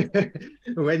you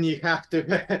when you have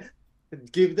to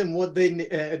give them what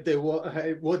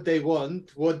what they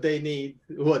want, what they need,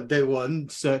 what they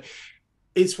want. So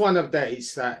it's one of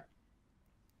those that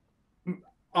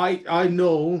I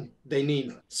know they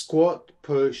need squat,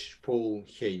 push, pull,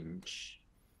 hinge,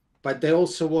 but they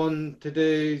also want to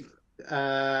do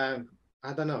I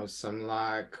don't know, some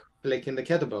like flicking the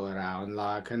kettlebell around,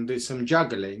 like, and do some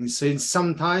juggling. So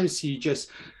sometimes you just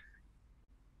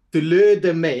to lure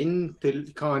them in to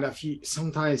kind of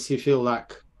sometimes you feel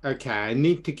like, okay, I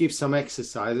need to give some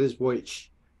exercises which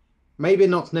maybe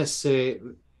not necessarily,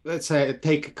 let's say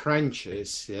take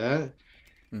crunches, yeah.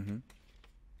 Mm-hmm.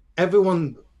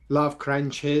 Everyone love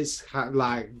crunches,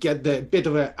 like get the bit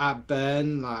of an ab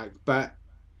burn, like, but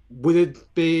would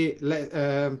it be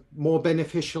more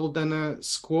beneficial than a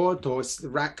squat or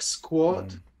rack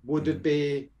squat? Would it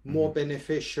be more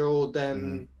beneficial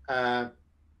than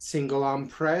single arm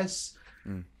press?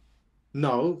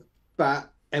 No,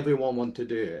 but everyone want to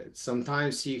do it.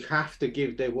 Sometimes you have to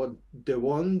give them what they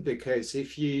want, because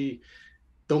if you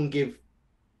don't give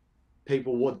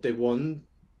people what they want,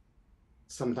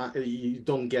 sometimes you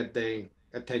don't get the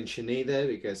attention either,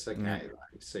 because okay,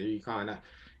 so you kind of,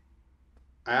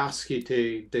 I ask you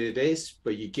to do this,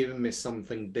 but you're giving me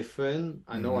something different.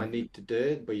 I know I need to do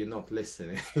it, but you're not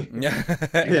listening. Yeah.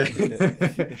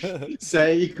 So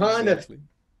you kind Exactly. of,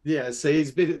 yeah. So it's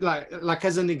been like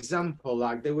as an example,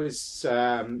 like there was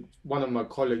one of my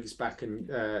colleagues back in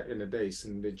the days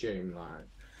in the gym, like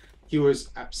he was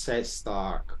obsessed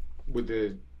like with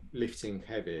the lifting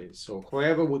heavy. So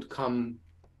whoever would come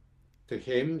to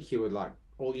him, he would like,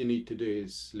 all you need to do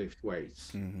is lift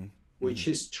weights. Which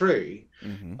is true,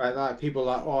 but like people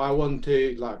are like, oh, I want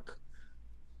to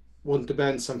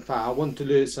burn some fat, I want to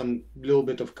lose some little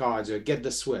bit of cardio, get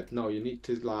the sweat. No, you need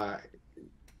to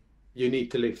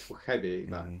lift heavy,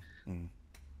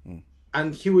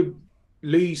 and he would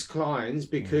lose clients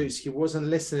because he wasn't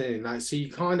listening. Like, so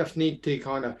you kind of need to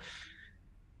kind of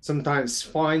sometimes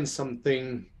find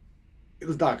something,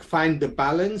 like find the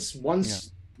balance. Once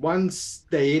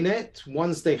they're in it,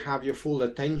 once they have your full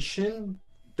attention,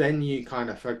 then you kind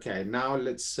of, okay, now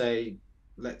let's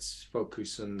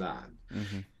focus on that.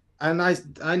 And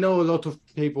I know a lot of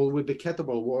people with the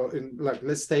kettlebell, like,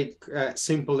 let's take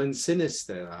simple and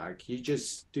sinister, like you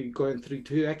just do going through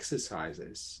 2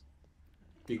 exercises.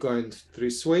 You're going through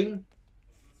swing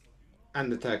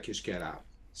and the Turkish get up.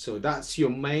 So that's your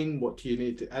main, what you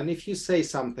need to, and if you say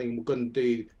something, we're going to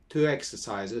do 2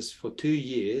 exercises for 2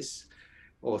 years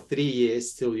or 3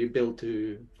 years till you build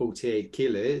to 48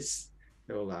 kilos,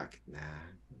 you're like, nah.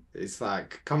 It's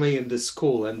like coming into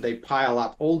school and they pile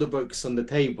up all the books on the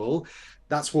table.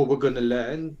 That's what we're going to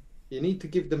learn. You need to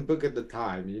give them book at the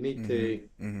time. You need to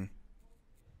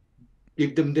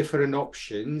give them different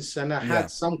options. And I had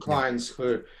some clients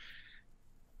who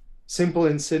simple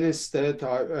and sinister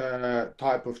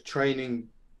type of training.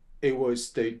 It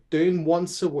was they doing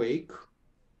once a week,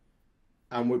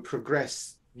 and we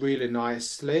progressed really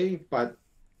nicely. But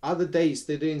other days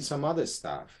they're doing some other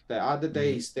stuff. The other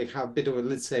days they have a bit of a,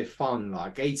 let's say, fun,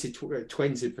 like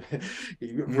 80-20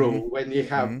 rule, when you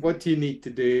have what you need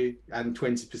to do and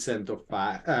 20% of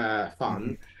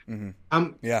fun.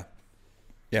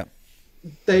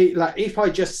 They, like, if I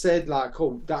just said like,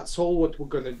 oh, that's all what we're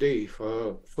gonna do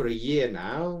for a year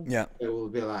now, it will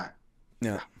be like,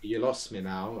 you lost me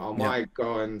now. I might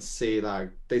go and see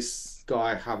like this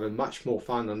guy having much more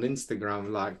fun on Instagram,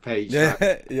 like page. And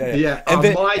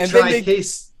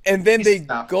then they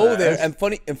go there,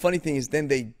 first. and funny thing is, then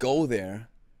they go there,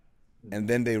 and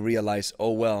then they realize,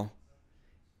 oh well,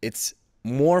 it's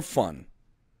more fun,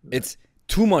 it's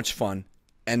too much fun,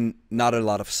 and not a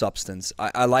lot of substance.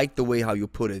 I like the way how you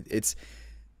put it. It's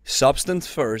substance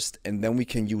first, and then we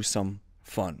can use some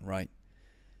fun, right?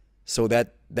 So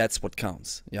that's what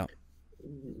counts. Yeah.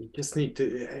 You just need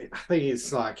to, I think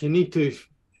it's like, you need to,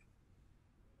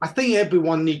 I think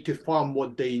everyone need to find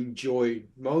what they enjoy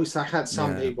most. I had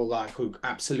some people like who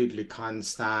absolutely can't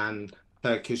stand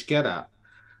Turkish get up.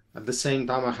 At the same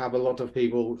time, I have a lot of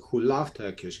people who love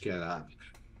Turkish get up.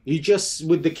 You just,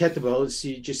 with the kettlebells,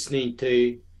 you just need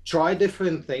to try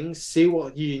different things, see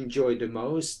what you enjoy the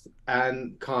most,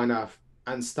 and kind of,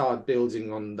 and start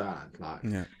building on that. Like,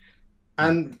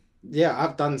 and yeah,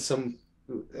 I've done some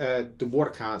the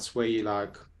workouts where you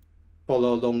like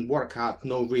follow along workout,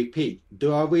 no repeat.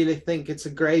 Do I really think it's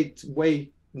a great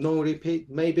way, no repeat?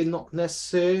 Maybe not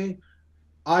necessarily.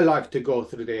 I like to go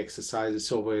through the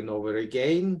exercises over and over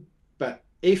again. But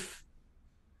if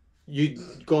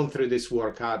you've gone through this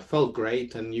workout, felt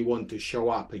great, and you want to show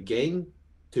up again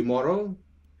tomorrow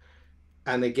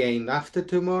and again after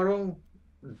tomorrow,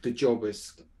 the job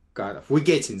is kind of, we're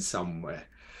getting somewhere.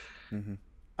 Hmm.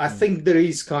 I think there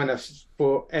is kind of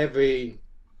for every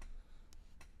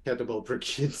kettlebell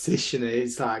practitioner,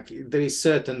 it's like there is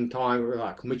certain time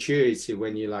like maturity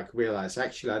when you like realize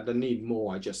actually I don't need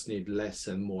more, I just need less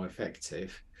and more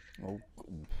effective. Oh,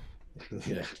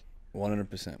 Yeah.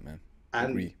 100%, man. And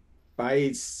Agree. but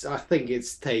it's I think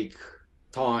it's take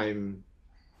time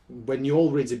when you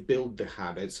already build the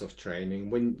habits of training,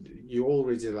 when you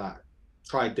already like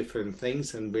try different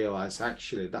things and realize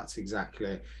actually that's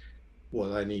exactly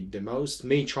what I need the most.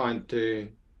 Me trying to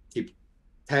keep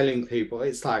telling people,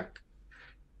 it's like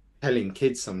telling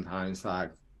kids sometimes,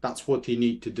 like, that's what you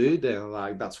need to do. They're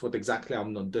like, that's what exactly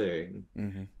I'm not doing.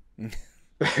 Hmm.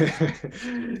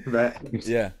 But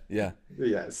Yeah, yeah.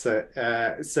 yeah, so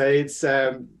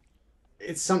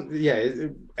it's something, yeah,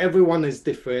 everyone is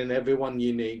different, everyone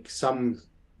unique. Some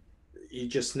you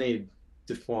just need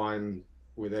to find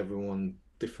with everyone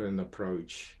different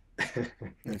approach.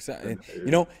 Exactly.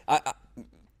 You know,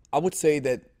 I would say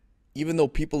that even though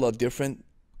people are different,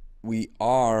 we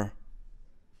are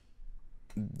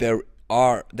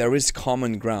there is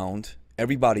common ground.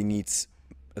 Everybody needs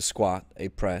a squat, a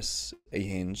press, a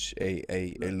hinge,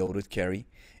 a loaded carry.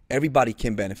 Everybody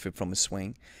can benefit from a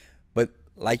swing. But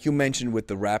like you mentioned with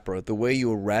the wrapper, the way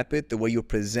you wrap it, the way you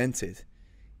present it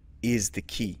is the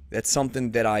key. That's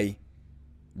something that I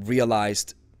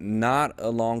realized not a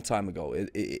long time ago.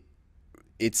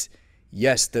 It's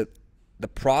yes, the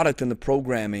product and the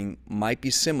programming might be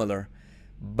similar,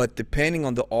 but depending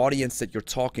on the audience that you're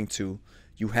talking to,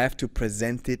 you have to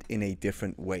present it in a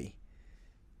different way,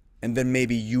 and then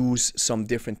maybe use some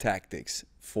different tactics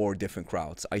for different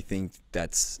crowds. I think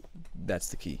that's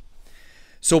the key.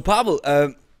 So Pavel,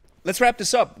 let's wrap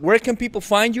this up. Where can people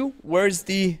find you? Where's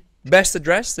the best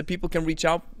address that people can reach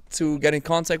out to get in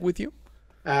contact with you?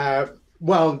 uh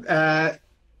well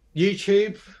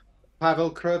YouTube,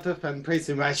 Pavel Krotov, and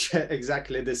pretty much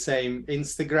exactly the same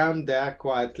Instagram. They're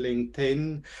quite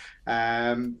LinkedIn.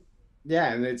 Um,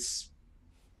 yeah, and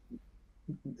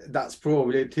that's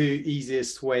probably the two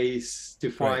easiest ways to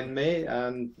Great. find me.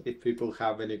 And if people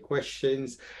have any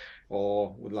questions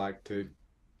or would like to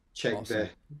check the Awesome.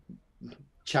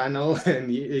 channel and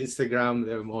Instagram,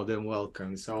 they're more than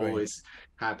welcome. So Great. always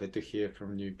happy to hear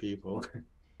from new people.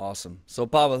 Awesome. So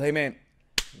Pavel, hey man,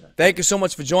 thank you so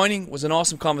much for joining. It was an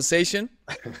awesome conversation.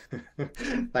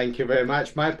 Thank you very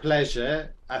much. My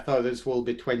pleasure. I thought this will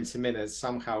be 20 minutes.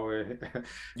 Somehow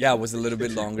Yeah, it was a little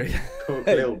bit longer. took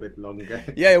a little bit longer.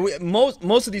 Yeah,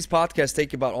 most of these podcasts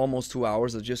take about almost 2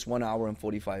 hours, or just 1 hour and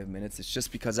 45 minutes. It's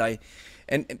just because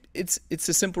and it's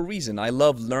a simple reason. I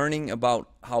love learning about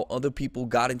how other people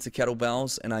got into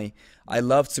kettlebells, and I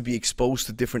love to be exposed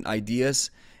to different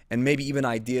ideas, and maybe even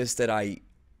ideas that I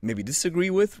maybe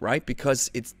disagree with, right? Because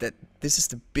it's that this is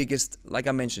the biggest, like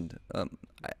I mentioned,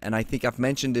 and I think I've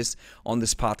mentioned this on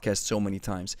this podcast so many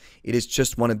times. It is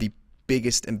just one of the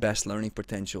biggest and best learning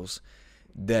potentials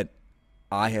that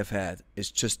I have had, is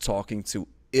just talking to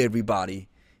everybody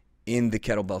in the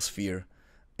kettlebell sphere,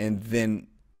 and then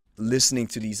listening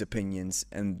to these opinions,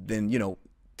 and then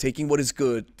taking what is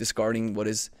good, discarding what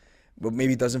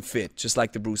maybe doesn't fit, just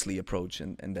like the Bruce Lee approach,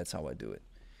 and that's how I do it.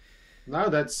 No,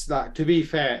 that's like, to be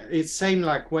fair, it's same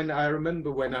like when I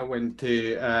remember when I went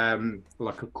to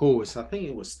like a course, I think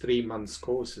it was 3 months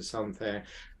course or something,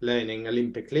 learning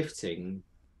Olympic lifting.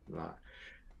 Like,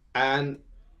 and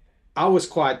I was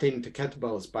quite into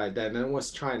kettlebells by then, and I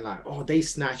was trying like, oh, they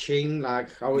snatching.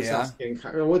 Like I was Yeah. asking,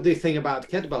 what do you think about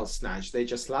kettlebell snatch? They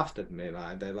just laughed at me.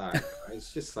 Like they're like,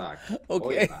 it's just like, oh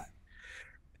Okay. yeah.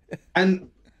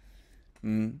 And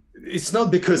Mm, it's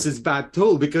not because it's bad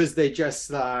tool, because they just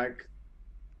like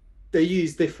they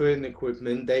use different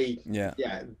equipment. They yeah.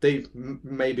 yeah, they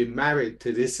may be married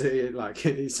to this. Like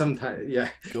sometimes yeah,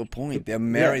 Good point. They're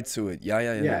yeah. married to it. Yeah,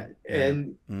 yeah, yeah, yeah, Yeah, yeah, yeah.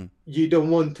 and Mm. you don't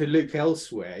want to look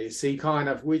elsewhere. You see, kind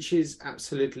of, which is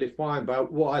absolutely fine.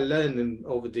 But what I learned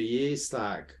over the years,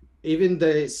 like even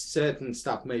there's certain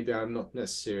stuff maybe I'm not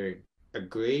necessarily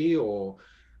agree, or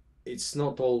it's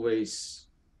not always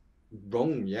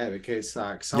wrong. Yeah, because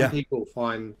like some Yeah. people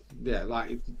find, yeah,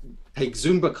 like take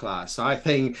Zumba class. I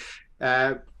think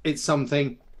it's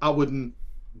something I wouldn't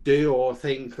do or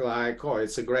think like, oh,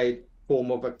 it's a great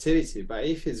form of activity. But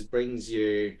if it brings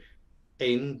you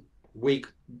in week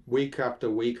week after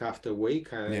week after week,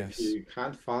 and if Yes. you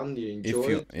had fun, you If enjoy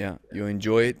you, it. yeah, you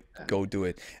enjoy it, go do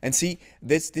it. And see,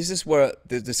 this is where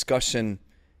the discussion,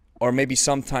 or maybe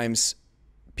sometimes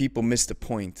people miss the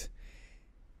point.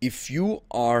 If you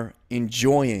are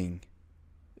enjoying,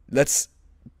 let's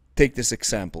take this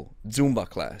example, Zumba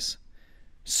class.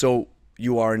 So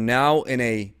you are now in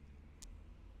a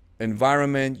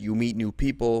environment, you meet new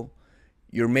people,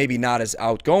 you're maybe not as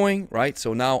outgoing, right?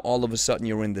 So now all of a sudden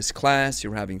you're in this class,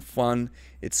 you're having fun,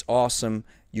 it's awesome,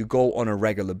 you go on a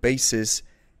regular basis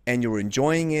and you're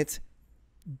enjoying it.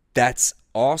 That's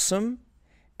awesome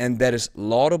and that is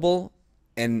laudable,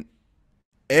 and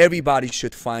everybody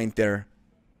should find their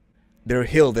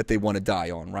hill that they want to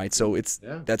die on, right? So it's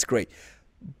Yeah. that's great.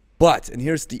 But, and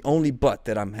here's the only but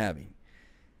that I'm having.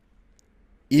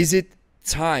 Is it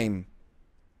time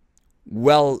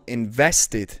well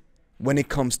invested when it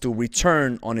comes to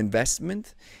return on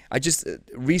investment? I just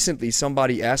recently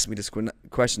somebody asked me this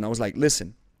question. I was like,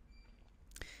 listen,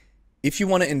 if you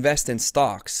want to invest in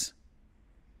stocks,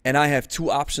 and I have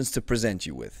two options to present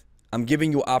you with, I'm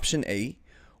giving you option A,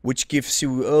 which gives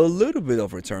you a little bit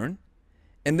of return,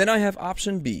 and then I have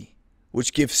option B,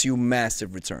 which gives you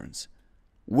massive returns.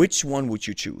 Which one would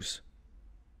you choose?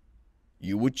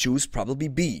 You would choose probably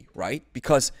B, right?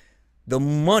 Because the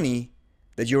money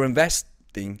that you're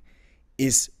investing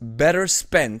is better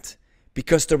spent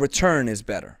because the return is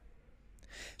better.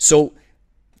 So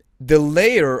the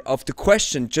layer of the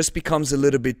question just becomes a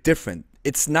little bit different.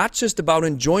 It's not just about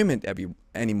enjoyment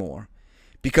anymore.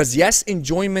 Because yes,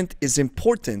 enjoyment is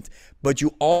important, but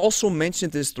you also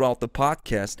mentioned this throughout the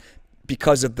podcast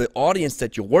because of the audience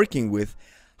that you're working with,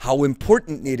 how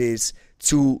important it is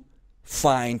to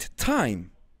find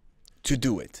time to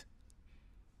do it.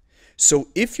 So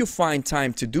if you find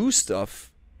time to do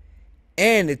stuff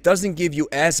and it doesn't give you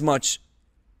as much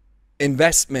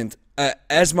investment,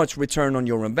 as much return on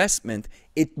your investment,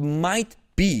 it might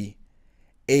be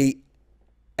a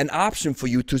an option for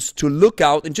you to look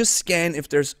out and just scan if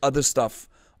there's other stuff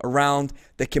around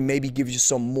that can maybe give you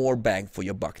some more bang for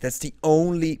your buck. That's the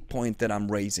only point that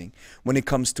I'm raising when it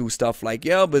comes to stuff like,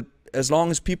 yeah, but as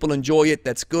long as people enjoy it,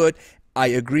 that's good. I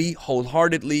agree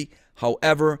wholeheartedly.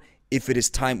 However, if it is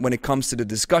time, when it comes to the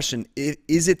discussion,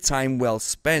 is it time well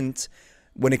spent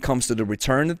when it comes to the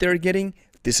return that they're getting?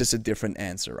 This is a different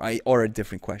answer, or a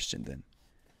different question then.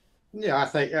 Yeah, I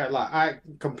think like I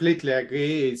completely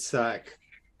agree. It's like,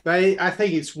 but I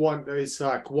think it's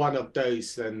like one of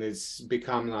those, and it's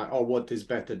become like, oh, what is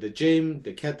better, the gym,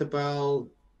 the kettlebell,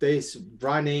 this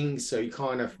running? So you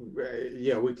kind of,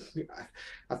 yeah,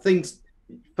 I think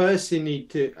first you need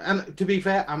to, and to be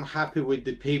fair, I'm happy with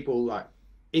the people. Like,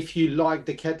 if you like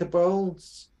the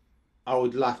kettlebells, I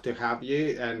would love to have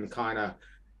you and kind of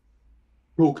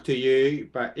talk to you.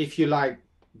 But if you like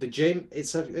the gym,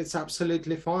 it's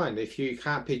absolutely fine. If you're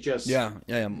happy just Yeah,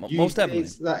 yeah, yeah. you Most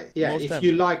definitely. it's like, yeah, Most if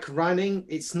you definitely. like running,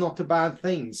 it's not a bad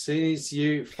thing. As soon as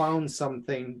you found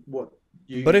something what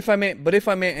But you if I may, but if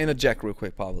I may interject real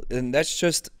quick, Pavel, and that's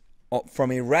just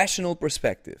from a rational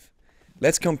perspective.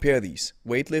 Let's compare these: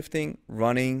 weightlifting,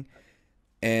 running,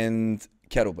 and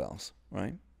kettlebells.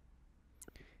 Right?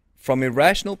 From a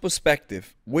rational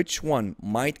perspective, which one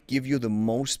might give you the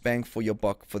most bang for your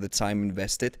buck for the time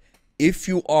invested? If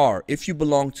you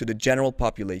belong to the general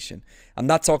population, I'm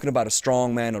not talking about a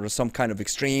strong man or some kind of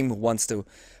extreme who wants to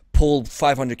pull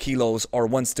 500 kilos or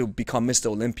wants to become Mr.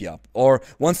 Olympia or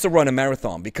wants to run a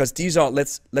marathon, because these are,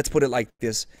 let's put it like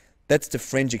this, that's the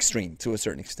fringe extreme to a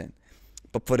certain extent.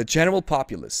 But for the general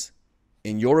populace,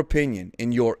 in your opinion,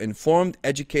 in your informed,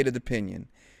 educated opinion,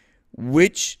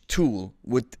 which tool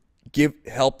would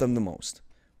help them the most?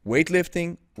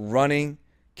 Weightlifting, running,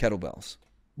 kettlebells.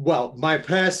 well, my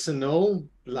personal,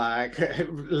 like,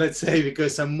 let's say,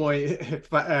 because I'm more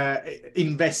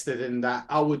invested in that,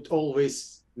 I would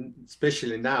always,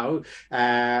 especially now,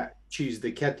 choose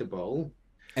the kettlebell,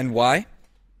 And why?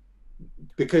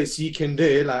 because you can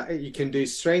do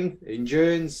strength,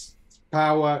 endurance,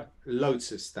 power,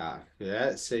 loads of stuff.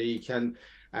 Yeah, so you can.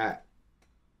 Uh,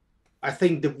 I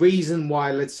think the reason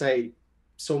why, let's say,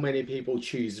 so many people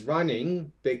choose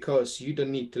running, because you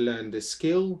don't need to learn the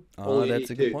skill. All you That's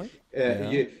need a good to, point.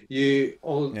 Yeah.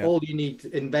 all Yeah. all you need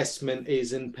investment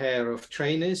is in pair of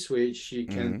trainers, which you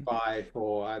can Hmm. buy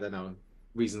for, I don't know,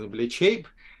 reasonably cheap,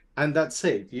 and that's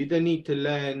it. You don't need to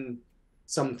learn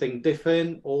something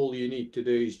different. All you need to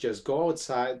do is just go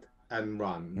outside and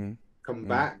run. Hmm. Come Hmm.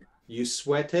 back, you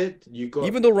sweat it, you got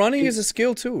Even though running is a it's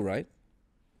skill too, right?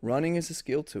 Running is a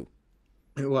skill too.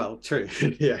 well, true.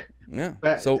 Yeah. Yeah.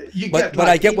 But So, you but get but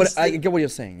I like get what instant, you're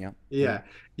saying. Yeah. yeah,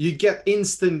 you get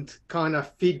instant kind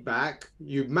of feedback.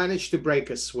 You managed to break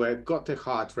a sweat, got the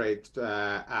heart rate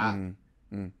at Mm.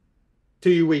 Mm.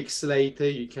 2 weeks later,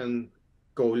 you can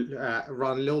go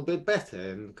run a little bit better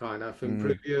and kind of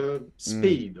improve Mm. your Mm.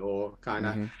 speed or kind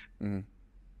of Mm-hmm. Mm.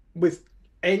 with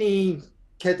any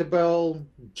kettlebell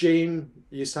gym,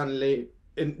 you suddenly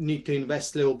need to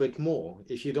invest a little bit more.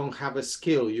 If you don't have a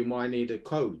skill, you might need a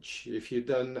coach. If you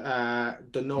don't know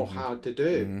Mm-hmm. how to do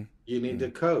it, Mm-hmm. you need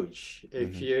a coach. If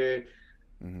Mm-hmm. you,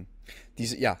 Mm-hmm.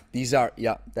 These are,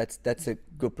 that's a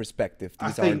good perspective. I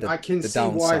These are think I can the see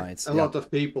why downsides. a Yeah. lot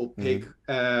of people Mm-hmm. pick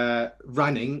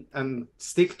running and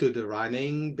stick to the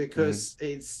running Mm-hmm. because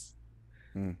it's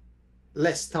Mm-hmm.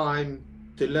 less time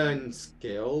to learn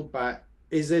skill, but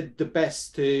is it the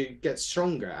best to get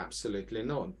stronger? Absolutely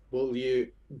not. Will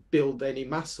you build any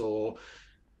muscle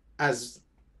as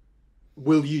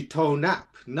will you tone up?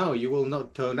 No, you will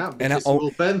not tone up And because you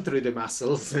will burn through the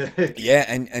muscles. yeah,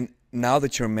 and now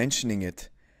that you're mentioning it,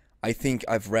 I think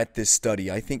I've read this study.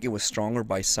 I think it was Stronger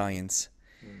by Science.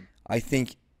 I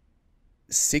think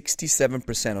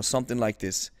 67% or something like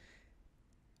this.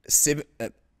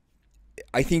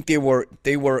 I think they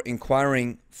were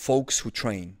inquiring folks who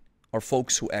train or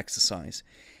folks who exercise,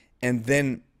 and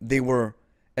then they were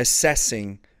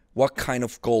assessing what kind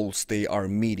of goals they are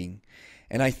meeting.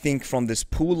 And I think from this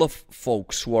pool of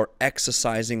folks who are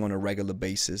exercising on a regular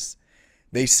basis,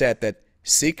 they said that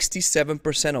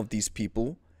 67% of these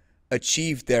people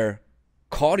achieved their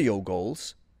cardio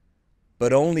goals,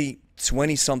 but only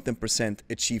 20 something percent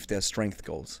achieved their strength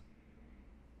goals.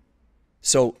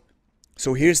 So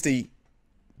here's the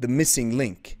missing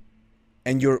link.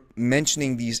 And you're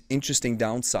mentioning these interesting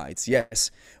downsides,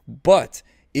 yes. But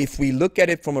if we look at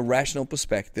it from a rational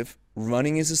perspective,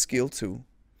 running is a skill too.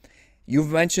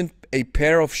 You've mentioned a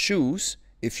pair of shoes.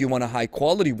 If you want a high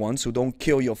quality one so don't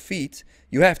kill your feet,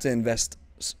 you have to invest,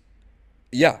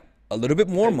 a little bit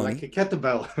more like money. a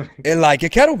kettlebell. And like a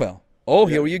kettlebell. Oh,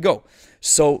 Yeah. here you go.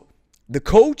 So the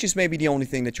coach is maybe the only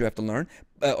thing that you have to learn,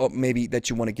 or maybe that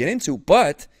you want to get into.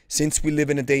 But since we live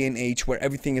in a day and age where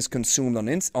everything is consumed on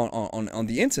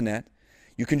the internet,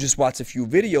 you can just watch a few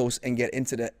videos and get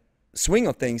into the swing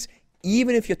of things,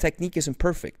 even if your technique isn't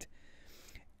perfect.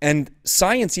 And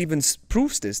science even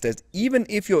proves this, that even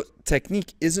if your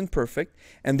technique isn't perfect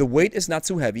and the weight is not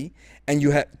too heavy and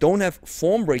you don't have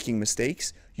form breaking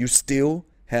mistakes, you still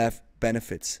have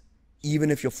benefits, even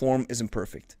if your form isn't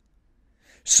perfect.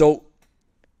 So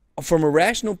from a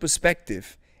rational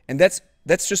perspective, and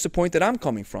that's just the point that I'm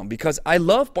coming from, because I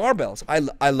love barbells.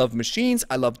 I love machines.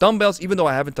 I love dumbbells, even though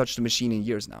I haven't touched a machine in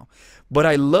years now. But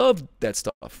I love that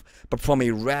stuff. But from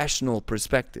a rational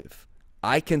perspective,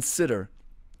 I consider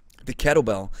the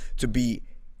kettlebell to be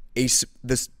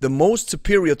the most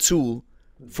superior tool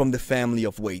from the family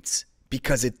of weights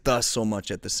because it does so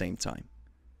much at the same time.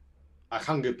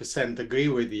 100% agree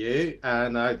with you,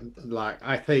 and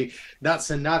I think that's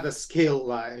another skill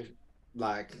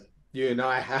like you and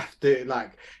I have to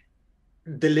like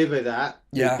deliver that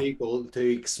to Yeah. people to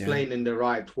explain in the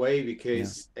right way,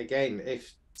 because again,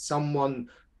 if someone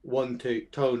want to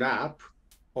tone up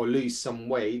or lose some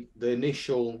weight, the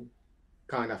initial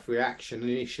kind of reaction,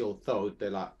 initial thought,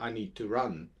 they're like, I need to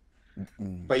run.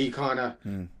 But you kind of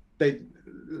they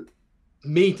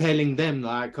me telling them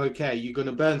like, okay, you're going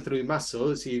to burn through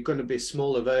muscles, you're going to be a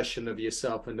smaller version of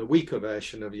yourself and a weaker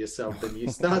version of yourself than you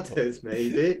started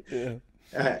maybe.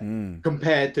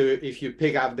 Compared to if you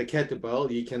pick up the kettlebell,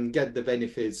 you can get the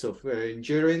benefits of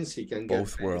endurance, you can get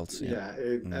both worlds,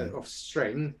 of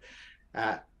strength.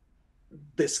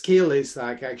 The skill is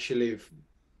like actually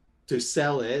to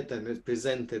sell it and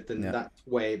present it in that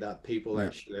way that people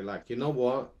actually like, you know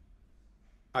what,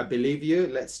 I believe you,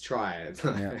 let's try it.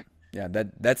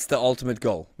 That's the ultimate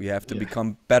goal. We have to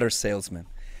become better salesmen.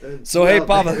 So hey,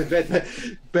 Pavel,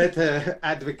 better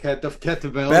advocate of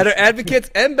kettlebells, better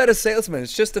advocates and better salesmen.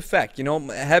 It's just a fact,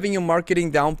 having your marketing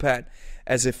down pat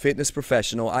as a fitness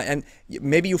professional. And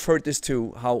maybe you've heard this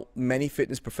too, how many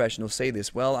fitness professionals say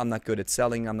this. Well, I'm not good at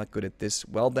selling. I'm not good at this.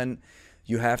 Well, then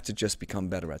you have to just become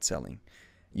better at selling.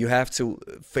 You have to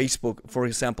for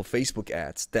example, Facebook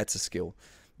ads. That's a skill.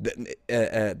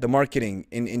 The marketing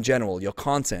in general, your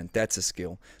content, that's a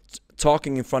skill.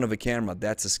 Talking in front of a camera,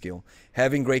 that's a skill.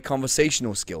 Having great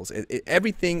conversational skills,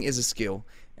 everything is a skill.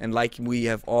 And like we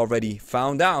have already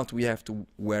found out, we have to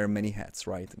wear many hats,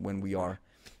 right, when we are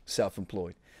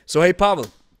self-employed. So hey, Pavel,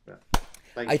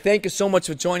 I thank you so much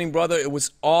for joining, brother. It was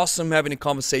awesome having a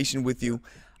conversation with you.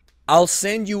 I'll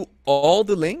send you all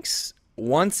the links.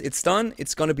 Once it's done,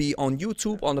 it's going to be on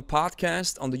YouTube, on the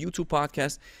YouTube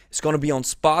podcast. It's going to be on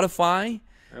Spotify.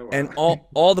 Oh, and wow.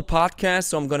 all the podcasts.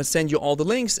 So I'm going to send you all the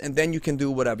links, and then you can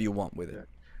do whatever you want with it.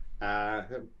 Uh,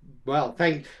 well,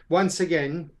 once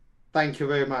again, thank you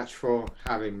very much for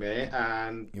having me,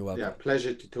 and You're yeah, welcome.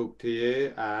 pleasure to talk to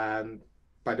you. And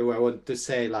by the way, I want to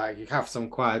say, like, you have some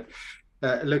quite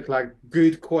look like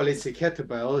good quality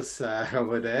kettlebells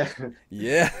over there.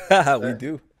 Yeah, we So,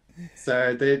 do.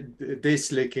 so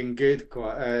this looking good,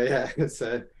 quite yeah.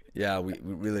 So Yeah, we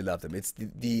really love them. It's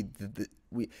the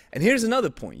we and here's another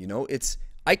point, it's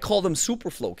I call them super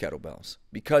flow kettlebells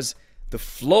because the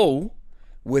flow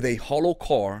with a hollow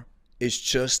core is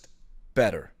just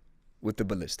better with the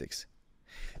ballistics.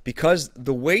 Because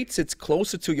the weight sits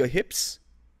closer to your hips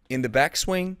in the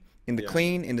backswing, in the yeah,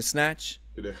 clean, in the snatch,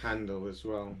 to the handle as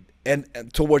well. and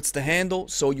towards the handle,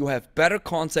 so you have better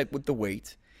contact with the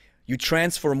weight. You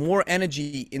transfer more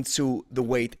energy into the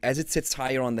weight as it sits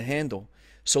higher on the handle,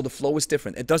 so the flow is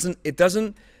different. It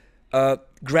doesn't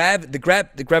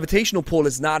the gravitational pull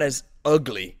is not as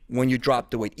ugly when you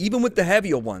drop the weight, even with the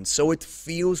heavier ones. So it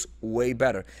feels way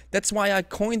better. That's why I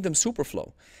coined them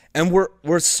Superflow, and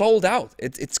we're sold out.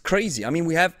 It's crazy. I mean,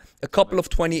 we have a couple of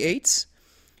 28s.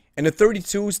 And the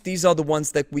 32s, these are the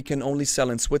ones that we can only sell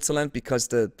in Switzerland because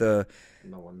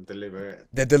No one deliver it.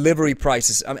 the delivery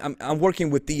prices. I'm working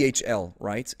with DHL,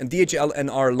 right? And DHL and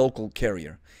our local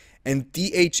carrier. And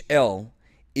DHL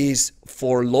is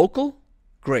for local,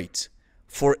 great.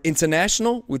 For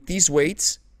international, with these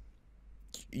weights,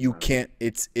 you can't.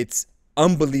 It's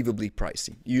unbelievably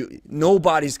pricey.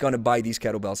 Nobody's gonna buy these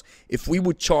kettlebells if we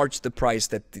would charge the price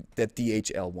that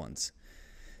DHL wants.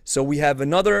 So we have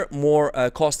another more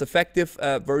cost-effective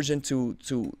version to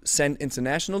send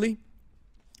internationally.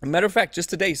 As a matter of fact,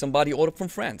 just today somebody ordered from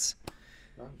France.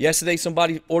 Yesterday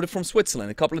somebody ordered from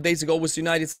Switzerland. A couple of days ago was the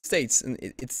United States, and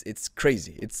it's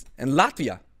crazy. And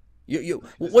Latvia.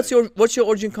 What's your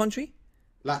origin country?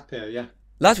 Latvia, yeah.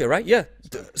 Latvia, right? Yeah.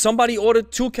 Somebody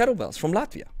ordered 2 kettlebells from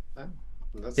Latvia. Oh,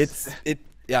 that's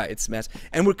It's massive.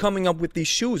 And we're coming up with these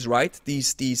shoes, right?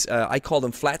 These I call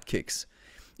them flat kicks.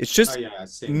 It's just oh yeah, I've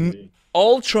seen the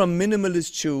ultra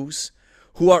minimalist shoes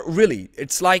who are really,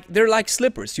 they're like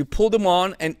slippers. You pull them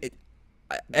on, and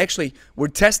actually we're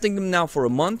testing them now for a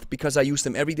month because I use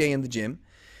them every day in the gym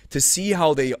to see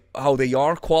how they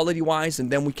are quality wise,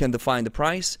 and then we can define the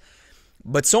price.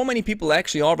 But so many people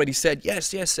actually already said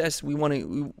yes,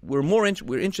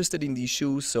 we're interested in these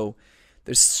shoes. So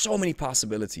there's so many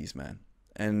possibilities, man.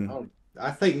 And oh,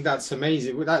 I think that's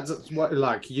amazing. That's what,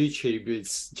 like, YouTube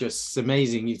is just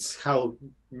amazing. It's how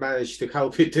managed to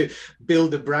help you to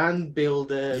build a brand,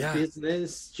 build a yeah,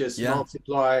 business, just yeah,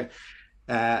 multiply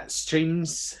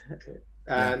streams.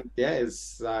 yeah, And yeah,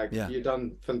 it's like yeah. you've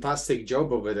done fantastic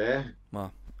job over there.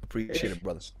 Well, appreciate it,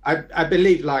 brothers. I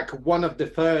believe like one of the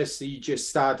first you just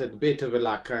started a bit of a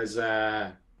like as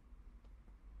a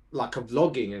like a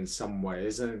vlogging in some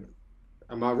ways, and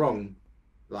am I wrong?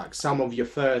 Like some of your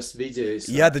first videos.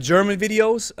 Yeah, the German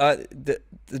videos,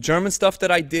 the German stuff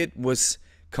that I did was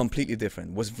completely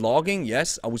different. Was vlogging,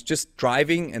 yes. I was just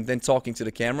driving and then talking to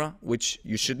the camera, which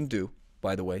you shouldn't do,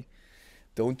 by the way.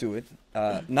 Don't do it.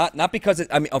 Not because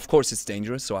I mean, of course it's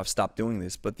dangerous, so I've stopped doing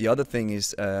this. But the other thing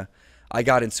is, I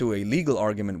got into a legal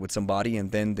argument with somebody,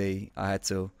 and then I had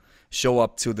to show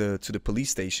up to the police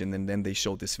station, and then they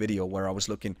showed this video where I was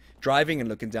driving and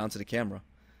looking down to the camera.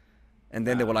 And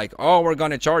then they were like, "Oh, we're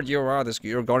gonna charge you, or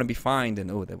you're gonna be fined."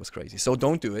 And oh, that was crazy. So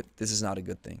don't do it. This is not a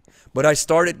good thing. But I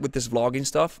started with this vlogging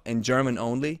stuff in German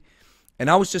only, and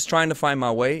I was just trying to find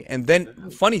my way. And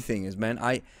then, funny thing is, man,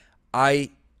 I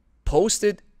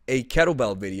posted a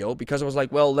kettlebell video because I was like,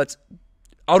 well,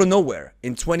 out of nowhere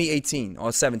in 2018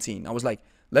 or 17, I was like,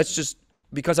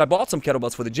 because I bought some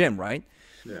kettlebells for the gym, right?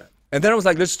 Yeah. And then I was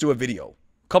like, let's do a video,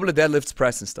 a couple of deadlifts,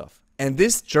 press, and stuff. And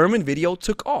this German video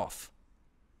took off.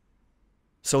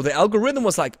 So the algorithm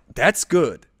was like, that's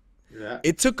good. Yeah.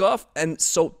 It took off, and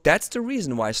so that's the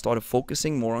reason why I started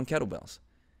focusing more on kettlebells.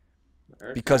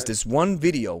 Okay. Because this one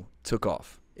video took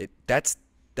off. That's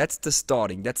the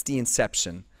starting, that's the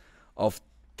inception of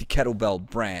the kettlebell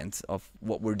brand of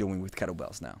what we're doing with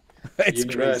kettlebells now. It's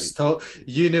crazy.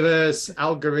 Universe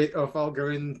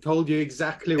algorithm told you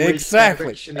exactly which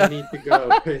direction you need to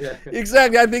go. Yeah.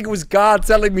 Exactly. I think it was God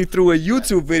telling me through a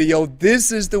YouTube video,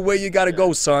 this is the way you got to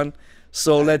go, son.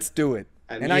 So let's do it.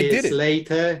 And I did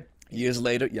it. Years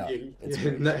later, yeah. you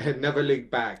never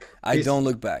look back. I don't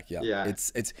look back. Yeah. Yeah.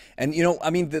 It's and I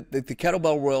mean the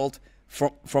kettlebell world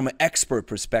from an expert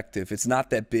perspective, it's not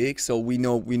that big. So we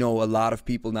know a lot of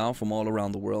people now from all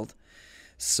around the world.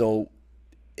 So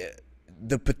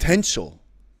the potential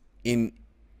in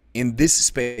this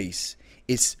space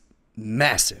is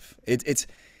massive.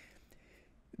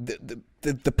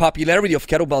 the popularity of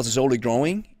kettlebells is only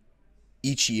growing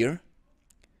each year.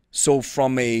 So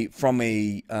from a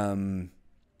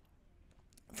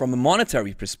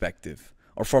monetary perspective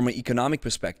or from an economic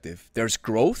perspective, there's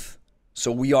growth.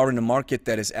 So we are in a market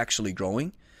that is actually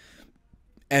growing.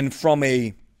 And from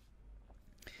a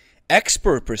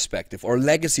expert perspective or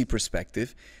legacy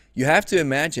perspective, you have to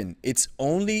imagine it's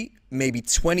only maybe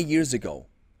 20 years ago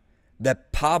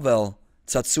that Pavel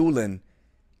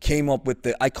came up with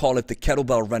I call it the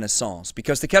kettlebell renaissance,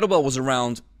 because the kettlebell was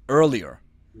around earlier.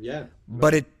 Yeah.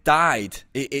 But it died.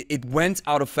 It went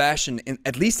out of fashion,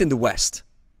 at least in the West.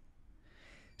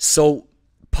 So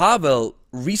Pavel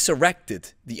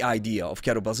resurrected the idea of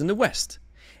kettlebells in the West.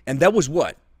 And that was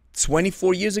what?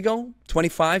 24 years ago?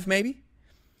 25 maybe?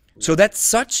 So that's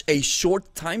such a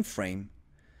short time frame.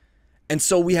 And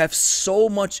so we have so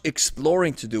much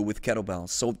exploring to do with kettlebells.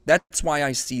 So that's why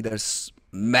I see there's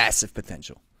massive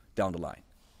potential down the line.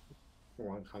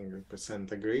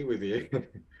 100% agree with you.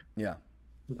 Yeah.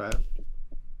 But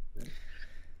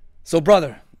so,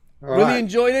 brother, really right.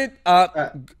 enjoyed it.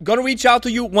 Gonna reach out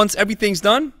to you once everything's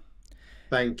done.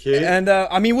 Thank you. And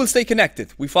I mean, we'll stay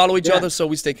connected. We follow each other, so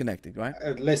we stay connected, right?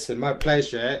 Listen, my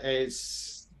pleasure.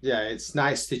 It's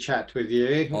nice to chat with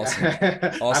you. Awesome.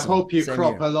 I hope you Same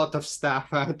crop here. a lot of stuff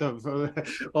out of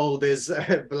all this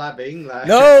blabbing. Like.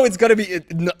 No, it's gonna be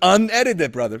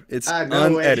unedited, brother. It's No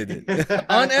unedited.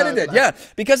 Unedited, yeah,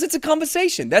 because it's a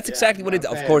conversation. That's exactly what it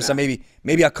is. Of course,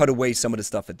 maybe I cut away some of the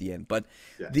stuff at the end, but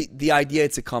the idea,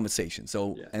 it's a conversation.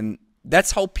 So, and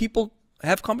that's how people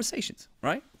have conversations,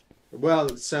 right?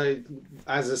 Well, so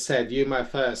as I said, you're my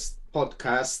first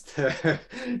podcast.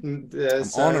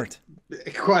 I'm honored.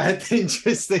 Quite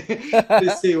interesting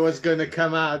to see what's going to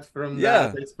come out from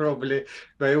that. It's probably,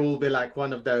 they will be like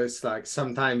one of those, like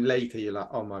sometime later you're like,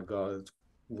 oh my God,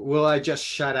 will I just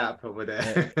shut up over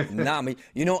there? Nah, I mean,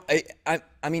 you know,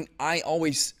 I mean, I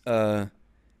always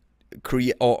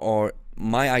create, or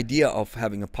my idea of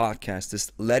having a podcast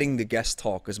is letting the guest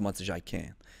talk as much as I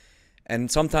can. And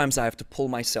sometimes I have to pull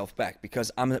myself back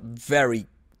because I'm a very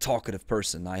talkative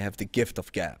person. I have the gift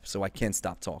of gab, so I can't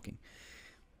stop talking.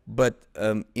 But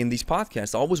in these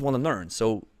podcasts, I always want to learn.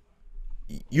 So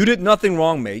you did nothing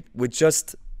wrong, mate, with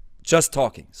just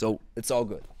talking. So it's all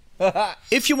good.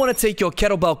 If you want to take your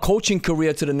kettlebell coaching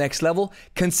career to the next level,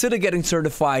 consider getting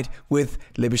certified with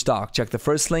Liberstock. Check the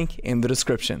first link in the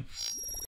description.